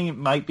a feeling it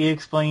might be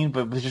explained,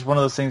 but it's just one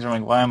of those things where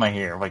I'm like, why am I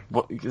here? Like,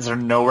 is there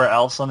nowhere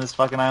else on this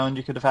fucking island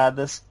you could have had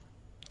this?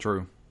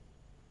 True.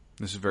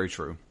 This is very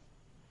true.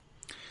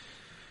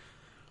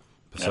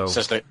 So, it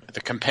says the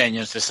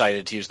companions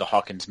decided to use the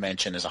Hawkins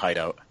mansion as a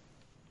hideout.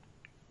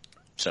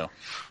 So,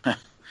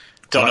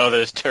 don't know that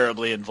it's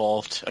terribly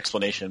involved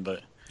explanation,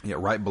 but... Yeah,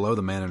 right below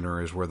the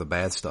manor is where the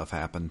bad stuff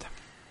happened.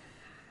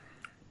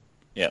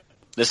 Yeah.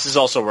 This is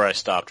also where I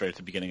stopped, right at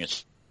the beginning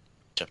of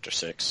Chapter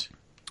 6.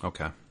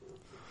 Okay.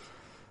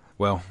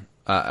 Well,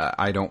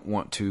 I don't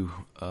want to...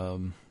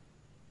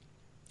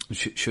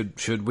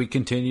 Should we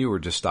continue or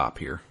just stop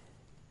here?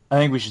 I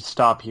think we should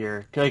stop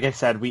here. Like I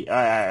said, we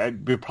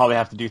probably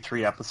have to do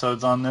 3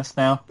 episodes on this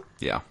now.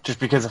 Yeah. Just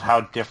because of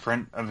how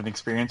different of an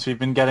experience we've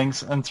been getting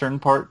in certain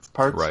parts.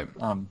 Right.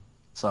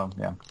 So,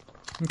 yeah.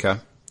 Okay.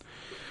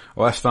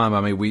 Well, that's fine.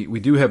 I mean, we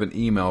do have an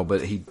email,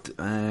 but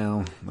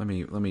let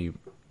me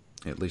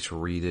at least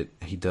read it.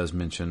 He does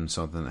mention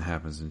something that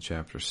happens in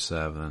Chapter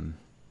 7.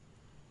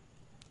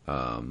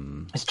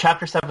 Is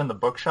Chapter 7 the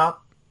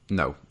bookshop?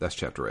 No, that's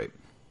Chapter 8.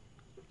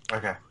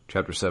 Okay.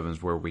 Chapter 7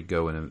 is where we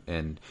go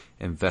and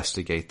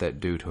investigate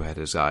that dude who had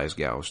his eyes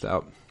gouged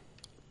out.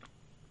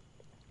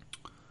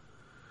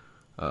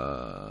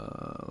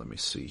 Let me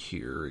see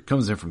here. It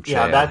comes in from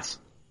Chad. Yeah,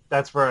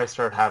 that's where I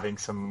start having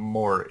some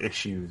more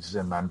issues,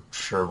 and I'm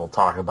sure we'll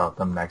talk about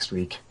them next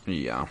week.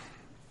 Yeah.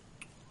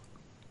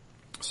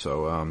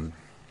 So,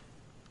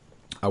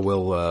 I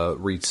will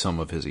read some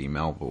of his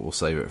email, but we'll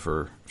save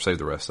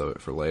the rest of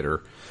it for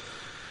later.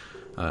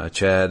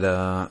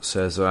 Chad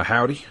says,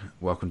 howdy,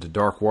 welcome to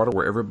Darkwater,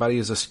 where everybody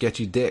is a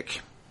sketchy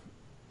dick.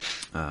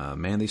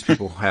 Man, these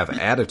people have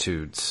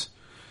attitudes.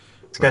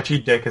 Sketchy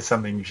dick is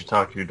something you should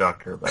talk to your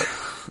doctor about.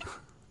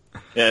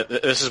 Yeah,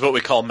 this is what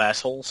we call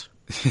mass holes.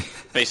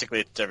 Basically,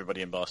 it's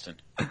everybody in Boston.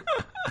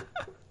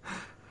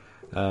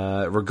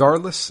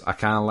 Regardless, I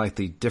kind of like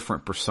the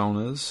different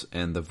personas,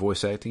 and the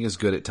voice acting is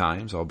good at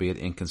times, albeit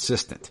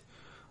inconsistent.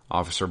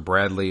 Officer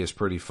Bradley is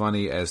pretty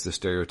funny as the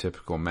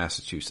stereotypical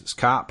Massachusetts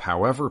cop.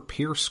 However,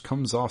 Pierce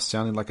comes off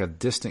sounding like a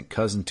distant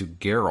cousin to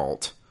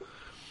Geralt.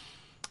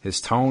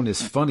 His tone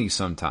is funny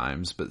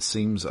sometimes, but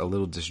seems a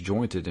little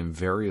disjointed in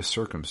various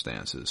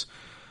circumstances.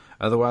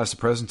 Otherwise, the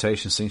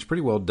presentation seems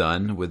pretty well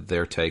done, with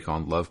their take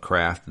on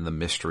Lovecraft, and the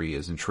mystery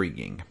is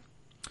intriguing.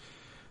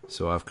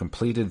 So I've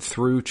completed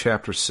through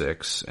Chapter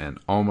 6 and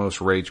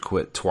almost rage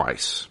quit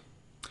twice.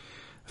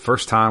 The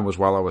first time was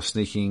while I was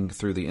sneaking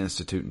through the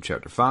Institute in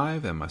Chapter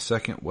 5, and my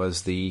second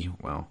was the,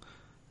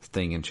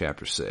 thing in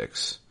Chapter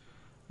 6.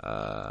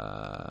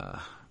 I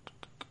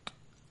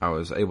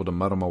was able to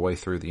muddle my way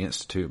through the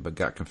Institute, but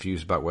got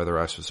confused about whether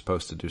I was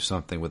supposed to do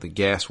something with the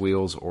gas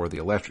wheels or the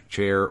electric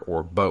chair,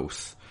 or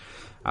both.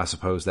 I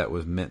suppose that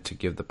was meant to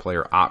give the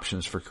player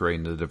options for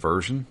creating the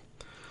diversion.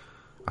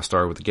 I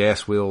started with the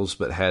gas wheels,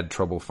 but had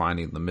trouble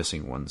finding the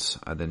missing ones.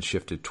 I then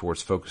shifted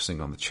towards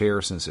focusing on the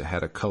chair since it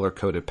had a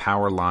color-coded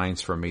power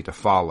lines for me to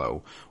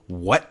follow.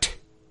 What?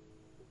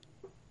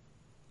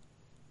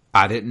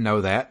 I didn't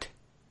know that.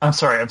 I'm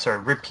sorry.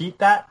 Repeat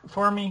that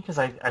for me, because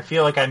I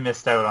feel like I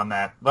missed out on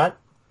that. What?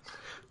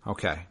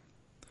 Okay.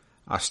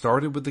 I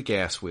started with the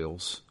gas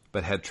wheels,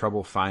 but had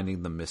trouble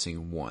finding the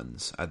missing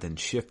ones. I then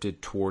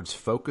shifted towards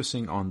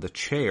focusing on the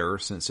chair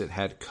since it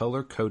had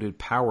color-coded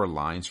power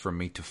lines for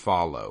me to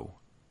follow.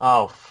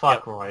 Oh,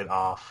 fuck right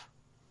off.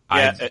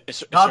 Yeah,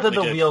 not that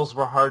the wheels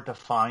were hard to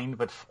find,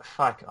 but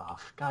fuck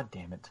off. God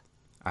damn it.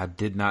 I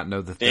did not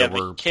know that there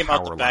were came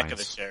power out the back lines. Of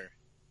the chair.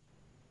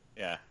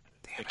 Yeah.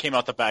 It came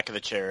out the back of the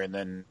chair, and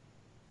then,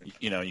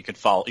 you could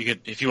follow. You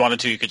could, if you wanted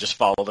to, you could just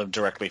follow them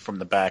directly from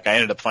the back. I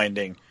ended up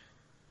finding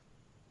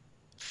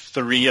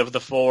 3 of the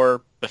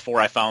 4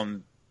 before I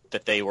found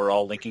that they were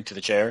all linking to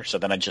the chair. So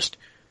then I just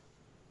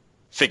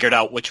figured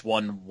out which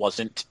one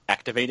wasn't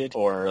activated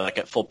or like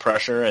at full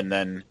pressure, and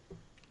then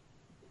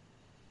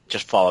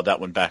just followed that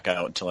one back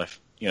out until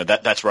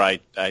that's where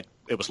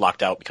it was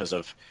locked out because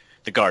of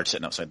the guard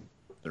sitting outside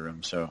the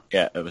room. So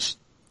yeah, it was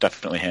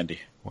definitely handy.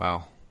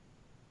 Wow.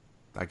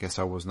 I guess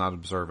I was not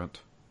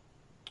observant.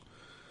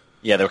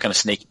 Yeah, they were kind of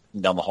sneaking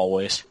down the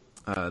hallways.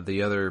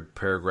 The other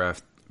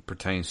paragraph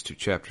pertains to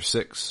Chapter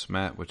 6,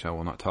 Matt, which I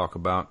will not talk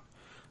about.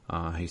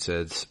 He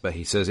says,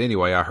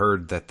 anyway, I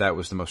heard that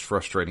was the most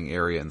frustrating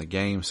area in the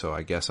game, so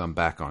I guess I'm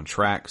back on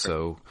track.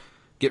 So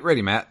get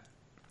ready, Matt.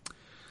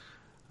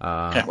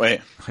 Can't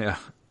wait. Yeah.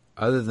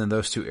 Other than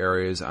those 2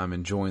 areas, I'm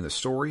enjoying the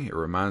story. It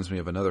reminds me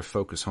of another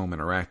Focus Home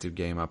interactive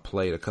game I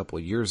played a couple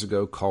of years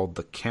ago called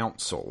The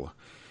Council.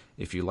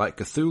 If you like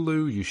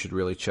Cthulhu, you should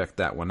really check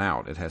that one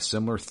out. It has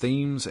similar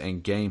themes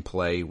and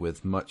gameplay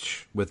with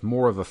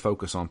more of a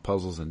focus on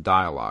puzzles and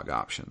dialogue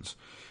options.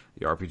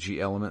 The RPG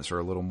elements are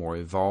a little more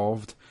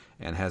evolved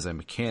and has a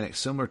mechanic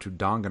similar to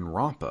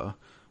Danganronpa,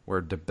 where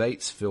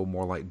debates feel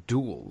more like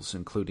duels,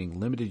 including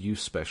limited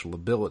use special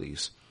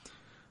abilities.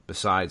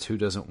 Besides, who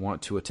doesn't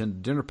want to attend a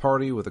dinner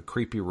party with a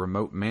creepy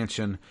remote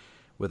mansion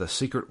with a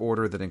secret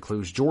order that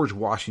includes George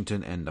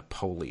Washington and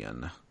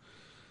Napoleon?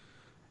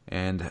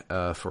 And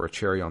for a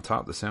cherry on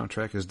top, the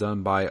soundtrack is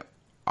done by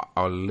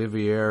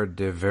Olivier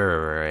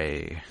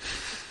Devereux.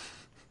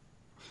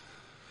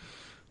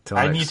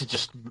 I need to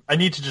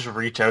just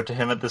reach out to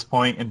him at this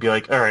point and be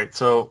like, all right,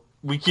 so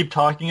we keep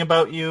talking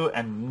about you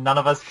and none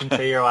of us can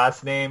say your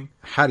last name.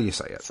 How do you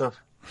say it? So,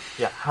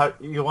 yeah, how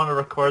you want to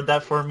record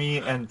that for me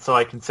and so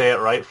I can say it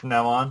right from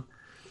now on?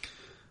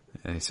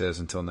 And he says,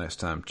 until next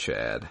time,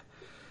 Chad.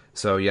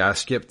 So, yeah, I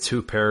skipped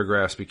 2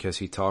 paragraphs because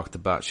he talked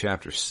about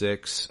Chapter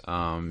 6.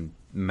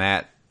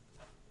 Matt,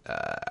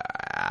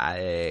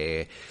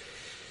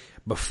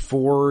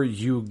 before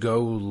you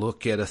go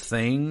look at a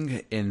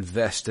thing,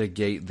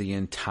 investigate the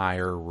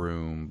entire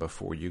room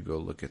before you go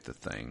look at the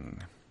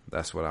thing.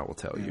 That's what I will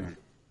tell you.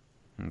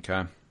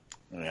 Okay?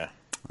 Yeah.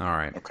 All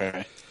right.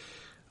 Okay.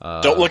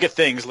 Don't look at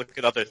things, look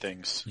at other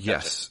things.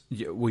 Yes.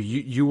 Well,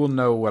 you will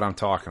know what I'm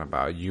talking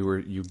about.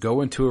 You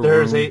go into a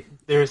room.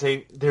 There's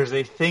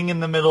a thing in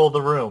the middle of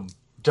the room.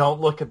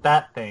 Don't look at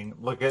that thing.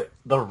 Look at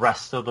the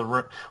rest of the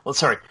room. Well,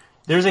 sorry.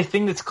 There's a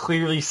thing that's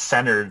clearly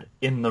centered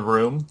in the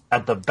room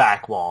at the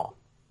back wall.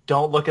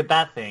 Don't look at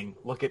that thing.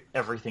 Look at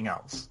everything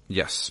else.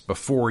 Yes,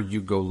 before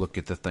you go look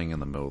at the thing in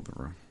the middle of the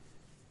room.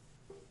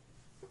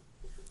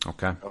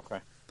 Okay. Okay.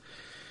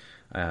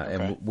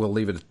 And we'll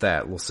leave it at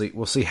that. We'll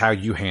see how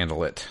you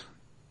handle it,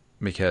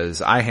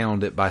 because I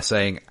handled it by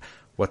saying,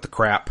 "What the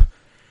crap?"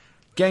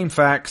 Game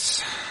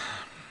facts.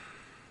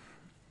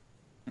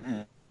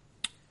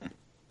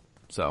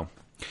 So,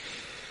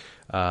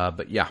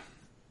 but yeah,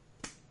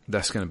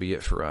 that's going to be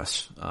it for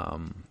us.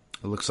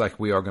 It looks like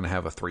we are going to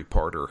have a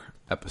 3-parter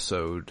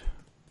episode,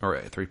 or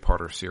a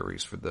 3-parter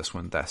series for this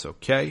one. That's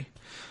okay.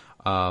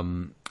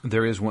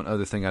 There is one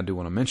other thing I do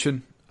want to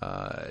mention.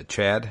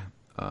 Chad,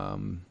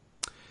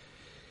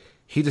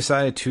 he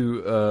decided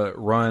to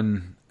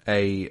run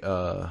a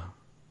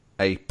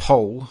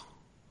poll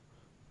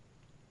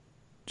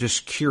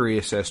just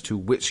curious as to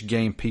which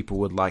game people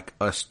would like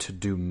us to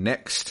do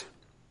next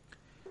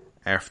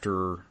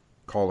after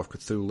Call of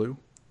Cthulhu.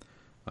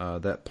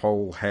 That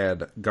poll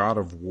had God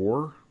of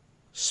War,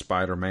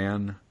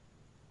 Spider-Man,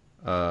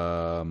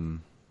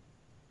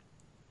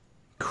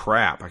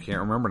 crap, I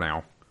can't remember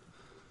now.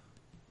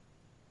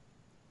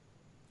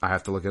 I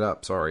have to look it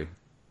up, sorry.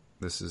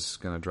 This is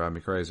going to drive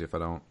me crazy if I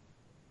don't.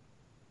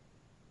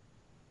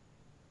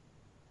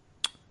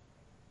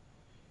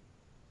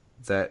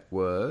 That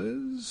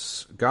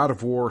was God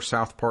of War,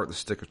 South Park, The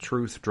Stick of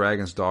Truth,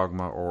 Dragon's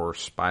Dogma, or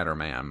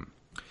Spider-Man.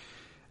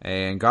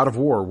 And God of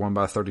War won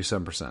by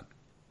 37%.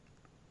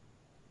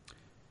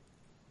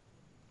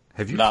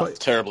 Have you Not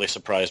terribly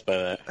surprised by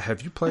that.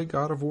 Have you played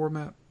God of War,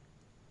 Matt?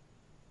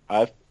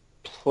 I've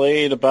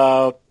played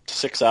about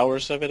 6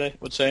 hours of it, I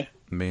would say.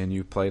 Me and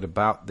you played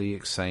about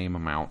the same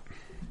amount.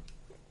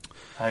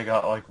 I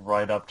got like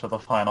right up to the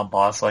final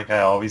boss like I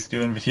always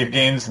do in video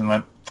games and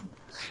went,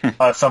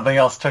 something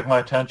else took my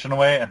attention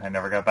away and I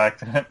never got back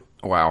to it.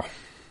 Wow.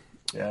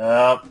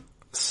 Yep.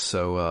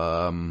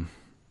 So,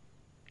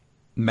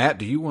 Matt,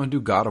 do you want to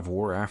do God of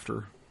War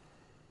after?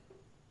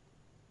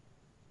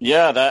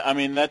 Yeah,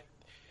 that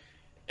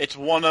it's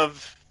one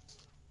of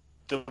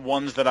the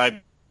ones that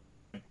I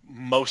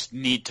most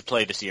need to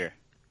play this year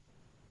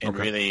and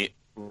really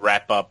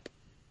wrap up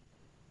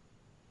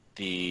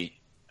the...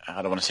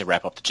 I don't want to say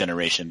wrap up the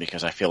generation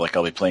because I feel like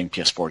I'll be playing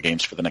PS4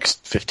 games for the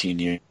next 15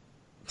 years.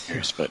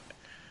 But,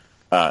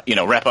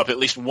 wrap up at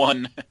least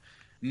one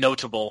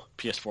notable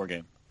PS4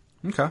 game.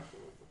 Okay.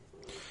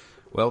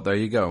 Well, there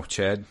you go,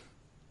 Chad.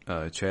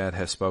 Chad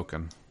has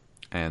spoken,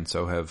 and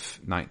so have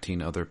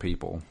 19 other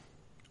people,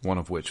 one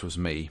of which was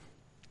me.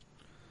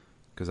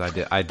 Because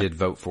I did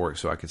vote for it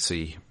so I could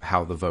see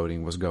how the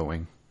voting was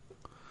going.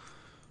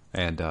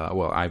 And,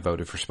 I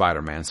voted for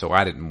Spider-Man, so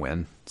I didn't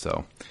win.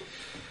 So,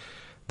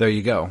 there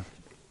you go.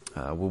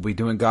 We'll be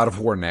doing God of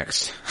War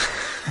next.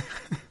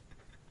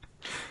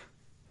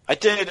 I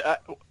did...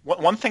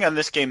 one thing on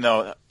this game,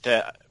 though,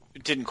 that I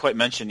didn't quite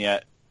mention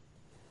yet.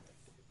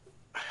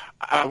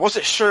 I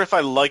wasn't sure if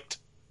I liked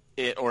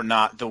it or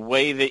not. The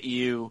way that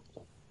you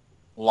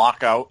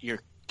lock out your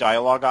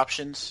dialogue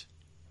options.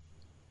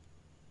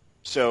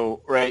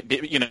 So, right,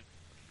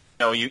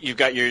 you've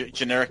got your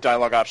generic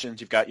dialogue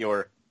options. You've got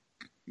your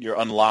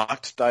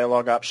unlocked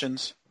dialogue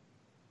options.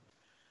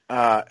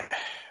 At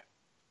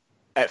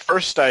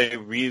first, I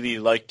really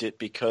liked it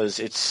because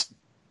it's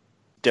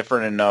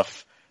different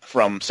enough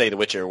from, say, The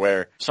Witcher,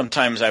 where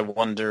sometimes I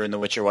wonder in The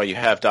Witcher why you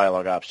have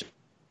dialogue options,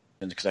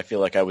 because I feel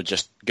like I would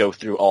just go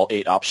through all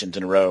 8 options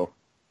in a row,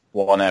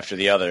 one after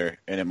the other,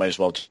 and it might as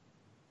well just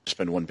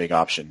been one big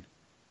option.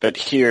 But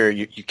here,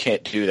 you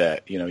can't do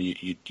that.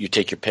 You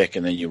take your pick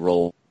and then you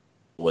roll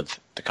with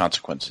the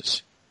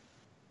consequences.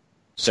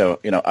 So,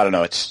 I don't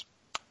know. It's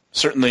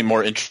certainly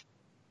more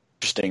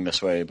interesting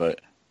this way,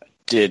 but I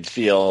did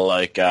feel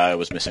like I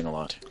was missing a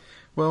lot.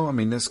 Well, I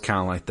mean, it's kind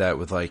of like that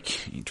with, like,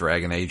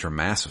 Dragon Age or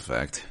Mass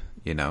Effect,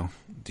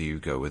 Do you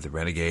go with the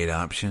Renegade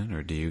option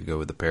or do you go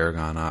with the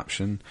Paragon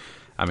option?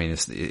 I mean,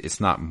 it's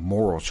not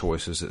moral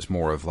choices. It's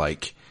more of,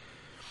 like,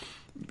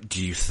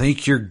 do you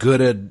think you're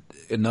good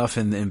enough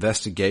in the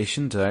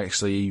investigation to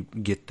actually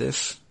get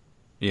this?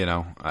 It's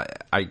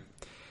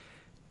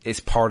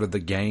part of the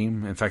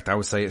game. In fact, I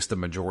would say it's the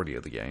majority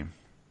of the game.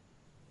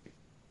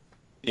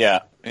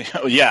 Yeah.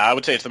 Yeah, I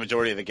would say it's the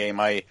majority of the game.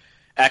 I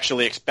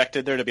actually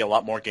expected there to be a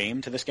lot more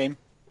game to this game.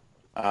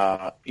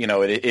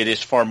 It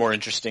is far more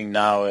interesting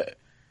now,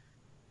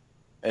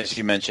 as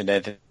you mentioned,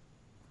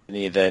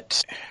 Anthony,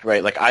 that,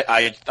 right, like,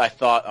 I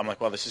thought, I'm like,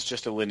 well, this is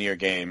just a linear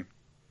game.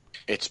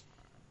 It's,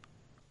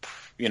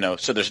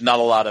 so there's not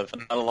a lot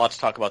to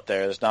talk about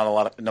there. There's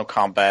not no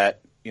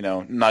combat,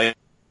 not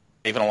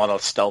even a lot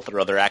of stealth or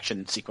other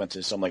action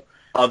sequences. So I'm like,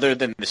 other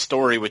than the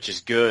story, which is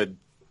good,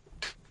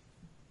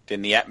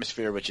 than the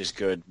atmosphere, which is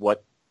good,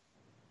 what,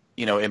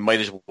 it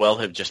might as well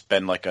have just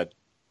been like a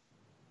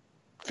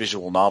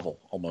visual novel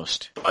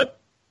almost. But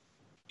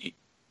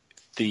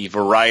the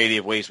variety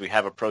of ways we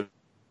have approached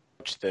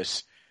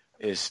this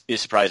is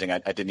surprising. I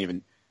didn't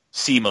even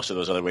see most of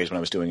those other ways when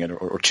I was doing it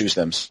or choose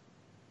them.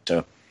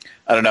 So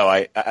I don't know.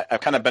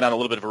 I've kind of been on a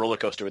little bit of a roller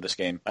coaster with this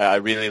game. I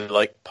really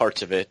like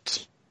parts of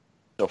it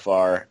so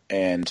far,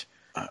 and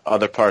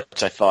other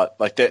parts I thought,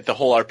 like the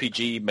whole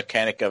RPG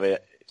mechanic of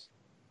it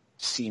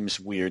seems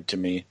weird to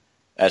me,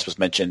 as was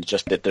mentioned,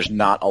 just that there's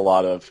not a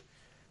lot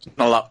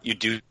you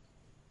do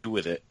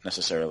with it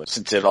necessarily,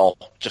 since it all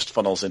just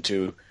funnels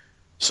into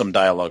some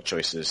dialogue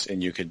choices,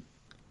 and you could,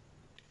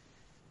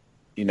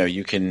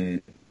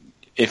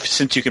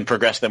 since you can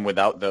progress them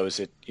without those,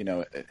 I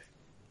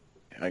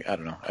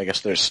don't know. I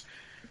guess there's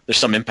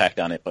some impact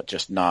on it, but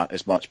just not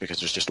as much because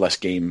there's just less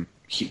game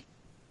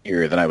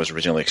here than I was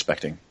originally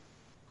expecting.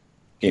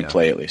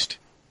 Gameplay, at least.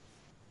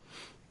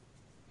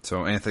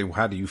 So, Anthony,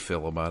 how do you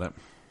feel about it?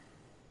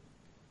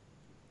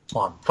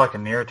 Well, I'm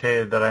fucking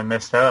irritated that I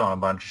missed out on a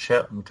bunch of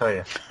shit, let me tell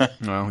you.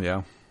 Well,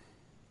 yeah.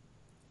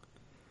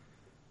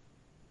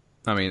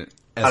 I mean,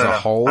 as a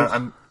whole...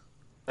 I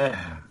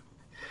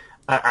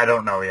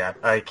don't know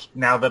yet. Like,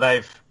 now that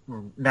I've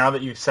now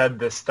that you've said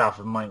this stuff,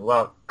 I'm like,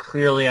 well,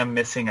 clearly I'm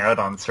missing out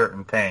on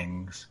certain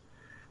things.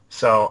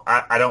 So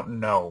I don't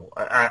know.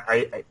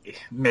 I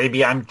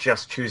maybe I'm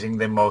just choosing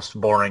the most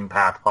boring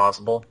path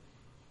possible.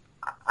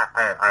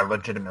 I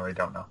legitimately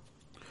don't know.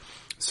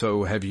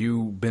 So have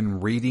you been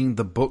reading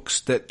the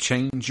books that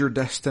change your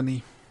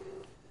destiny?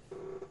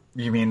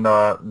 You mean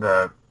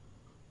the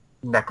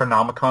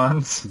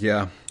Necronomicons?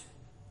 Yeah.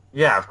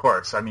 Yeah, of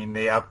course. I mean,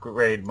 they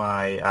upgrade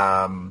my...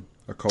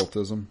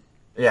 Occultism.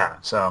 Yeah,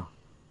 so...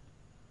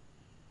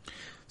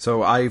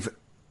 So I've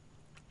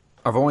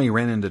only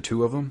ran into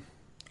 2 of them.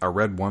 I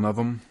read one of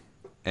them,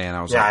 and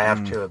I was like... Yeah, I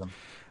have 2 of them.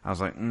 I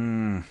was like, I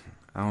don't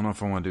know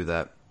if I want to do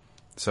that.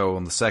 So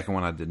on the second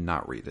one, I did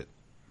not read it.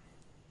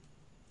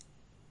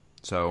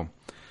 So,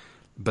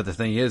 but the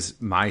thing is,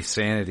 my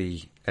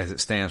sanity, as it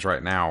stands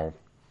right now,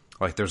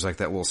 like there's like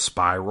that little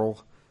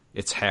spiral,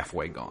 it's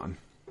halfway gone.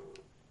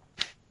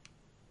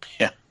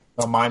 Yeah.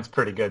 Well, mine's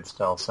pretty good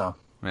still, so...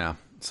 Yeah,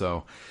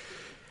 so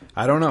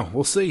I don't know.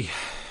 We'll see.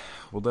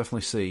 We'll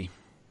definitely see.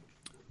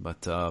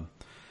 But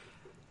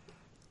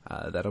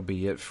that'll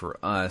be it for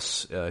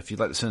us. If you'd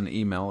like to send an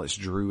email, it's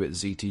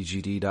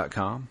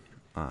drew@ztgd.com.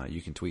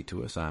 You can tweet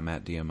to us. I'm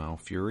at DML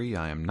Fury.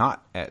 I am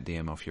not at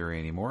DML Fury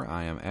anymore.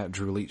 I am at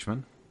Drew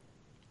Leachman.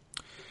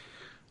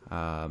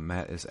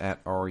 Matt is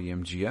at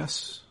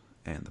REMGS.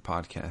 And the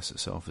podcast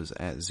itself is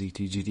at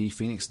ZTGD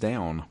Phoenix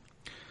Down.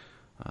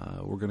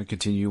 We're going to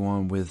continue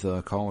on with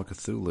Call of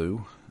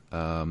Cthulhu.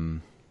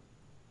 I'm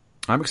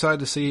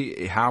excited to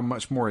see how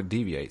much more it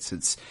deviates.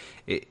 It's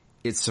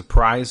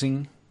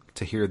surprising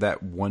to hear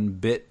that one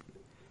bit.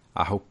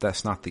 I hope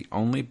that's not the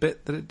only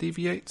bit that it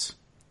deviates.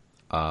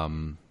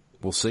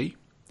 We'll see.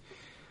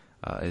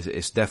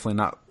 It's definitely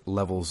not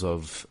levels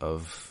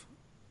of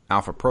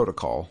Alpha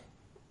Protocol,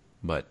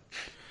 but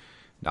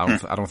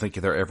I don't think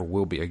there ever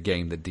will be a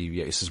game that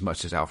deviates as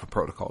much as Alpha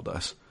Protocol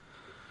does.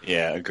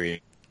 Yeah,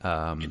 agreed.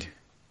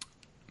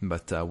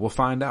 But we'll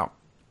find out.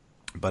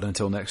 But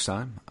until next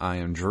time, I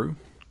am Drew.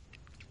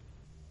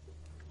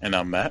 And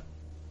I'm Matt.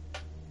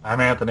 I'm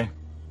Anthony.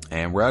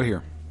 And we're out of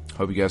here.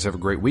 Hope you guys have a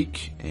great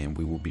week, and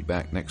we will be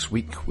back next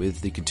week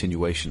with the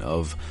continuation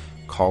of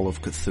Call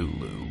of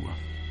Cthulhu.